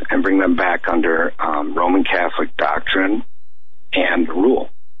lands and bring them back under Roman Catholic doctrine and rule.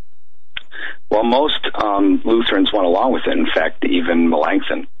 Well, most Lutherans went along with it. In fact, even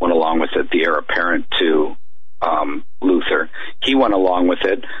Melanchthon went along with it, the heir apparent to Luther. He went along with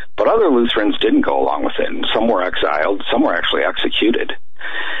it, but other Lutherans didn't go along with it. And some were exiled, some were actually executed.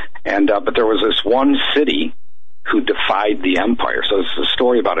 And but there was this one city who defied the empire. So it's a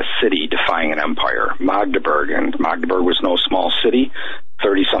story about a city defying an empire, Magdeburg. And Magdeburg was no small city,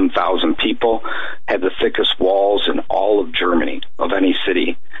 30-some thousand people, had the thickest walls in all of Germany, of any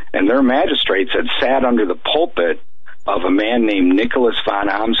city. And their magistrates had sat under the pulpit of a man named Nicholas von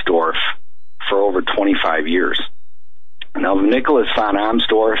Amsdorf for over 25 years. Now, Nicholas von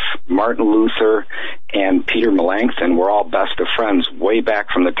Amsdorf, Martin Luther, and Peter Melanchthon were all best of friends way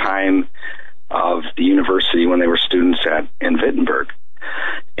back from the time of the university when they were students in Wittenberg.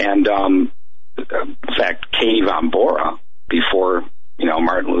 And, in fact, Katie von Bora, before,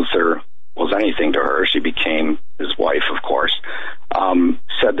 Martin Luther was anything to her, she became his wife, of course,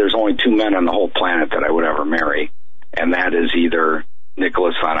 said there's only 2 men on the whole planet that I would ever marry, and that is either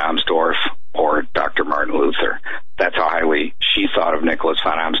Nicholas von Amsdorf or Dr. Martin Luther. That's how highly she thought of Nicholas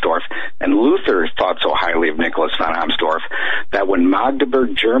von Amsdorf. And Luther thought so highly of Nicholas von Amsdorf that when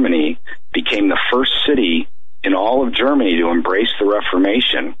Magdeburg, Germany, became the first city in all of Germany to embrace the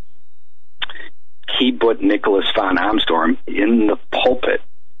Reformation, he put Nicholas von Amsdorf in the pulpit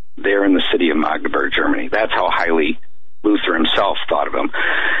there in the city of Magdeburg, Germany. That's how highly Luther himself thought of him.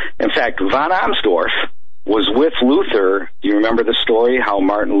 In fact, von Amsdorf was with Luther. You remember the story, how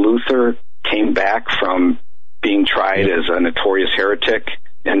Martin Luther came back from being tried as a notorious heretic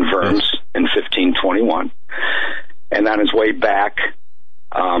in Worms in 1521. And on his way back,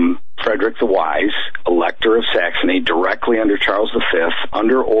 Frederick the Wise, Elector of Saxony, directly under Charles V,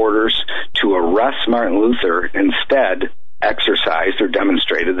 under orders to arrest Martin Luther, instead exercised or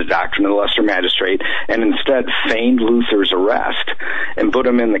demonstrated the doctrine of the lesser magistrate, and instead feigned Luther's arrest and put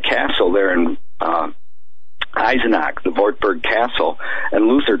him in the castle there in Eisenach, the Wartburg Castle, and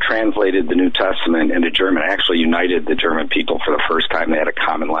Luther translated the New Testament into German, actually united the German people for the first time. They had a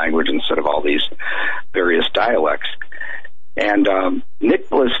common language instead of all these various dialects. And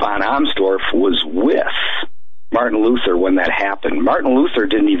Nicholas von Amsdorf was with Martin Luther when that happened. Martin Luther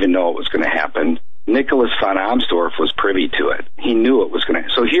didn't even know it was going to happen. Nicholas von Amsdorf was privy to it. He knew it was going to.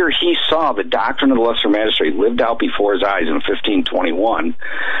 So here he saw the doctrine of the lesser magistrate lived out before his eyes in 1521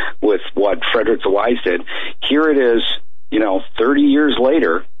 with what Frederick the Wise did. Here it is, 30 years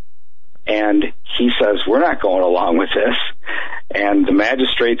later, and he says, we're not going along with this. And the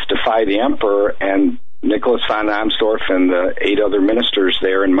magistrates defy the emperor, and Nicholas von Amsdorf and the 8 other ministers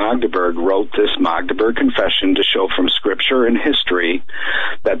there in Magdeburg wrote this Magdeburg Confession to show from scripture and history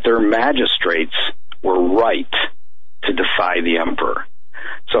that their magistrates were right to defy the emperor.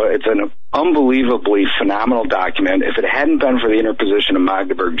 So it's an unbelievably phenomenal document. If it hadn't been for the interposition of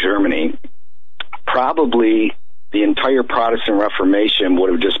Magdeburg, Germany, probably the entire Protestant Reformation would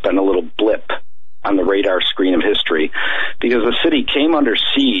have just been a little blip on the radar screen of history, because the city came under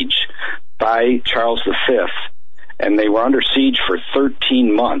siege by Charles V, and they were under siege for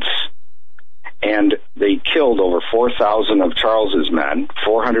 13 months, and they killed over 4,000 of Charles's men.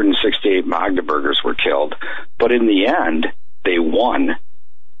 468 Magdeburgers were killed, but in the end, they won.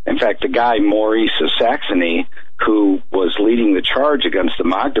 In fact, the guy, Maurice of Saxony, who was leading the charge against the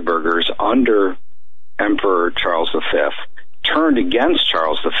Magdeburgers under Emperor Charles V, turned against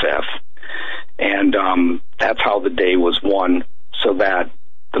Charles V, and that's how the day was won, so that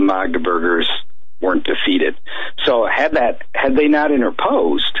the Magdeburgers weren't defeated. So had they not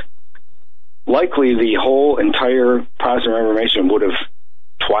interposed, likely the whole entire Protestant Reformation would have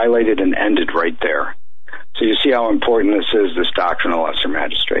twilighted and ended right there. So you see how important this is, this doctrine of lesser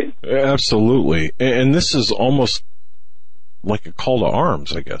magistrate. Absolutely. And this is almost like a call to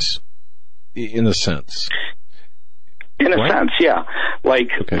arms, I guess, in a sense. In a sense, yeah.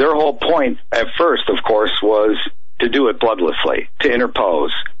 Their whole point at first, of course, was to do it bloodlessly, to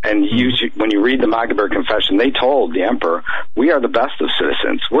interpose. And when you read the Magdeburg Confession, they told the emperor, we are the best of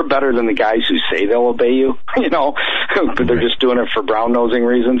citizens. We're better than the guys who say they'll obey you, but they're just doing it for brown-nosing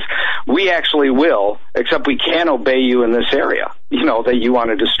reasons. We actually will, except we can't obey you in this area, that you want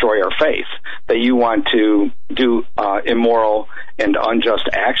to destroy our faith, that you want to do immoral and unjust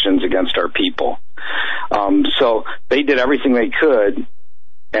actions against our people. So they did everything they could,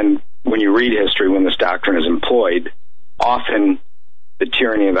 and when you read history, when this doctrine is employed, often the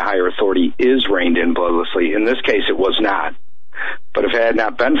tyranny of the higher authority is reined in bloodlessly. In this case, it was not. But if it had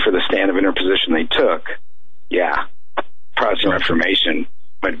not been for the stand of interposition they took, Protestant Reformation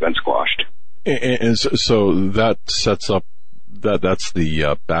might have been squashed. And so that sets up, that's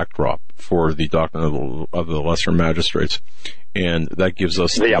the backdrop for the doctrine of the lesser magistrates. And that gives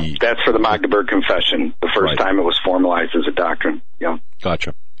us that's for the Magdeburg Confession, the first time it was formalized as a doctrine. Yeah.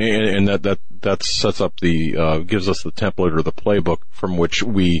 Gotcha. And that sets up gives us the template or the playbook from which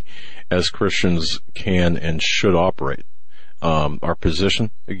we, as Christians, can and should operate. Our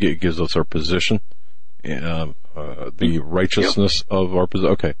position, it gives us our position, the righteousness of our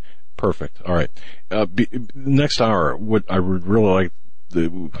position. Okay, perfect. All right. Next hour, what I would really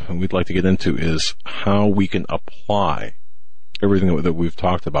we'd like to get into is how we can apply everything that we've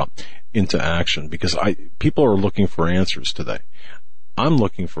talked about into action, because people are looking for answers today. I'm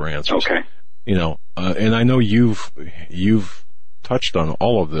looking for answers. Okay. And I know you've touched on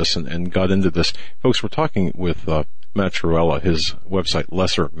all of this and got into this. Folks, we're talking with Matt Trewhella, his website,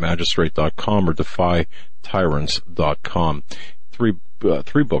 lessermagistrate.com or defytyrants.com.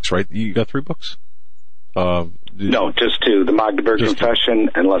 Three books, right? You got 3 books? No, just 2. The Magdeburg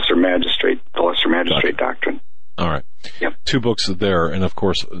Confession and Lesser Magistrate, the Lesser Magistrate Doctrine. All right. Yep. 2 books there, and of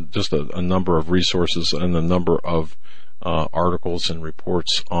course, just a number of resources and a number of articles and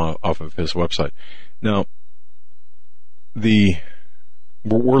reports off of his website. Now,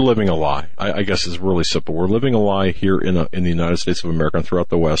 we're living a lie. I guess is really simple. We're living a lie here in the United States of America and throughout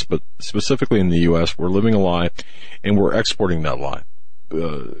the West, but specifically in the U.S., we're living a lie, and we're exporting that lie.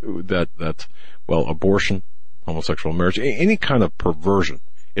 Abortion, homosexual marriage, any kind of perversion,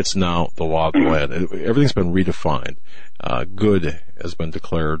 it's now the law of the land. Everything's been redefined. Good has been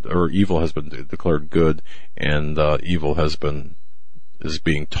declared, or evil has been declared good, and evil is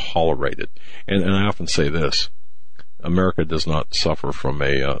being tolerated. And I often say this: America does not suffer from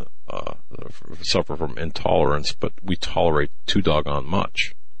intolerance, but we tolerate too doggone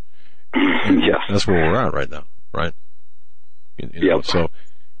much. Yes, that's where we're at right now, right? So,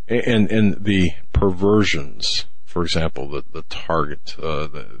 and the perversions. For example, the target,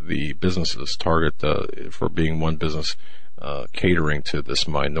 the businesses target for being one business catering to this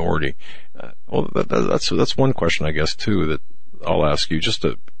minority. That's one question, I guess, too, that I'll ask you, just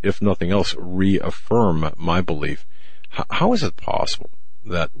to, if nothing else, reaffirm my belief. How is it possible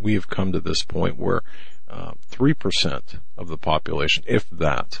that we have come to this point where 3% of the population, if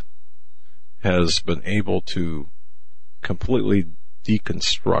that, has been able to completely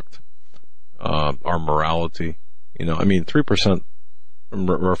deconstruct our morality. 3%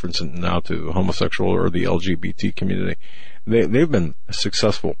 referencing now to homosexual or the LGBT community. They've been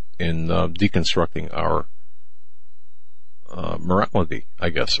successful in deconstructing our morality, I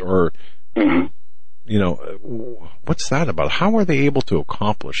guess, or what's that about? How are they able to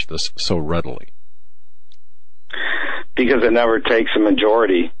accomplish this so readily? Because it never takes a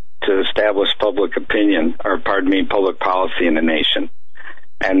majority to establish public opinion, or public policy in the nation.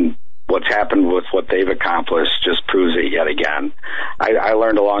 And what's happened with what they've accomplished just proves it yet again. I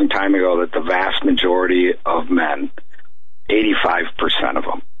learned a long time ago that the vast majority of men, 85% of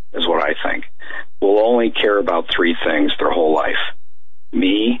them is what I think, will only care about three things their whole life: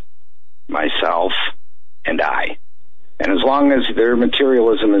 me, myself, and I. And as long as their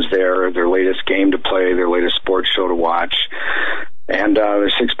materialism is there, their latest game to play, their latest sports show to watch, and their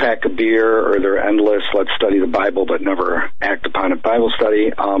six-pack of beer, or their endless let's study the Bible but never act upon it Bible study,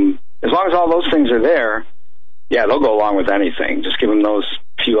 as long as all those things are there, yeah, they'll go along with anything. Just give them those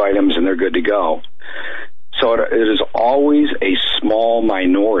few items and they're good to go. So it is always a small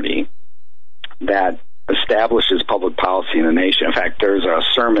minority that establishes public policy in the nation. In fact, there's a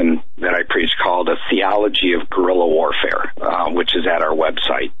sermon that I preach called A Theology of Guerrilla Warfare, which is at our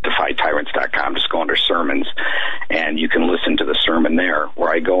website, defytyrants.com. Just go under sermons, and you can listen to the sermon there,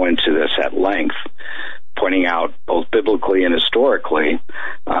 where I go into this at length, pointing out both biblically and historically,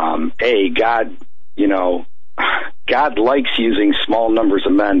 God likes using small numbers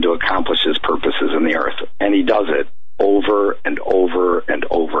of men to accomplish his purposes in the earth, and he does it over and over and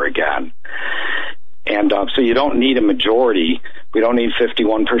over again. And so you don't need a majority. We don't need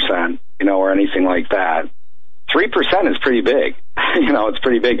 51%, or anything like that. 3% is pretty big. It's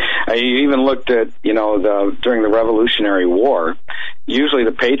pretty big. You even looked at, during the Revolutionary War, usually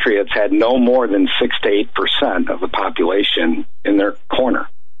the Patriots had no more than 6 to 8% of the population in their corner.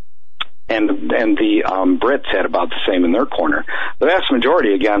 And the Brits had about the same in their corner. The vast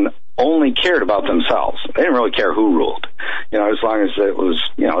majority, again, only cared about themselves. They didn't really care who ruled, as long as it was,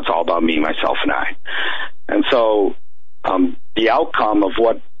 it's all about me, myself, and I. And so the outcome of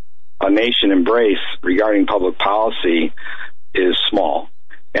what a nation embrace regarding public policy is small.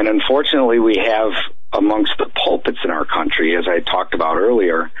 And unfortunately, we have amongst the pulpits in our country, as I talked about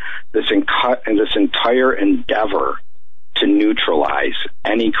earlier, this entire endeavor to neutralize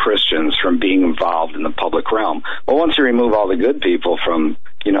any Christians from being involved in the public realm. Well, once you remove all the good people from,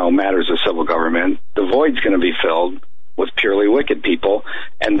 matters of civil government, the void's going to be filled with purely wicked people,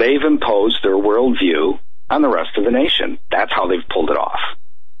 and they've imposed their worldview on the rest of the nation. That's how they've pulled it off.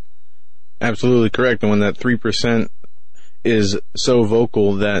 Absolutely correct. And when that 3% is so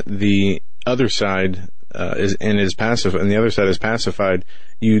vocal that the other side is passive, and the other side is pacified,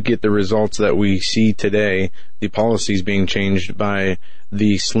 you get the results that we see today, the policies being changed by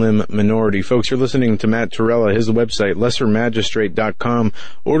the slim minority. Folks, you're listening to Matt Torella. His website, lessermagistrate.com.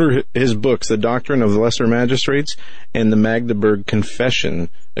 Order his books, The Doctrine of the Lesser Magistrates and the Magdeburg Confession.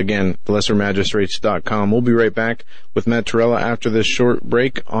 Again, lessermagistrates.com. We'll be right back with Matt Torella after this short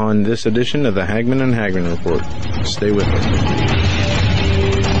break on this edition of the Hagmann and Hagmann Report. Stay with us.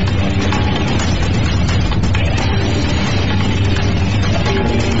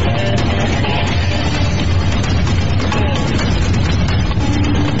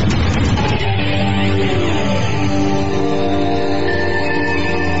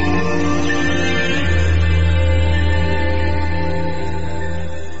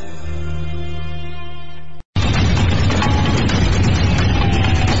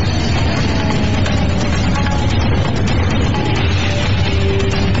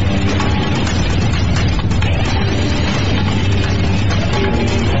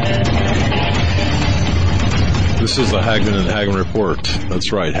 This is the Hagmann and Hagmann Report.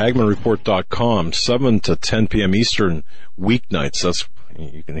 That's right, HagmannReport.com, 7 to 10 p.m. Eastern weeknights.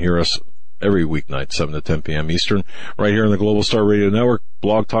 You can hear us every weeknight, 7 to 10 p.m. Eastern, right here on the Global Star Radio Network,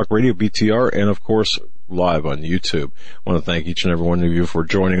 Blog Talk Radio, BTR, and of course, live on YouTube. I want to thank each and every one of you for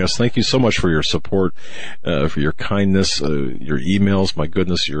joining us. Thank you so much for your support, for your kindness, your emails, my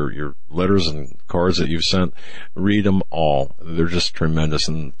goodness, your letters and cards that you've sent. Read them all. They're just tremendous.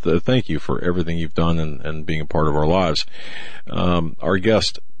 And thank you for everything you've done and being a part of our lives. Our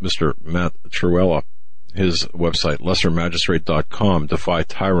guest, Mr. Matt Torella, his website, lessermagistrate.com,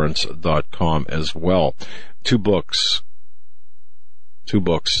 defytyrants.com as well. Two books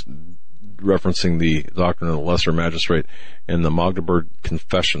referencing the Doctrine of the Lesser Magistrate and the Magdeburg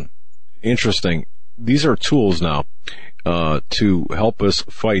Confession. Interesting. These are tools now to help us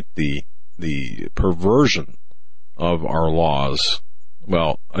fight the perversion of our laws.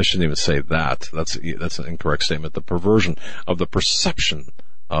 Well, I shouldn't even say that. That's an incorrect statement. The perversion of the perception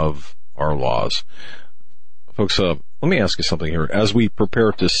of our laws. Folks, let me ask you something here. As we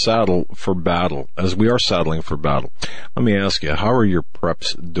prepare to saddle for battle, as we are saddling for battle, let me ask you, how are your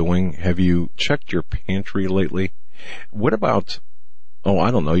preps doing? Have you checked your pantry lately? What about,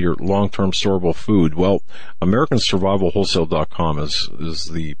 your long-term storable food? Well, AmericanSurvivalWholesale.com is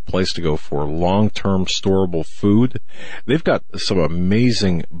the place to go for long-term storable food. They've got some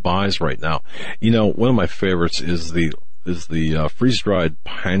amazing buys right now. One of my favorites is the freeze-dried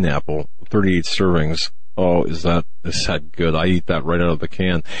pineapple, 38 servings. Oh, is that good? I eat that right out of the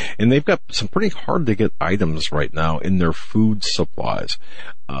can. And they've got some pretty hard to get items right now in their food supplies.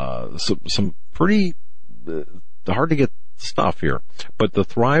 Some pretty hard to get stuff here. But the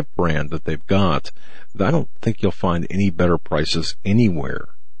Thrive brand that they've got, I don't think you'll find any better prices anywhere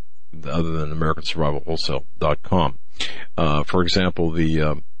other than AmericanSurvivalWholesale.com. For example,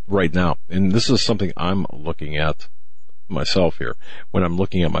 right now, and this is something I'm looking at myself here. When I'm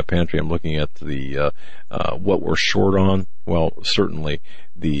looking at my pantry, I'm looking at the what we're short on. Well, certainly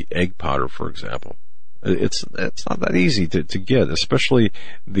the egg powder, for example. It's not that easy to get, especially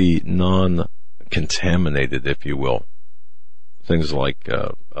the non-contaminated, if you will. Things like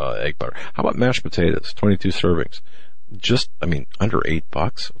egg powder. How about mashed potatoes? 22 servings. Under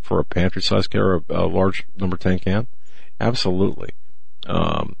 $8 for a pantry size can or a large number 10 can. Absolutely.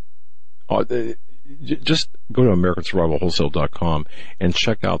 Just go to AmericanSurvivalWholesale.com and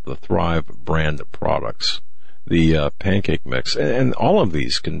check out the Thrive brand products. The pancake mix, and all of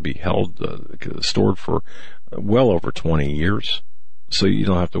these can be stored for well over 20 years, so you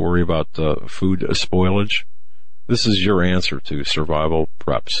don't have to worry about food spoilage. This is your answer to survival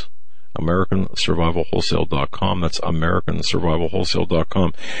preps. AmericanSurvivalWholesale.com. That's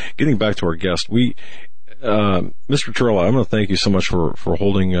AmericanSurvivalWholesale.com. Getting back to our guest, Mr. Torella, I'm going to thank you so much for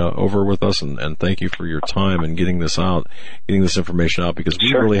holding over with us, and thank you for your time and getting this information out, because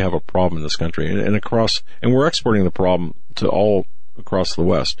we really have a problem in this country and we're exporting the problem to all across the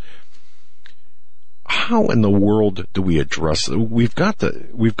West. How in the world do we address it? We've got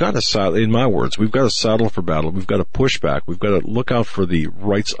to saddle, in my words, we've got to saddle for battle. We've got to push back. We've got to look out for the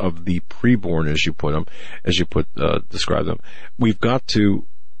rights of the preborn, describe them. We've got to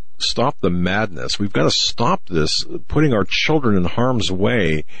stop the madness. We've got to stop this putting our children in harm's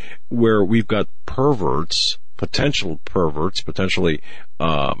way, where we've got potentially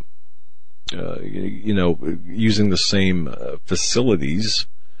using the same facilities,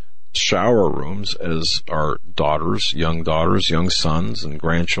 shower rooms, as our young daughters, young sons, and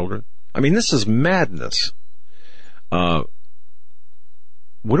grandchildren. This is madness. What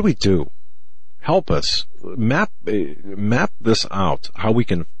do we do? Help us map this out, how we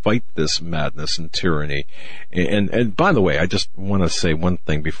can fight this madness and tyranny. And by the way, I just want to say one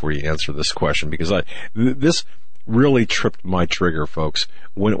thing before you answer this question, because this really tripped my trigger, folks.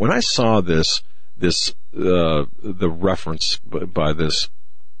 When I saw the reference by this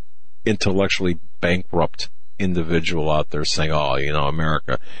intellectually bankrupt individual out there saying,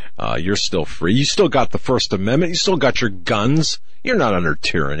 America, you're still free. You still got the First Amendment. You still got your guns. You're not under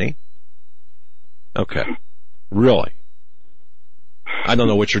tyranny. Okay. Really? I don't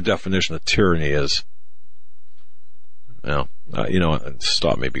know what your definition of tyranny is. Now,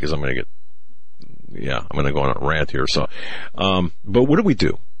 stop me, because I'm going to go on a rant here. So, but what do we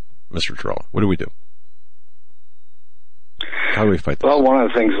do, Mr. Torella? What do we do? How do we fight this? Well, one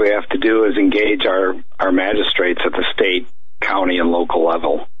of the things we have to do is engage our magistrates at the state, county, and local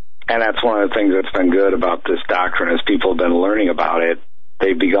level. And that's one of the things that's been good about this doctrine, as people have been learning about it.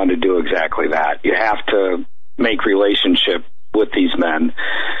 They've begun to do exactly that. You have to make relationship with these men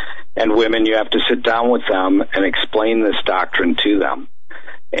and women. You have to sit down with them and explain this doctrine to them.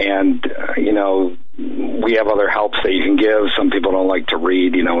 And, we have other helps that you can give. Some people don't like to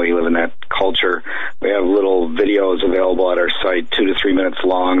read. We live in that culture. We have little videos available at our site, 2 to 3 minutes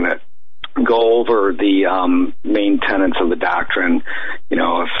long, that go over the main tenets of the doctrine,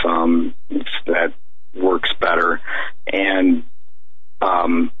 if that works better. And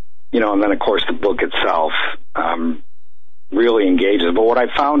and then, of course, the book itself really engages. But what I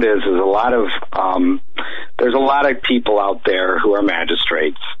found is there's a lot of people out there who are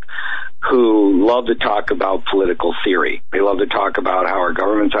magistrates who love to talk about political theory. They love to talk about how our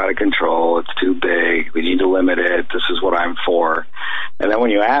government's out of control, it's too big, we need to limit it, this is what I'm for. And then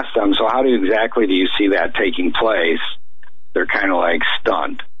when you ask them, so how exactly do you see that taking place, they're kind of like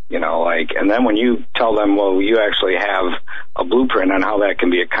stunned. And then when you tell them, well, you actually have a blueprint on how that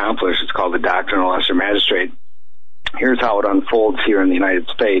can be accomplished, it's called the Doctrine of the Lesser Magistrate. Here's how it unfolds here in the United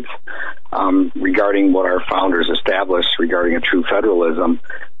States regarding what our founders established regarding a true federalism.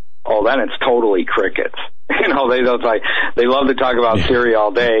 oh, then it's totally crickets. They love to talk about theory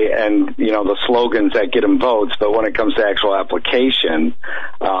all day and, the slogans that get them votes, but when it comes to actual application,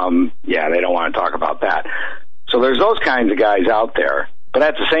 they don't want to talk about that. So there's those kinds of guys out there. But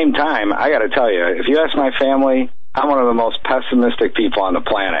at the same time, I got to tell you, if you ask my family, I'm one of the most pessimistic people on the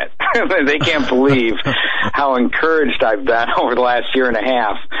planet. They can't believe how encouraged I've been over the last year and a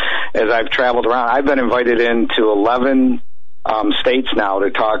half as I've traveled around. I've been invited into 11 states now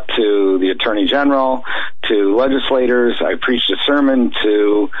to talk to the Attorney General, to legislators. I preached a sermon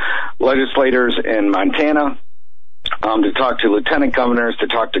to legislators in Montana, to talk to lieutenant governors, to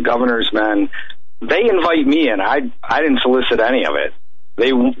talk to governors' men. They invite me in. I didn't solicit any of it.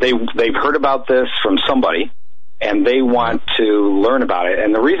 They've heard about this from somebody, and they want to learn about it.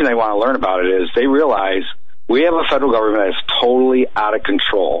 And the reason they want to learn about it is they realize we have a federal government that's totally out of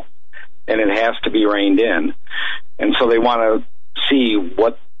control, and it has to be reined in. And so they want to see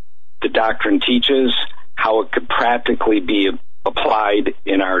what the doctrine teaches, how it could practically be applied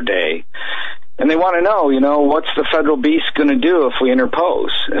in our day. And they want to know, what's the federal beast going to do if we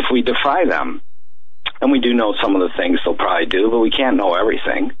interpose, if we defy them? And we do know some of the things they'll probably do, but we can't know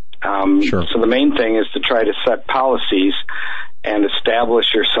everything. Sure. So the main thing is to try to set policies and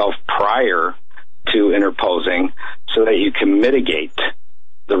establish yourself prior to interposing so that you can mitigate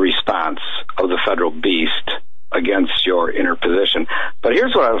the response of the federal beast against your interposition. But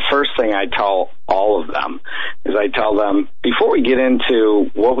here's what the first thing I tell all of them is I tell them, before we get into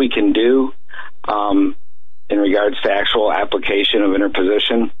what we can do in regards to actual application of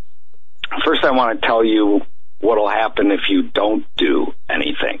interposition, first I want to tell you what will happen if you don't do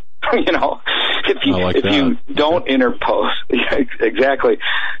anything. If you don't interpose, exactly.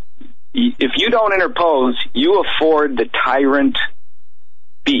 If you don't interpose, you afford the tyrant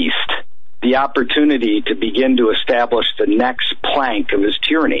beast the opportunity to begin to establish the next plank of his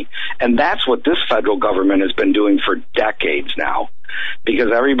tyranny. And that's what this federal government has been doing for decades now,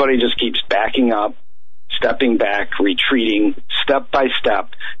 because everybody just keeps backing up, stepping back, retreating step by step,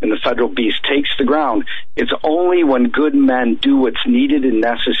 and the federal beast takes the ground. It's only when good men do what's needed and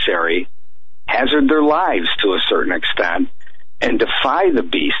necessary, hazard their lives to a certain extent, and defy the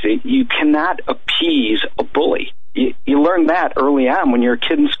beast. You cannot appease a bully. You learn that early on when you're a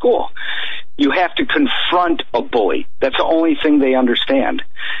kid in school. You have to confront a bully. That's the only thing they understand.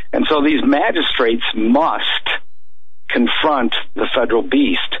 And so these magistrates must confront the federal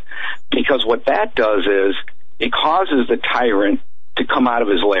beast, because what that does is it causes the tyrant to come out of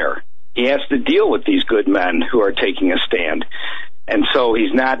his lair. He has to deal with these good men who are taking a stand. And so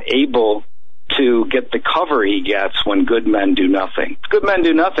he's not able to get the cover he gets when good men do nothing. If good men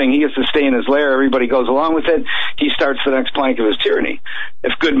do nothing, he gets to stay in his lair, everybody goes along with it, he starts the next plank of his tyranny.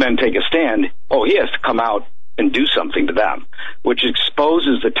 If good men take a stand, he has to come out and do something to them, which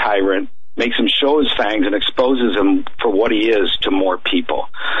exposes the tyrant, makes him show his fangs, and exposes him for what he is to more people.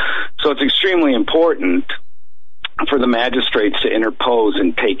 So it's extremely important for the magistrates to interpose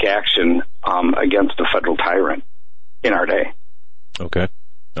and take action against the federal tyrant in our day. Okay.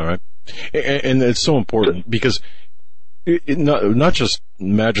 All right. And it's so important because not just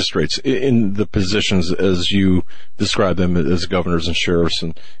magistrates in the positions as you describe them as governors and sheriffs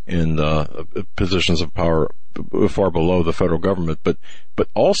and positions of power far below the federal government, but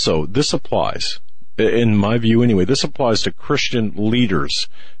also this applies, in my view anyway, this applies to Christian leaders,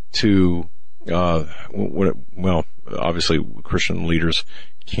 to obviously Christian leaders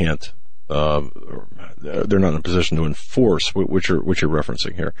can't, they're not in a position to enforce what you're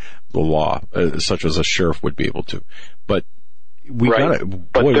referencing here, the law, such as a sheriff would be able to. But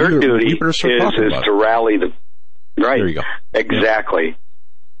their duty is to rally the right. There you go. Exactly. Yeah.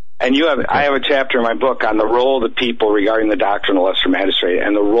 And I have a chapter in my book on the role of the people regarding the doctrine of lesser magistrate,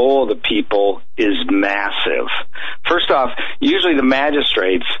 and the role of the people is massive. First off, usually the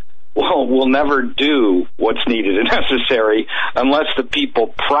magistrates will never do what's needed and necessary unless the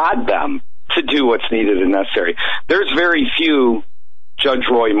people prod them to do what's needed and necessary. There's very few Judge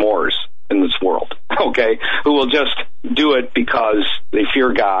Roy Moores in this world, okay, who will just do it because they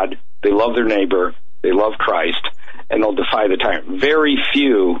fear God, they love their neighbor, they love Christ, and they'll defy the tyrant. Very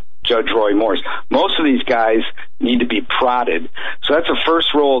few Judge Roy Moores. Most of these guys need to be prodded. So that's the first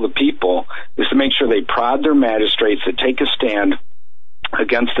role of the people, is to make sure they prod their magistrates to take a stand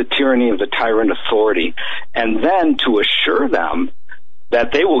against the tyranny of the tyrant authority, and then to assure them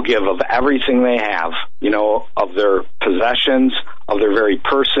that they will give of everything they have, of their possessions, of their very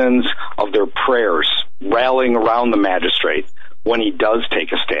persons, of their prayers, rallying around the magistrate when he does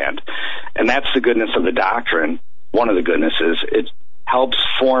take a stand. And that's the goodness of the doctrine. One of the goodnesses, it helps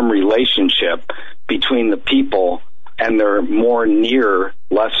form relationship between the people and they're more near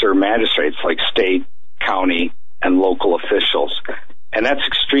lesser magistrates like state, county, and local officials. And that's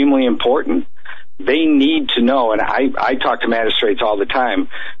extremely important. They need to know, and I talk to magistrates all the time,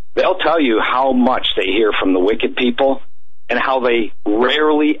 they'll tell you how much they hear from the wicked people and how they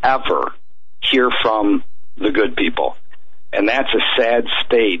rarely ever hear from the good people. And that's a sad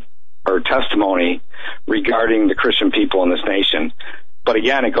state or testimony regarding the Christian people in this nation. But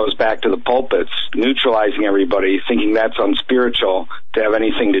again, it goes back to the pulpits, neutralizing everybody, thinking that's unspiritual to have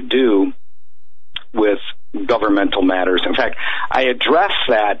anything to do with governmental matters. In fact, I address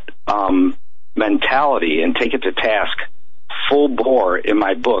that mentality and take it to task full bore in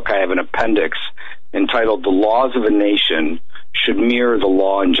my book. I have an appendix entitled "The Laws of a Nation Should Mirror the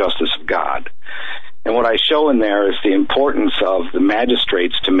Law and Justice of God." And what I show in there is the importance of the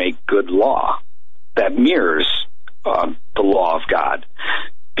magistrates to make good law that mirrors the law of God.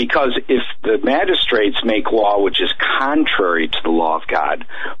 Because if the magistrates make law which is contrary to the law of God,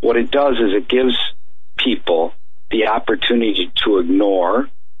 what it does is it gives people the opportunity to ignore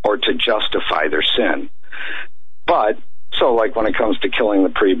or to justify their sin. But, so like when it comes to killing the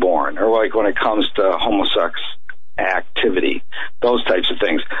preborn, or like when it comes to homosexual activity, those types of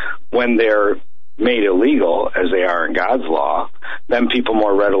things, when they're made illegal, as they are in God's law, then people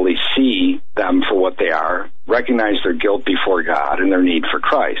more readily see them for what they are, recognize their guilt before God and their need for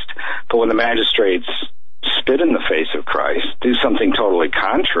Christ. But when the magistrates spit in the face of Christ, do something totally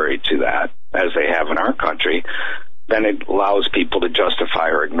contrary to that, as they have in our country, then it allows people to justify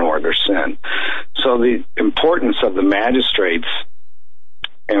or ignore their sin. So the importance of the magistrates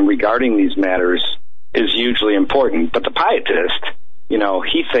and regarding these matters is hugely important. But the pietist,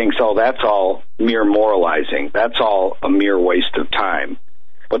 he thinks, oh, that's all mere moralizing. That's all a mere waste of time.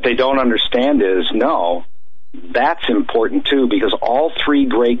 What they don't understand is, no, that's important too, because all three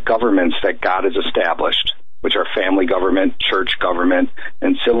great governments that God has established, which are family government, church government,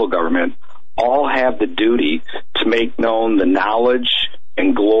 and civil government, all have the duty to make known the knowledge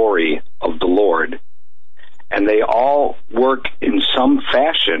and glory of the Lord. And they all work in some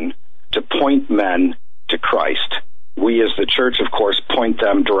fashion to point men to Christ. We as the church, of course, point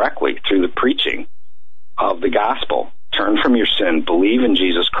them directly through the preaching of the gospel. Turn from your sin, believe in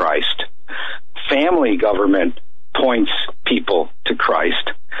Jesus Christ. Family government points people to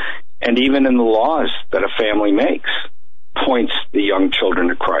Christ. And even in the laws that a family makes, points the young children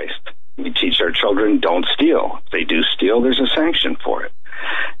to Christ. We teach our children, don't steal. If they do steal, there's a sanction for it.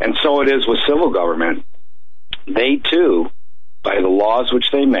 And so it is with civil government. They too, by the laws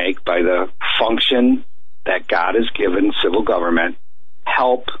which they make, by the function that God has given civil government,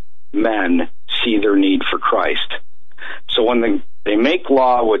 help men see their need for Christ. So when they make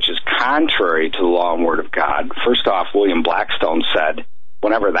law which is contrary to the law and word of God, first off, William Blackstone said,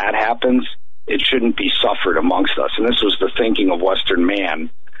 whenever that happens, it shouldn't be suffered amongst us. And this was the thinking of Western man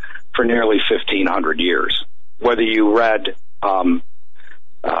for nearly 1,500 years. Whether you read,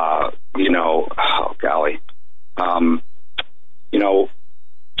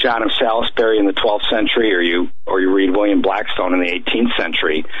 John of Salisbury in the 12th century, or you read William Blackstone in the 18th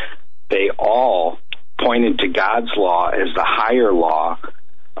century, they all pointed to God's law as the higher law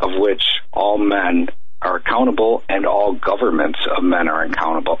of which all men are accountable and all governments of men are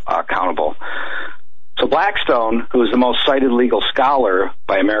accountable. So Blackstone, who is the most cited legal scholar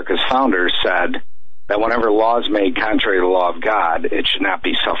by America's founders, said that whenever law is made contrary to the law of God, it should not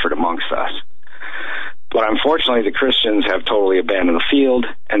be suffered amongst us. But unfortunately, the Christians have totally abandoned the field,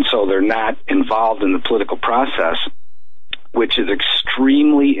 and so they're not involved in the political process, which is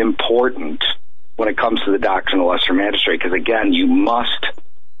extremely important when it comes to the doctrine of the lesser magistrate, because again, you must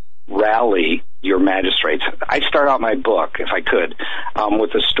rally your magistrates. I start out my book, if I could,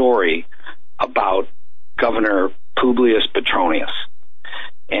 with a story about Governor Publius Petronius.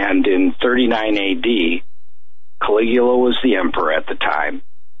 And in 39 AD, Caligula was the emperor at the time.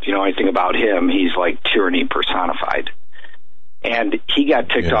 If you know anything about him, he's like tyranny personified. And he got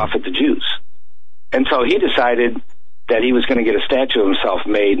ticked off at the Jews. And so he decided that he was going to get a statue of himself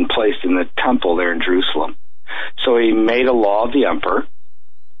made and placed in the temple there in Jerusalem. So he made a law of the emperor,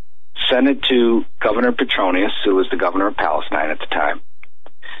 sent it to Governor Petronius, who was the governor of Palestine at the time,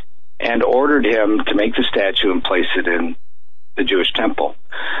 and ordered him to make the statue and place it in the Jewish temple.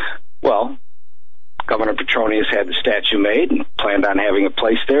 Well, Governor Petronius had the statue made and planned on having it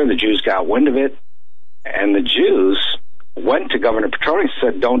placed there. The Jews got wind of it, and the Jews went to Governor Petronius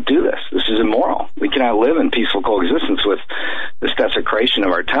and said, don't do this. This is immoral. We cannot live in peaceful coexistence with this desecration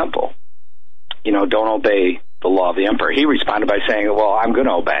of our temple. Don't obey the law of the emperor. He responded by saying, well, I'm going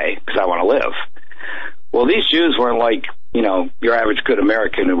to obey because I want to live. Well, these Jews weren't like your average good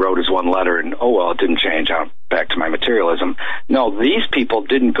American who wrote his one letter and, oh, well, it didn't change. I'm back to my materialism. No, these people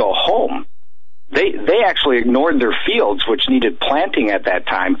didn't go home. They actually ignored their fields, which needed planting at that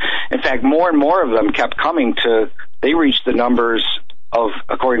time. In fact, more and more of them kept coming they reached the numbers of,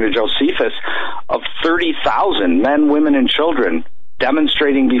 according to Josephus, of 30,000 men, women, and children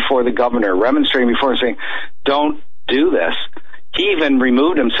demonstrating before the governor, remonstrating before him, saying, don't do this. He even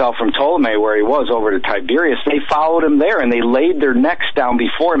removed himself from Ptolemy, where he was, over to Tiberias. They followed him there, and they laid their necks down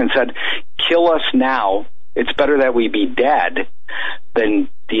before him and said, kill us now. It's better that we be dead than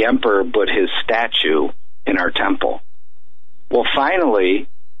the emperor put his statue in our temple. Well, finally,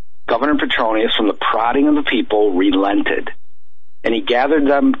 Governor Petronius, from the prodding of the people, relented. And he gathered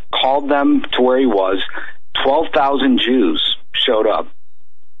them, called them to where he was. 12,000 Jews showed up.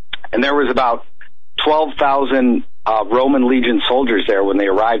 And there was about 12,000 Roman legion soldiers there when they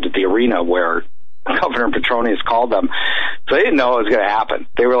arrived at the arena where Governor Petronius called them. So they didn't know what was going to happen.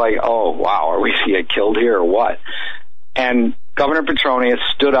 They were like, oh, wow, are we going to get killed here or what? And Governor Petronius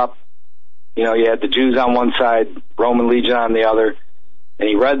stood up. You had the Jews on one side, Roman legion on the other, and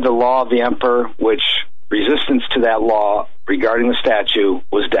he read the law of the emperor, which resistance to that law regarding the statue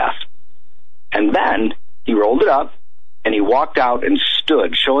was death. And then he rolled it up, and he walked out and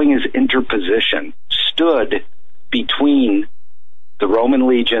stood, showing his interposition, stood between the Roman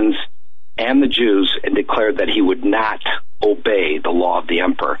legions and the Jews, and declared that he would not obey the law of the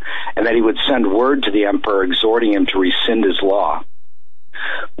emperor, and that he would send word to the emperor exhorting him to rescind his law.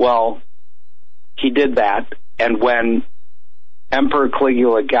 Well, he did that, and when Emperor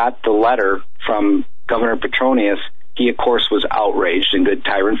Caligula got the letter from Governor Petronius, he, of course, was outraged in good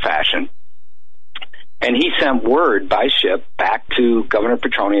tyrant fashion, and he sent word by ship back to Governor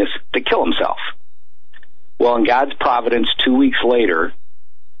Petronius to kill himself. Well, in God's providence, 2 weeks later,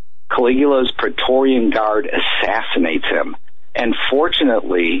 Caligula's Praetorian Guard assassinates him. And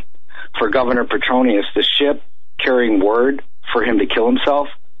fortunately for Governor Petronius, the ship carrying word for him to kill himself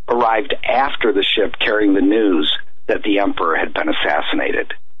arrived after the ship carrying the news that the emperor had been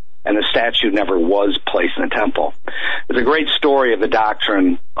assassinated. And the statue never was placed in the temple. It's a great story of the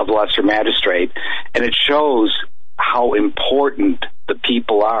doctrine of the lesser magistrate, and it shows how important the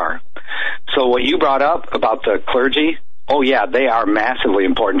people are. So what you brought up about the clergy, oh yeah, they are massively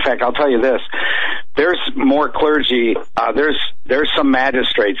important. In fact, I'll tell you this, there's more clergy, there's some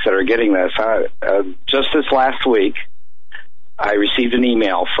magistrates that are getting this. Just this last week, I received an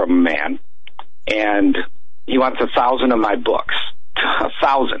email from a man, and he wants 1,000 of my books.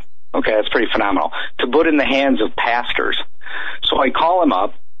 1,000. Okay, that's pretty phenomenal. To put in the hands of pastors. So I call him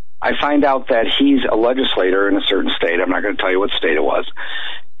up. I find out that he's a legislator in a certain state. I'm not going to tell you what state it was.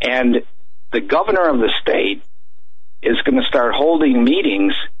 And the governor of the state is going to start holding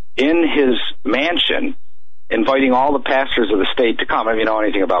meetings in his mansion, inviting all the pastors of the state to come. If you know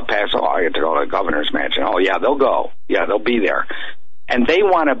anything about pastors, oh, I get to go to the governor's mansion. Oh, yeah, they'll go. Yeah, they'll be there. And they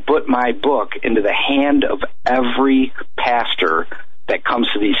want to put my book into the hand of every pastor that comes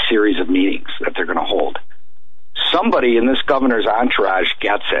to these series of meetings that they're going to hold. Somebody in this governor's entourage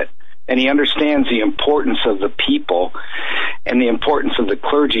gets it, and he understands the importance of the people and the importance of the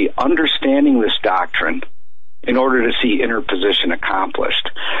clergy understanding this doctrine in order to see interposition accomplished.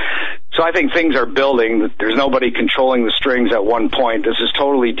 So I think things are building. There's nobody controlling the strings at one point. This is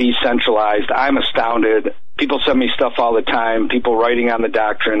totally decentralized. I'm astounded. People send me stuff all the time, people writing on the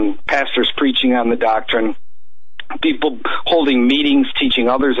doctrine, pastors preaching on the doctrine, people holding meetings teaching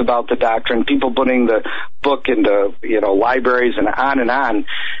others about the doctrine, people putting the book into libraries and on and on.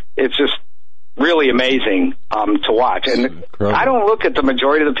 It's just really amazing to watch. And I don't look at the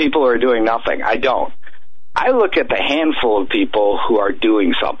majority of the people who are doing nothing. I don't. I look at the handful of people who are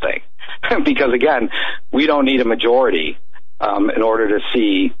doing something. Because, again, we don't need a majority in order to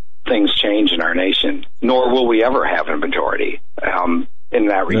see things change in our nation, nor will we ever have a majority in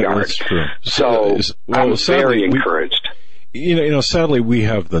that regard. That's true. So I'm very encouraged. Sadly, we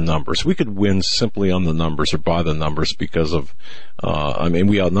have the numbers. We could win simply on the numbers or by the numbers because of,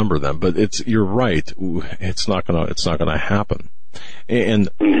 we outnumber them. But you're right. It's not gonna happen. And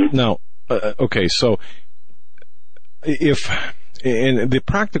now, okay, so and the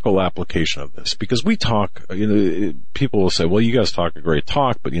practical application of this, because we talk, people will say, well, you guys talk a great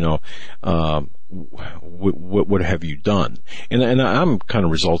talk, but what have you done? And I'm kind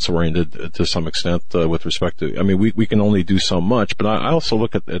of results oriented to some extent with respect to, we can only do so much, but I also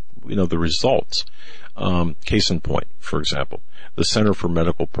look at the results. Case in point, for example, the Center for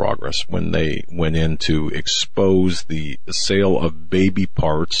Medical Progress, when they went in to expose the sale of baby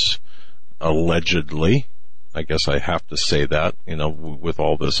parts, allegedly, I guess I have to say that, with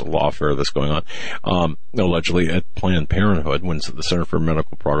all this lawfare that's going on, allegedly at Planned Parenthood, when the Center for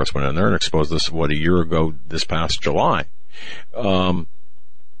Medical Progress went in there and exposed this, a year ago, this past July.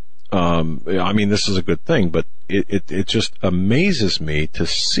 This is a good thing, but it just amazes me to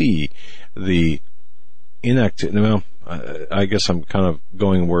see the inactivity. Well, I guess I'm kind of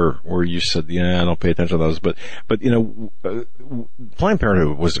going where you said, I don't pay attention to those, but Planned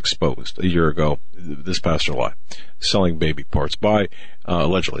Parenthood was exposed a year ago, this past July,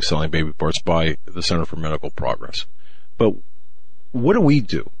 allegedly selling baby parts by the Center for Medical Progress. But what do we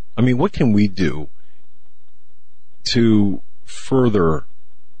do? What can we do to further,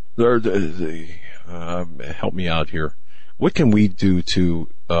 help me out here. What can we do to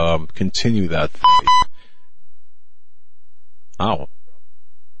continue that fight? Ow.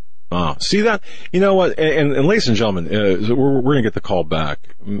 See that? You know what? And ladies and gentlemen, we're going to get the call back.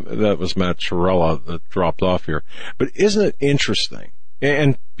 That was Matt Chiarella that dropped off here. But isn't it interesting?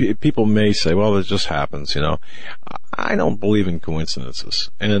 And people may say, well, it just happens, I don't believe in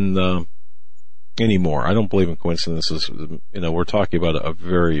coincidences. And, anymore. I don't believe in coincidences. We're talking about a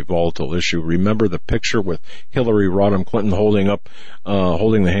very volatile issue. Remember the picture with Hillary Rodham Clinton holding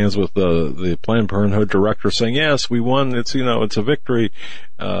the hands with the Planned Parenthood director saying, yes, we won. It's a victory.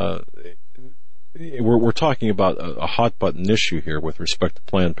 We're talking about a hot button issue here with respect to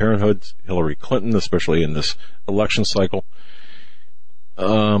Planned Parenthood, Hillary Clinton, especially in this election cycle.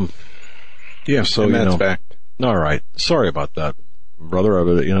 Yeah, so, and that's back. All right. Sorry about that, brother.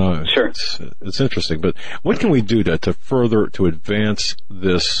 Sure. It's interesting, but what can we do to further, to advance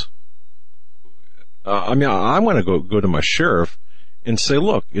this? I want to go to my sheriff and say,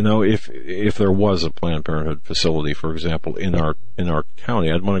 look, if there was a Planned Parenthood facility, for example, in our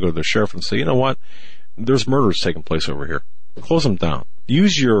county, I'd want to go to the sheriff and say, you know what? There's murders taking place over here. Close them down.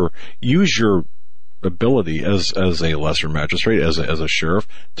 Use your ability as a lesser magistrate, as a sheriff,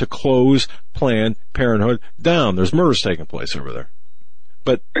 to close Planned Parenthood down. There's murders taking place over there.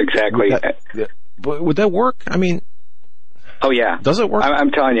 But exactly. Would that work? Oh yeah. Does it work?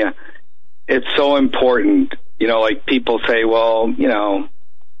 I'm telling you, it's so important. Like people say, well,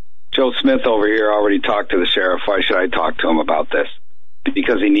 Joe Smith over here already talked to the sheriff. Why should I talk to him about this?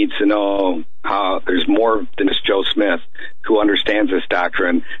 Because he needs to know how there's more than just Joe Smith who understands this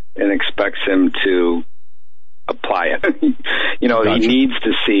doctrine and expects him to apply it. Gotcha. He needs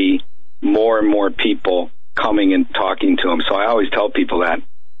to see more and more people coming and talking to him. So I always tell people that,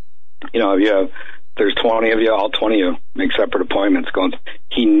 if there's 20 of you, all 20 of you make separate appointments going.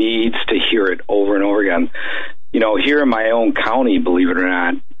 He needs to hear it over and over again. Here in my own county, believe it or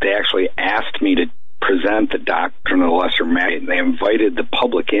not, they actually asked me to present the doctrine of the lesser magistrate, and they invited the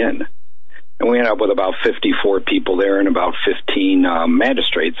public in. And we ended up with about 54 people there and about 15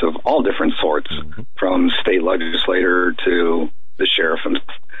 magistrates of all different sorts, from state legislator to the sheriff.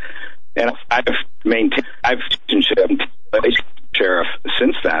 And I've maintained a relationship with the sheriff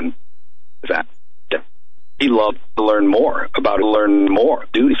since then. That he loved to learn more about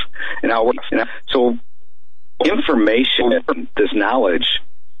duties and how. So information, this knowledge,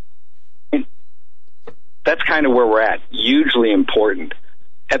 that's kind of where we're at. Hugely important.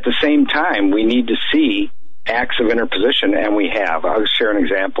 At the same time, we need to see acts of interposition, and we have. I'll share an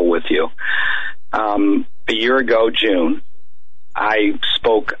example with you. A year ago, June, I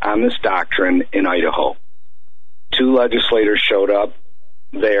spoke on this doctrine in Idaho. 2 legislators showed up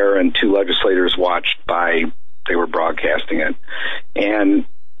there, and 2 legislators they were broadcasting it. And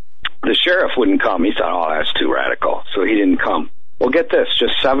the sheriff wouldn't come. He thought, oh, that's too radical. So he didn't come. Well, get this,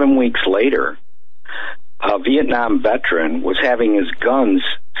 just 7 weeks later, a Vietnam veteran was having his guns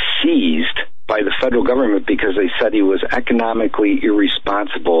seized by the federal government because they said he was economically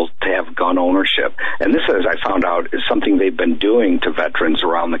irresponsible to have gun ownership. And this, as I found out, is something they've been doing to veterans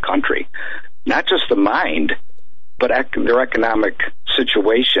around the country. Not just the mind, but their economic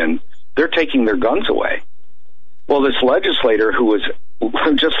situation. They're taking their guns away. Well, this legislator who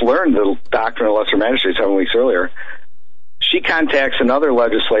just learned the doctrine of lesser magistrate 7 weeks earlier, she contacts another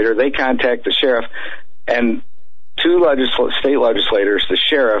legislator. They contact the sheriff. And 2 state legislators, the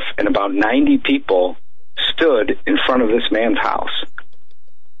sheriff, and about 90 people stood in front of this man's house.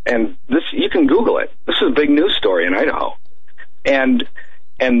 And this, you can Google it. This is a big news story in Idaho. And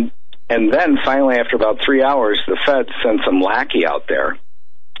then finally, after about 3 hours, the feds sent some lackey out there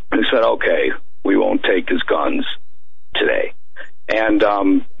who said, okay, we won't take his guns today. And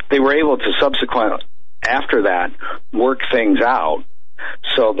they were able to subsequently, after that, work things out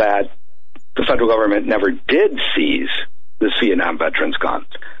so that the federal government never did seize this Vietnam veteran's guns.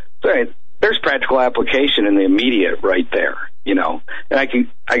 So there's practical application in the immediate right there. you know, and I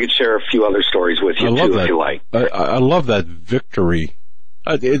could share a few other stories with you too, if you like. I love that victory.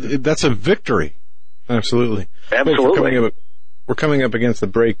 That's a victory. Absolutely. Absolutely. We're coming up against the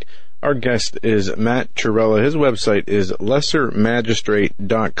break. Our guest is Matt Trewhella. His website is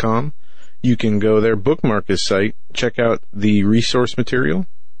lessermagistrate.com. You can go there, bookmark his site, check out the resource material,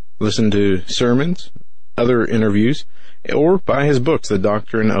 listen to sermons, other interviews, or buy his books, The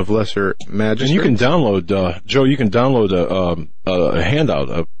Doctrine of Lesser Magistrates. And you can download, Joe, a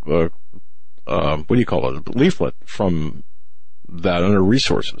handout, what do you call it, a leaflet from that under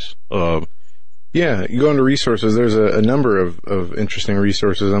resources. Yeah, you go into resources. There's a number of interesting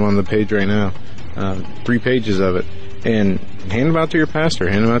resources. I'm on the page right now, 3 pages of it. And hand them out to your pastor,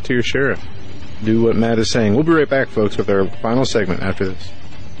 hand them out to your sheriff. Do what Matt is saying. We'll be right back, folks, with our final segment after this.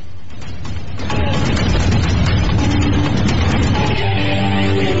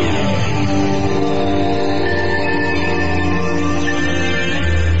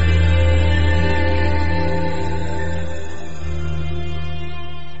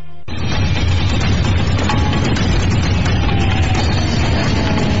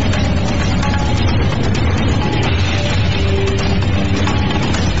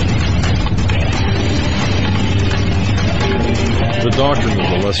 The doctrine of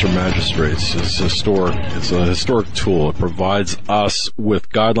the lesser magistrates is historic. It's a historic tool. It provides us with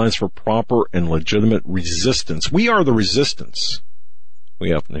guidelines for proper and legitimate resistance. We are the resistance.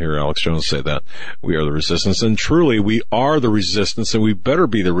 We often hear Alex Jones say that. We are the resistance. And truly, we are the resistance, and we better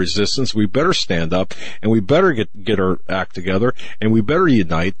be the resistance. We better stand up, and we better get our act together, and we better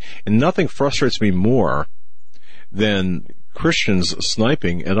unite. And nothing frustrates me more than Christians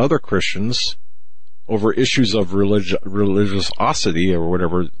sniping at other Christians over issues of religiosity or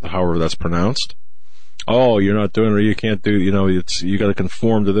whatever, however that's pronounced. Oh, you're not doing it, you can't do, you got to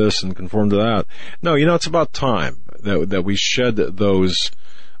conform to this and conform to that. No, it's about time that we shed those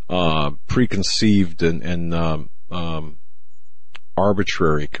preconceived and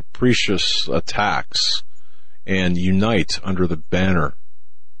arbitrary, capricious attacks and unite under the banner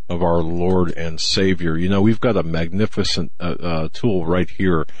of our Lord and Savior. We've got a magnificent tool right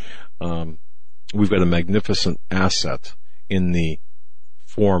here. We've got a magnificent asset in the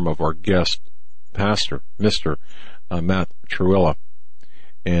form of our guest pastor, Mr. Matt Trewhella,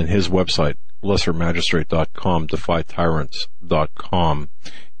 and his website, lessermagistrate.com, defytyrants.com,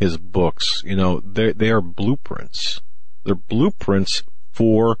 his books. They are blueprints. They're blueprints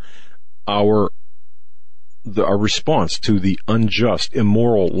for our response to the unjust,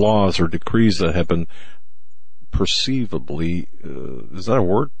 immoral laws or decrees that have been perceivably, is that a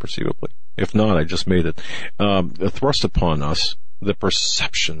word? Perceivably? If not, I just made it. Thrust upon us the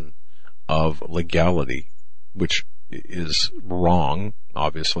perception of legality, which is wrong,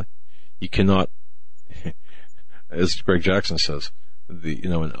 obviously. You cannot, as Greg Jackson says,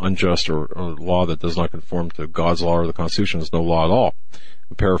 an unjust or law that does not conform to God's law or the Constitution is no law at all.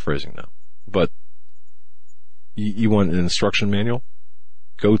 I'm paraphrasing now. But you want an instruction manual?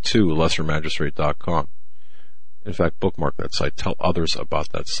 Go to lessermagistrate.com. In fact, bookmark that site. Tell others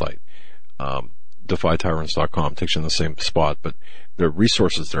about that site. defytyrants.com takes you in the same spot, but the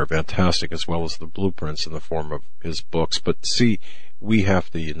resources there are fantastic, as well as the blueprints in the form of his books. But see, we have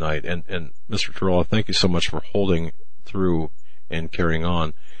to unite. And Mr. Trewhella, thank you so much for holding through and carrying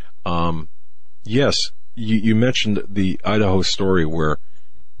on. Yes, you mentioned the Idaho story where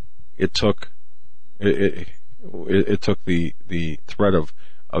it took the threat of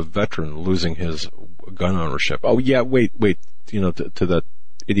a veteran losing his gun ownership. Oh yeah, wait, to that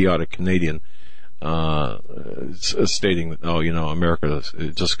idiotic Canadian stating that, America,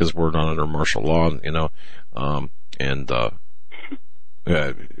 just because we're not under martial law,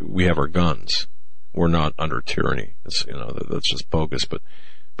 we have our guns, we're not under tyranny. It's, that's just bogus. But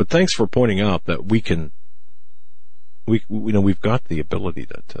thanks for pointing out that we've got the ability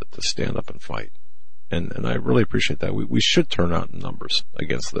to stand up and fight, and I really appreciate that. We should turn out in numbers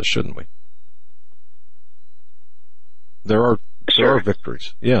against this, shouldn't we? There are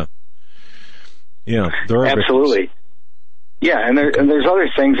victories. Yeah, there are absolutely victories. Yeah, and there's other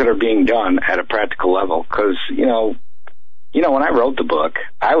things that are being done at a practical level, because when I wrote the book,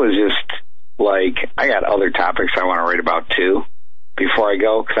 I was just like, I got other topics I want to write about too before I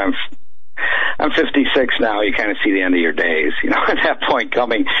go, because I'm 56 now. You kind of see the end of your days, at that point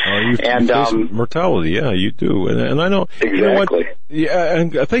coming. You face mortality, yeah, you do, and I know exactly. You know what? Yeah,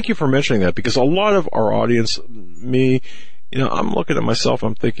 and thank you for mentioning that, because a lot of our audience, me, I'm looking at myself,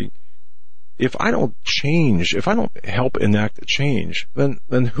 I'm thinking, if I don't change, if I don't help enact a change, then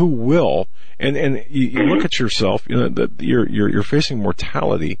who will? And you look at yourself, that you're facing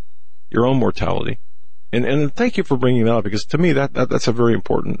mortality, your own mortality, And thank you for bringing that up, because to me that's a very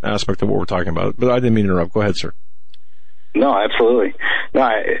important aspect of what we're talking about. But I didn't mean to interrupt. Go ahead, sir. No, absolutely. No,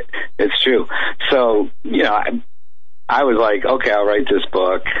 it's true. So, I was like, okay, I'll write this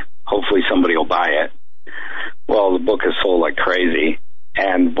book. Hopefully somebody will buy it. Well, the book is sold like crazy.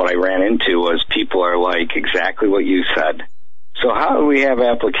 And what I ran into was people are like exactly what you said. So how do we have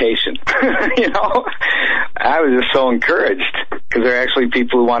application? I was just so encouraged, because there are actually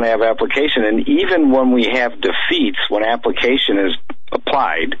people who want to have application. And even when we have defeats, when application is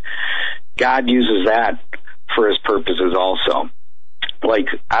applied, God uses that for his purposes also. Like,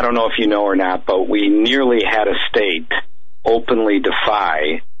 I don't know if you know or not, but we nearly had a state openly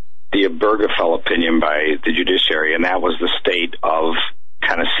defy the Obergefell opinion by the judiciary, and that was the state of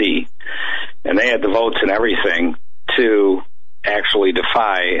Tennessee. And they had the votes and everything to actually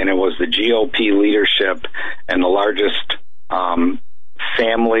defy, and it was the GOP leadership and the largest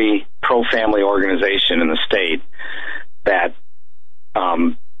pro-family organization in the state that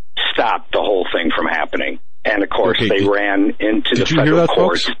stopped the whole thing from happening. And, of course, they ran into the federal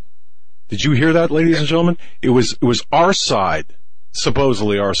courts. Did you hear that, ladies and gentlemen? It was our side,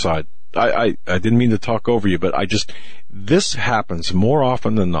 supposedly our side. I didn't mean to talk over you, but this happens more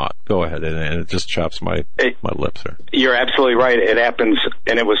often than not. Go ahead, and it just chaps my lips there. You're absolutely right. It happens,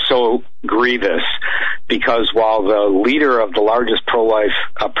 and it was so grievous, because while the leader of the largest pro-life,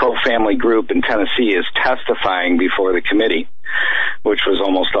 pro-family group in Tennessee is testifying before the committee, which was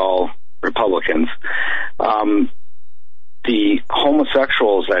almost all Republicans, the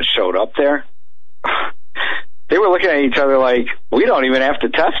homosexuals that showed up there, they were looking at each other like, we don't even have to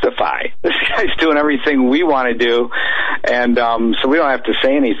testify. This guy's doing everything we want to do, and so we don't have to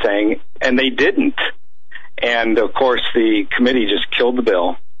say anything. And they didn't. And, of course, the committee just killed the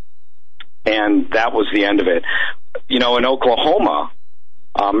bill, and that was the end of it. In Oklahoma,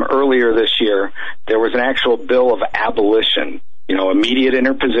 earlier this year, there was an actual bill of abolition, immediate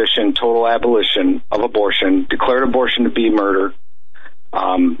interposition, total abolition of abortion, declared abortion to be murder,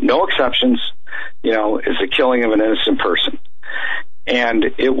 no exceptions, is the killing of an innocent person. And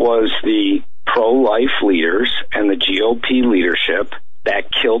it was the pro-life leaders and the GOP leadership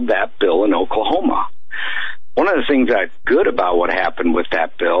that killed that bill in Oklahoma. One of the things that's good about what happened with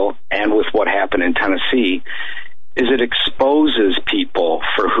that bill and with what happened in Tennessee is it exposes people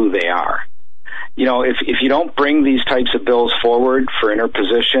for who they are. If you don't bring these types of bills forward for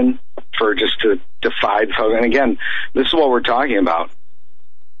interposition, for just to defy, and again, this is what we're talking about.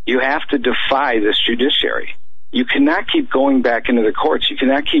 You have to defy this judiciary. You cannot keep going back into the courts. You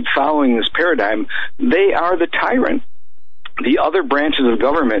cannot keep following this paradigm. They are the tyrant. The other branches of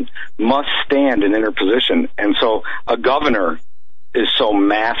government must stand in interposition. And so a governor is so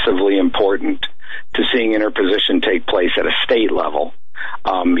massively important to seeing interposition take place at a state level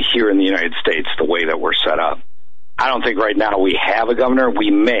here in the United States, the way that we're set up. I don't think right now we have a governor.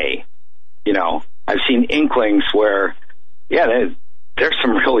 We may. I've seen inklings where, there's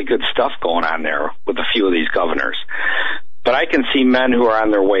some really good stuff going on there with a few of these governors. But I can see men who are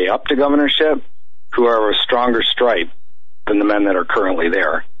on their way up to governorship who are of a stronger stripe than the men that are currently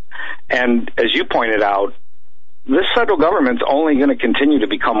there. And as you pointed out, this federal government's only going to continue to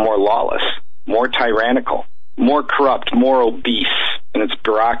become more lawless, more tyrannical, more corrupt, more obese in its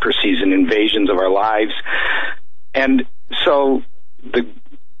bureaucracies and invasions of our lives. And so the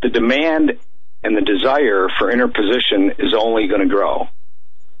demand and the desire for interposition is only going to grow.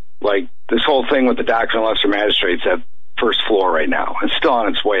 Like this whole thing with the doctrine of lesser magistrates at first floor right now, it's still on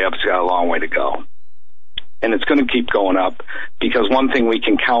its way up. It's got a long way to go. And it's going to keep going up, because one thing we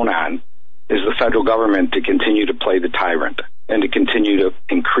can count on is the federal government to continue to play the tyrant and to continue to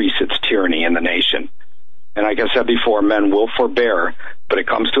increase its tyranny in the nation. And like I said before, men will forbear, but it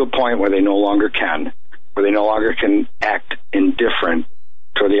comes to a point where they no longer can, where they no longer can act indifferent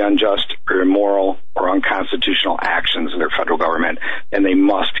toward the unjust or immoral or unconstitutional actions of their federal government, and they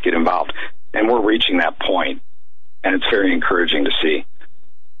must get involved. And we're reaching that point, and it's very encouraging to see.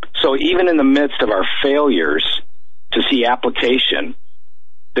 So even in the midst of our failures to see application,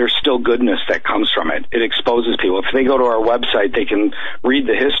 there's still goodness that comes from it. It exposes people. If they go to our website, they can read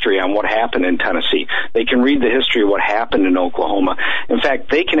the history on what happened in Tennessee. They can read the history of what happened in Oklahoma. In fact,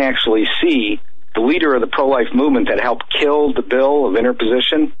 they can actually see the leader of the pro-life movement that helped kill the bill of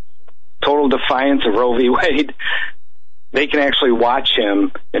interposition, total defiance of Roe v. Wade. They can actually watch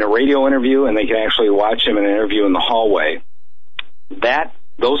him in a radio interview, and they can actually watch him in an interview in the hallway.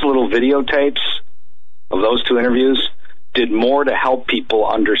 Those little videotapes of those two interviews did more to help people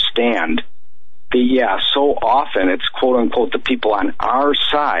understand that, so often it's quote-unquote the people on our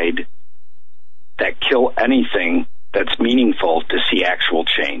side that kill anything that's meaningful to see actual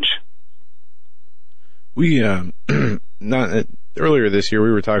change. We, earlier this year,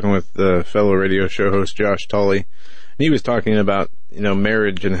 we were talking with the fellow radio show host, Josh Tully, and he was talking about,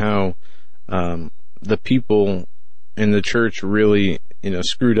 marriage and how, the people in the church really,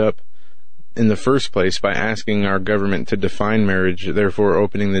 screwed up in the first place by asking our government to define marriage, therefore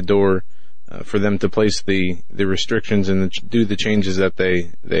opening the door for them to place the restrictions and do the changes that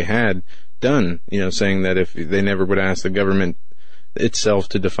they had done, saying that if they never would ask the government itself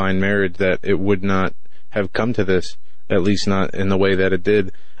to define marriage, that it would not have come to this, at least not in the way that it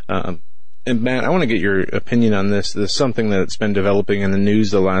did. And Matt, I want to get your opinion on this. This is something that's been developing in the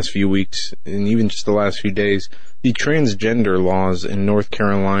news the last few weeks and even just the last few days. The transgender laws in North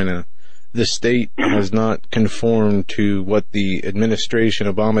Carolina. The state has not conformed to what the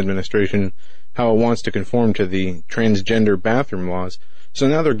Obama administration, how it wants to conform to the transgender bathroom laws. So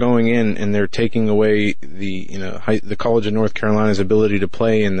now they're going in and they're taking away the College of North Carolina's ability to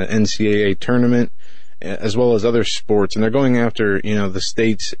play in the NCAA tournament, as well as other sports. And they're going after, the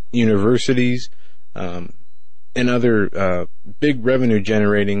state's universities, and other, big revenue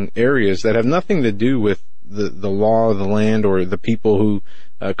generating areas that have nothing to do with the law of the land or the people who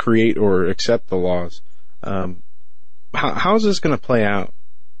create or accept the laws. How is this going to play out?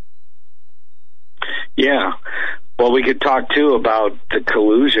 Yeah. Well, we could talk, too, about the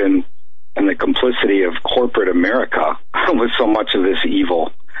collusion and the complicity of corporate America with so much of this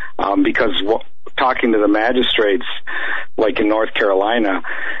evil. Because talking to the magistrates, like in North Carolina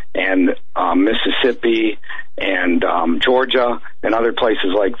and Mississippi and Georgia and other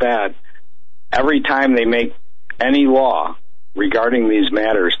places like that, every time they make any law regarding these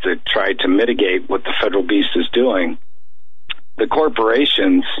matters to try to mitigate what the federal beast is doing, the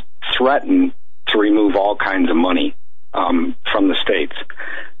corporations threaten to remove all kinds of money from the states.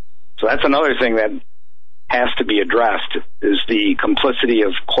 So that's another thing that has to be addressed, is the complicity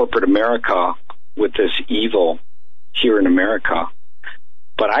of corporate America with this evil here in America.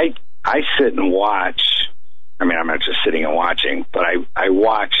 But I sit and watch. I mean, I'm not just sitting and watching, but I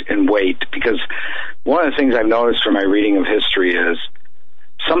watch and wait, because one of the things I've noticed from my reading of history is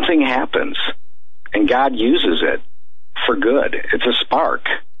something happens and God uses it for good. It's a spark.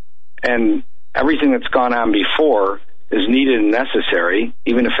 And everything that's gone on before is needed and necessary,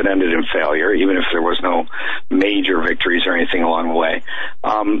 even if it ended in failure, even if there was no major victories or anything along the way.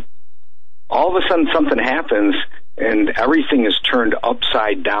 All of a sudden something happens and everything is turned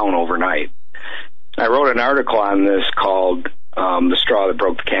upside down overnight. I wrote an article on this called The Straw That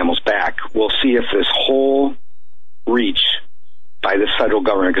Broke the Camel's Back. We'll see if this whole reach by this federal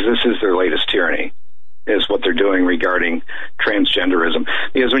government, because this is their latest tyranny, is what they're doing regarding transgenderism.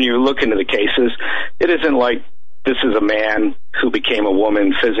 Because when you look into the cases, it isn't like this is a man who became a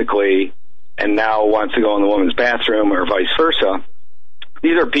woman physically and now wants to go in the woman's bathroom or vice versa.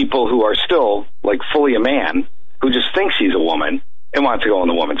 These are people who are still like fully a man who just thinks he's a woman and wants to go in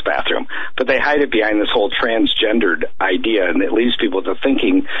the woman's bathroom. But they hide it behind this whole transgendered idea, and it leaves people to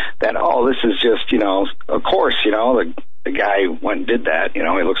thinking that, oh, this is just, of course, the guy went and did that, he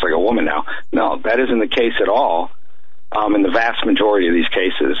looks like a woman now. No, that isn't the case at all in the vast majority of these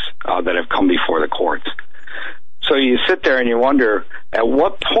cases that have come before the courts. So you sit there and you wonder, at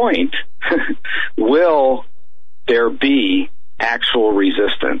what point will there be actual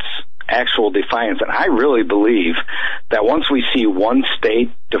resistance, actual defiance? And I really believe that once we see one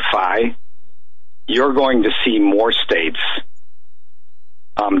state defy, you're going to see more states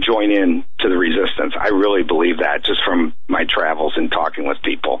join in to the resistance. I really believe that, just from my travels and talking with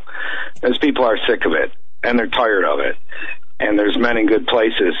people. Those people are sick of it, and they're tired of it. And there's men in good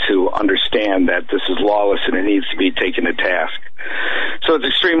places who understand that this is lawless and it needs to be taken to task. So it's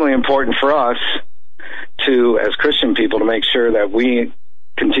extremely important for us to, as Christian people, to make sure that we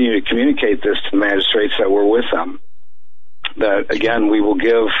continue to communicate this to the magistrates, that we're with them. That, again, we will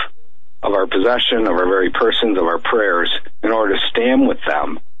give of our possession, of our very persons, of our prayers, in order to stand with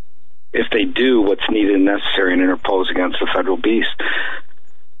them if they do what's needed and necessary and interpose against the federal beast.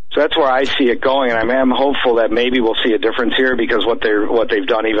 So that's where I see it going, and I am hopeful that maybe we'll see a difference here, because what they've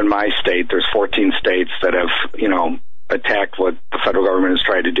done, even my state, there's 14 states that have, attacked what the federal government has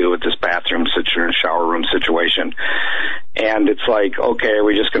tried to do with this bathroom shower room situation. And it's like, okay, are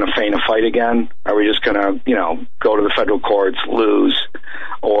we just going to feign a fight again? Are we just going to, go to the federal courts, lose,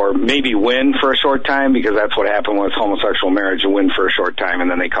 or maybe win for a short time, because that's what happened with homosexual marriage, you win for a short time and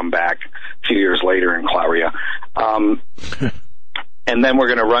then they come back a few years later and clower you. And then we're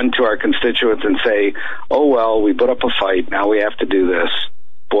going to run to our constituents and say, oh, well, we put up a fight. Now we have to do this.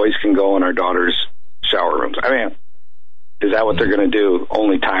 Boys can go in our daughters' shower rooms. I mean, is that what they're going to do?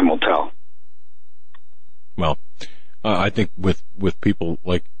 Only time will tell. Well, I think with people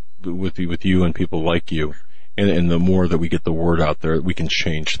like with you and people like you, and the more that we get the word out there, we can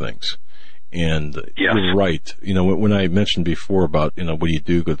change things. And yes. You're right. When I mentioned before about, what do you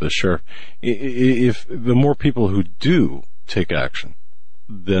do with the sheriff? If the more people who do take action,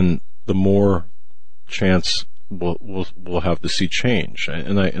 then the more chance we'll have to see change.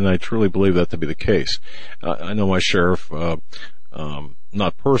 And I truly believe that to be the case. I know my sheriff,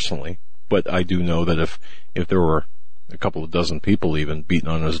 not personally, but I do know that if there were a couple of dozen people even beating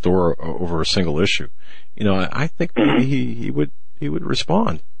on his door over a single issue, I think he would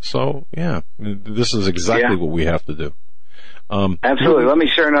respond. So yeah, this is exactly what we have to do. Absolutely. Let me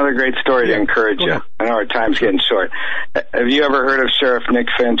share another great story to encourage you. I know our time's getting short. Have you ever heard of Sheriff Nick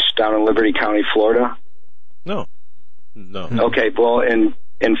Finch down in Liberty County, Florida? No. Okay. Well, in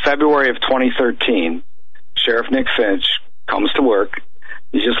February of 2013, Sheriff Nick Finch comes to work.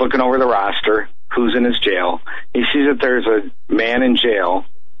 He's just looking over the roster. Who's in his jail? He sees that there's a man in jail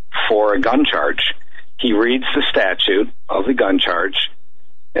for a gun charge. He reads the statute of the gun charge,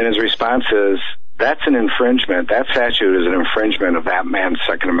 and his response is, that's an infringement. That statute is an infringement of that man's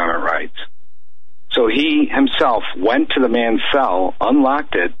Second Amendment rights. So he himself went to the man's cell,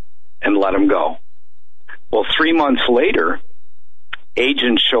 unlocked it, and let him go. Well, 3 months later,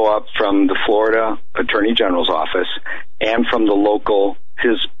 agents show up from the Florida Attorney General's office and from the local,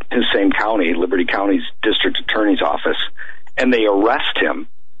 his same county, Liberty County's district attorney's office, and they arrest him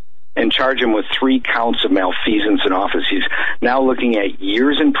and charge him with 3 counts of malfeasance in office. He's now looking at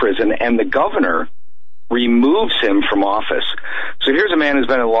years in prison, and the governor removes him from office. So here's a man who's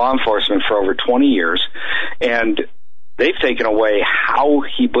been in law enforcement for over 20 years, and they've taken away how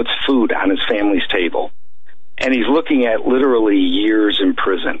he puts food on his family's table. And he's looking at literally years in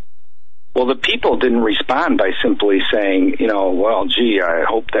prison. Well, the people didn't respond by simply saying, well, gee, I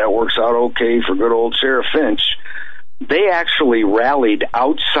hope that works out okay for good old Sheriff Finch. They actually rallied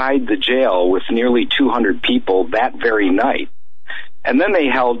outside the jail with nearly 200 people that very night. And then they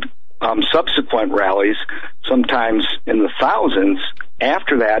held subsequent rallies, sometimes in the thousands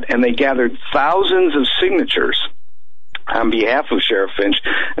after that, and they gathered thousands of signatures on behalf of Sheriff Finch.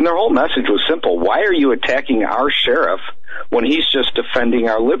 And their whole message was simple. Why are you attacking our sheriff when he's just defending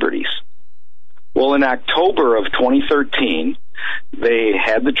our liberties? Well, in October of 2013, they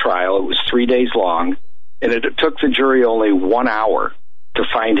had the trial. It was 3 days long. And it took the jury only 1 hour to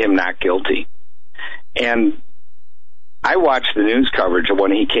find him not guilty. And I watched the news coverage of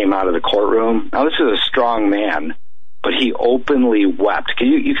when he came out of the courtroom. Now, this is a strong man, but he openly wept.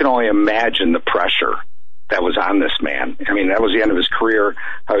 You can only imagine the pressure that was on this man. I mean, that was the end of his career,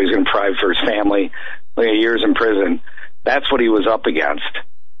 how he was going to provide for his family, years in prison. That's what he was up against.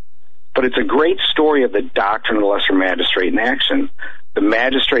 But it's a great story of the doctrine of the lesser magistrate in action. The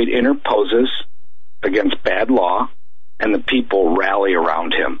magistrate interposes against bad law, and the people rally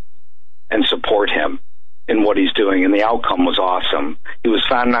around him and support him in what he's doing, and the outcome was awesome. He was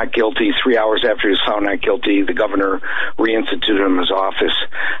found not guilty. 3 hours after he was found not guilty, the governor reinstituted him in his office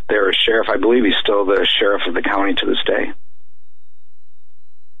there as sheriff. I believe he's still the sheriff of the county to this day.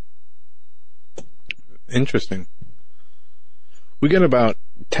 Interesting. We got about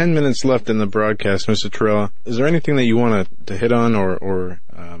 10 minutes left in the broadcast, Mr. Torella. Is there anything that you want to hit on or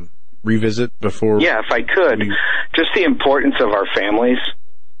revisit before? Yeah, if I could. Just the importance of our families.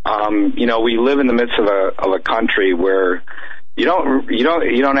 We live in the midst of a country where you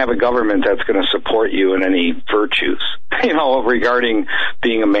don't have a government that's going to support you in any virtues, regarding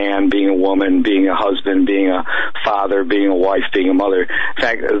being a man, being a woman, being a husband, being a father, being a wife, being a mother. In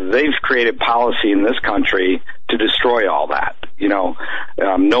fact, they've created policy in this country to destroy all that.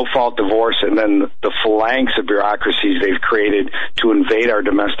 No-fault divorce, and then the phalanx of bureaucracies they've created to invade our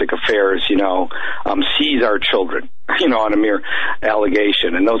domestic affairs, seize our children, on a mere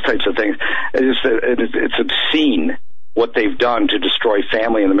allegation and those types of things. It's obscene what they've done to destroy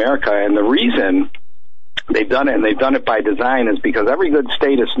family in America. And the reason they've done it, and they've done it by design, is because every good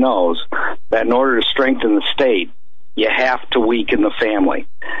statist knows that in order to strengthen the state, you have to weaken the family.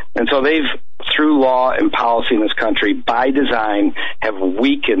 And so they've, through law and policy in this country, by design, have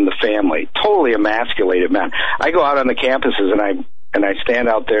weakened the family, totally emasculated men. I go out on the campuses and I stand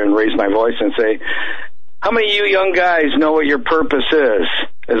out there and raise my voice and say, how many of you young guys know what your purpose is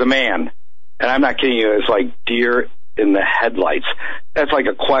as a man? And I'm not kidding you, it's like deer in the headlights. That's like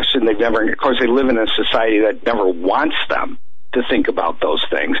a question they've never, of course they live in a society that never wants them to think about those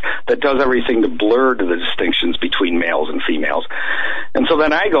things, that does everything to blur to the distinctions between males and females. And so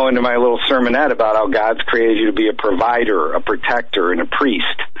then I go into my little sermonette about how God's created you to be a provider, a protector, and a priest.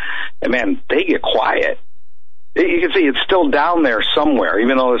 And man, they get quiet. You can see it's still down there somewhere,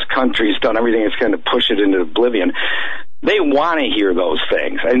 even though this country's done everything it's going to push it into oblivion. They want to hear those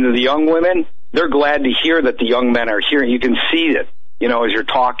things. And the young women, they're glad to hear that the young men are hearing. You can see it, as you're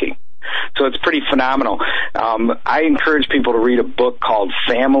talking. So it's pretty phenomenal. I encourage people to read a book called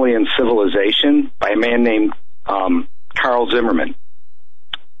Family and Civilization by a man named Carl Zimmerman.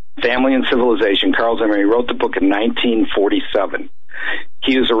 Family and Civilization, Carl Zimmerman. He wrote the book in 1947.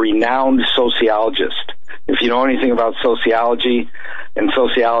 He is a renowned sociologist. If you know anything about sociology and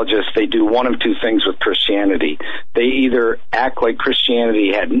sociologists, they do one of two things with Christianity. They either act like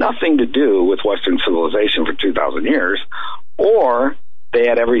Christianity had nothing to do with Western civilization for 2,000 years, or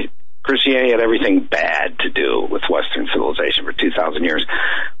Christianity had everything bad to do with Western civilization for 2,000 years.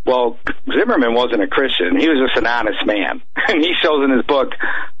 Well, Zimmerman wasn't a Christian. He was just an honest man. And he shows in his book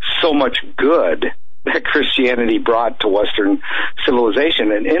so much good that Christianity brought to Western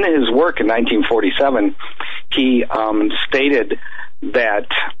civilization. And in his work in 1947, he stated that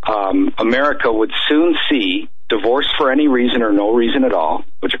America would soon see divorce for any reason or no reason at all,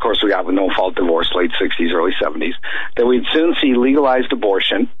 which of course we got with no-fault divorce, late 60s, early 70s, that we'd soon see legalized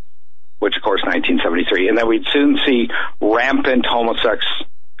abortion, which of course 1973, and that we'd soon see rampant homosex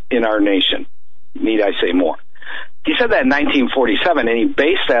in our nation. Need I say more? He said that in 1947, and he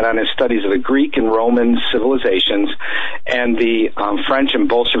based that on his studies of the Greek and Roman civilizations and the French and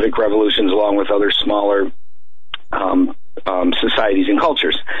Bolshevik revolutions, along with other smaller societies and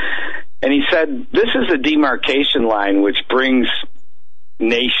cultures. And he said, this is the demarcation line which brings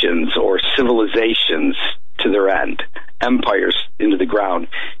nations or civilizations to their end, empires into the ground.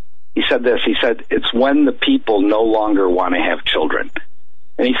 He said this, he said, it's when the people no longer want to have children.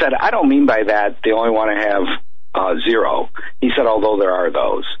 And he said, I don't mean by that they only want to have zero. He said, although there are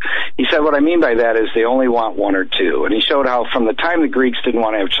those. He said, what I mean by that is they only want one or two. And he showed how from the time the Greeks didn't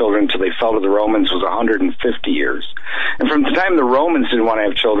want to have children till they fell to the Romans was 150 years. And from the time the Romans didn't want to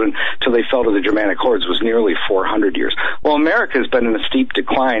have children till they fell to the Germanic hordes was nearly 400 years. Well, America has been in a steep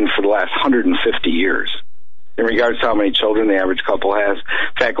decline for the last 150 years in regards to how many children the average couple has.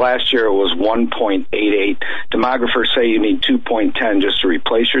 In fact, last year it was 1.88. Demographers say you need 2.10 just to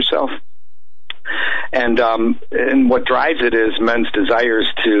replace yourself. And what drives it is men's desires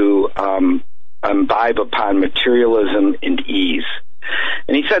to imbibe upon materialism and ease.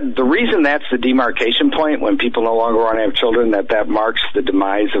 And he said the reason that's the demarcation point when people no longer want to have children, that marks the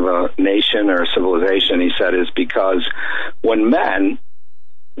demise of a nation or a civilization, he said, is because when men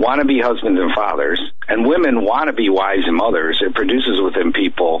want to be husbands and fathers and women want to be wives and mothers, it produces within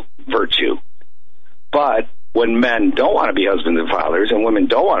people virtue. But when men don't want to be husbands and fathers and women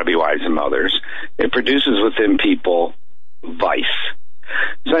don't want to be wives and mothers, it produces within people vice.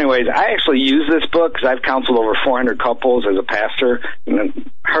 So anyways, I actually use this book because I've counseled over 400 couples as a pastor,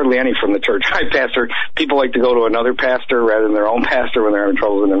 and hardly any from the church I pastor. People like to go to another pastor rather than their own pastor when they're having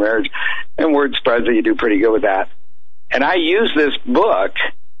trouble in their marriage, and word spreads that you do pretty good with that. And I use this book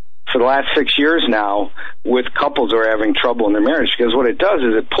for the last 6 years now with couples who are having trouble in their marriage, because what it does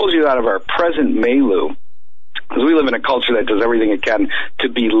is it pulls you out of our present milieu. Because we live in a culture that does everything it can to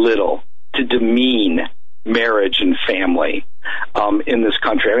belittle, to demean marriage and family in this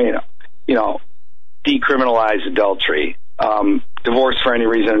country. I mean, decriminalize adultery, divorce for any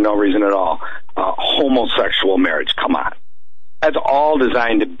reason or no reason at all, homosexual marriage. Come on. That's all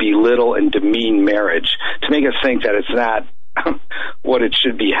designed to belittle and demean marriage, to make us think that it's not what it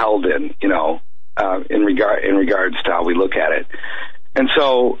should be held in, in regards to how we look at it. And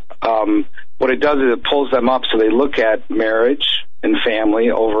so what it does is it pulls them up so they look at marriage and family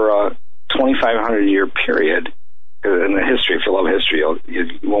over a 2,500-year period. In the history, if you love history,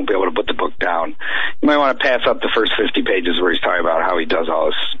 you won't be able to put the book down. You might want to pass up the first 50 pages where he's talking about how he does all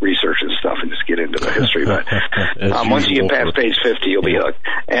his research and stuff and just get into the history. But once you get past page 50, you'll be hooked.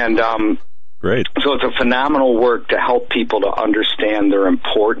 And great. So it's a phenomenal work to help people to understand their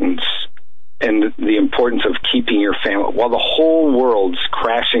importance and the importance of keeping your family. While the whole world's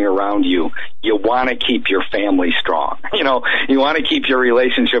crashing around you, you want to keep your family strong. You want to keep your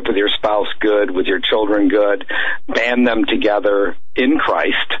relationship with your spouse good, with your children good, band them together in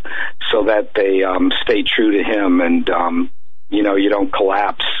Christ so that they stay true to Him and, you don't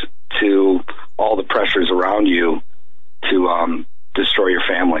collapse to all the pressures around you to destroy your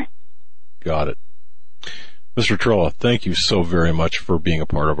family. Got it. Mr. Trella, thank you so very much for being a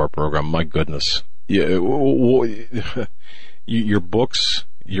part of our program. My goodness. Your books,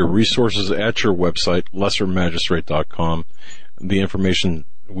 your resources at your website, lessermagistrate.com, the information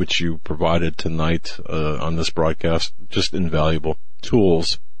which you provided tonight on this broadcast, just invaluable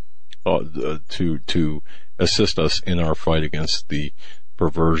tools to assist us in our fight against the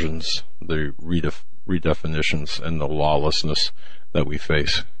perversions, the redefinitions, and the lawlessness that we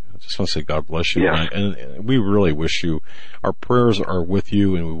face. just want to say God bless you. Yes. And we really wish you, our prayers are with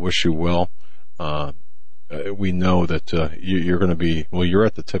you, and we wish you well. We know that you're going to be, well, you're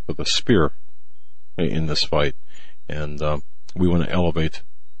at the tip of the spear in this fight, and we want to elevate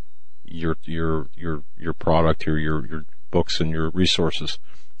your product, your books and your resources,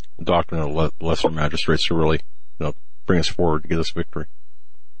 Doctrine of Lesser Magistrates, to really bring us forward to get us victory.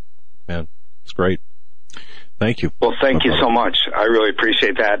 Man, it's great. Thank you. Well, thank you so much. I really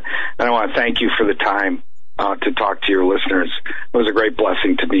appreciate that. And I want to thank you for the time to talk to your listeners. It was a great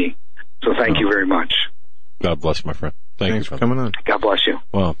blessing to me. So thank you very much. God bless, my friend. Thanks for coming on. God bless you.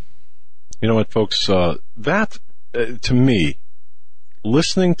 Well, you know what, folks? That, to me,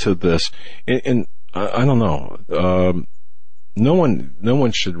 listening to this, and I don't know, no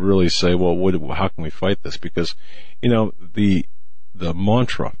one should really say, well, how can we fight this? Because, the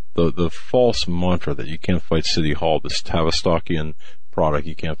mantra, the false mantra that you can't fight City Hall, this Tavistockian product,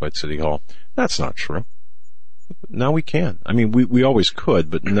 you can't fight City Hall, that's not true. Now we can. I mean, we always could,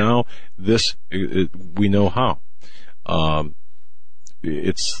 but now we know how.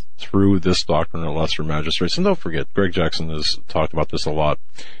 It's through this Doctrine of Lesser Magistrates. And don't forget, Greg Jackson has talked about this a lot,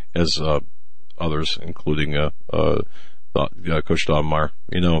 as others, including Coach Dobmeyer.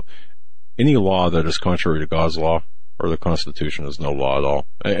 Any law that is contrary to God's law or the Constitution is no law at all.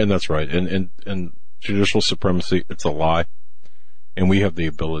 And that's right. And judicial supremacy, it's a lie. And we have the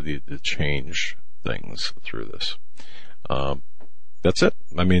ability to change things through this. That's it.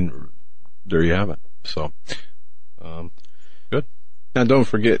 I mean, there you have it. So, good. Now, don't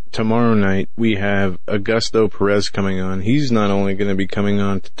forget, tomorrow night we have Augusto Perez coming on. He's not only going to be coming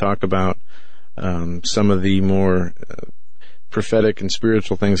on to talk about some of the more prophetic and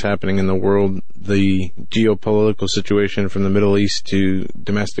spiritual things happening in the world, the geopolitical situation from the Middle East to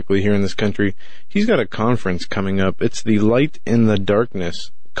domestically here in this country. He's got a conference coming up. It's the Light in the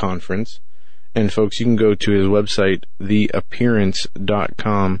Darkness Conference. And folks, you can go to his website,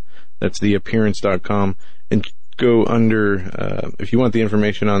 theappearance.com. That's theappearance.com. And go under, if you want the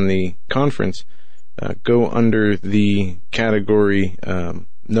information on the conference, go under the category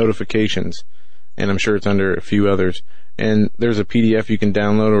notifications. And I'm sure it's under a few others. And there's a PDF you can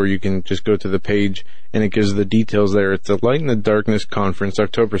download, or you can just go to the page, and it gives the details there. It's the Light in the Darkness Conference,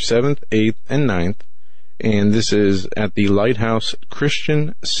 October 7th, 8th, and 9th. And this is at the Lighthouse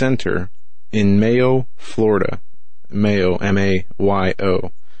Christian Center in Mayo, Florida. Mayo,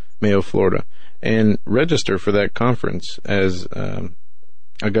 M-A-Y-O, Mayo, Florida. And register for that conference, as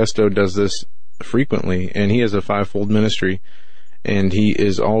Augusto does this frequently, and he has a fivefold ministry, and he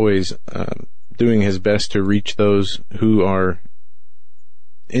is always doing his best to reach those who are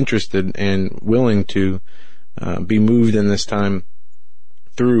interested and willing to be moved in this time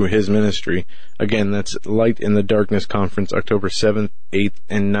through his ministry. Again, that's Light in the Darkness Conference, October 7th, 8th,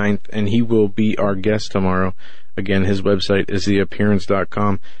 and 9th, and he will be our guest tomorrow. Again, his website is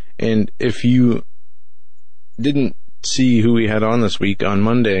theappearance.com. And if you didn't see who we had on this week, on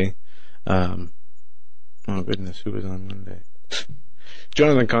Monday, oh goodness, who was on Monday?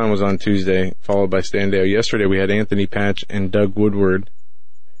 Jonathan Kahn was on Tuesday, followed by Stan Dale. Yesterday we had Anthony Patch and Doug Woodward.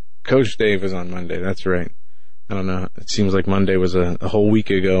 Coach Dave was on Monday, that's right. I don't know, it seems like Monday was a whole week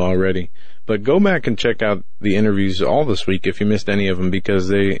ago already. But go back and check out the interviews all this week if you missed any of them, because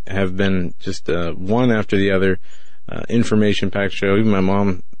they have been just one after the other, information-packed show. Even my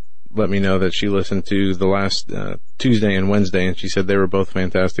mom let me know that she listened to the last Tuesday and Wednesday, and she said they were both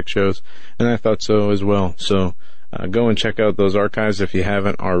fantastic shows, and I thought so as well. So go and check out those archives if you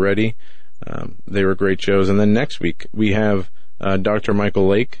haven't already. They were great shows. And then next week we have Dr. Michael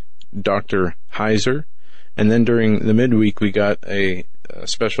Lake, Dr. Heiser, and then during the midweek we got a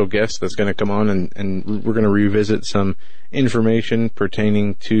special guest that's going to come on, and we're going to revisit some information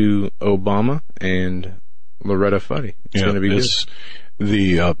pertaining to Obama and Loretta Fuddy. It's going to be good.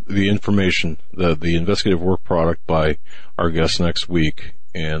 The information, the investigative work product by our guest next week,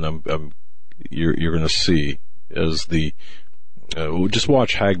 and you're going to see as just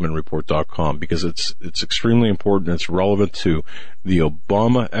watch HagmannReport.com, because it's extremely important. It's relevant to the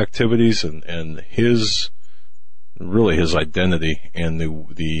Obama activities and his identity and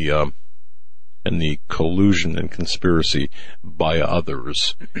the collusion and conspiracy by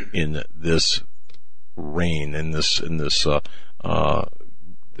others in this reign, in this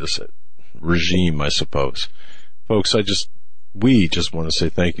regime, I suppose. Folks, we just want to say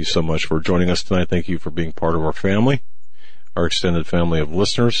thank you so much for joining us tonight. Thank you for being part of our family, our extended family of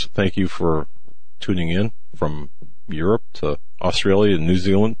listeners. Thank you for tuning in from Europe to Australia, New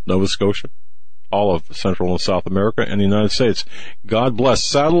Zealand, Nova Scotia, all of Central and South America, and the United States. God bless.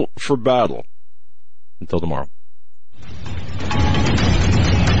 Saddle for battle. Until tomorrow.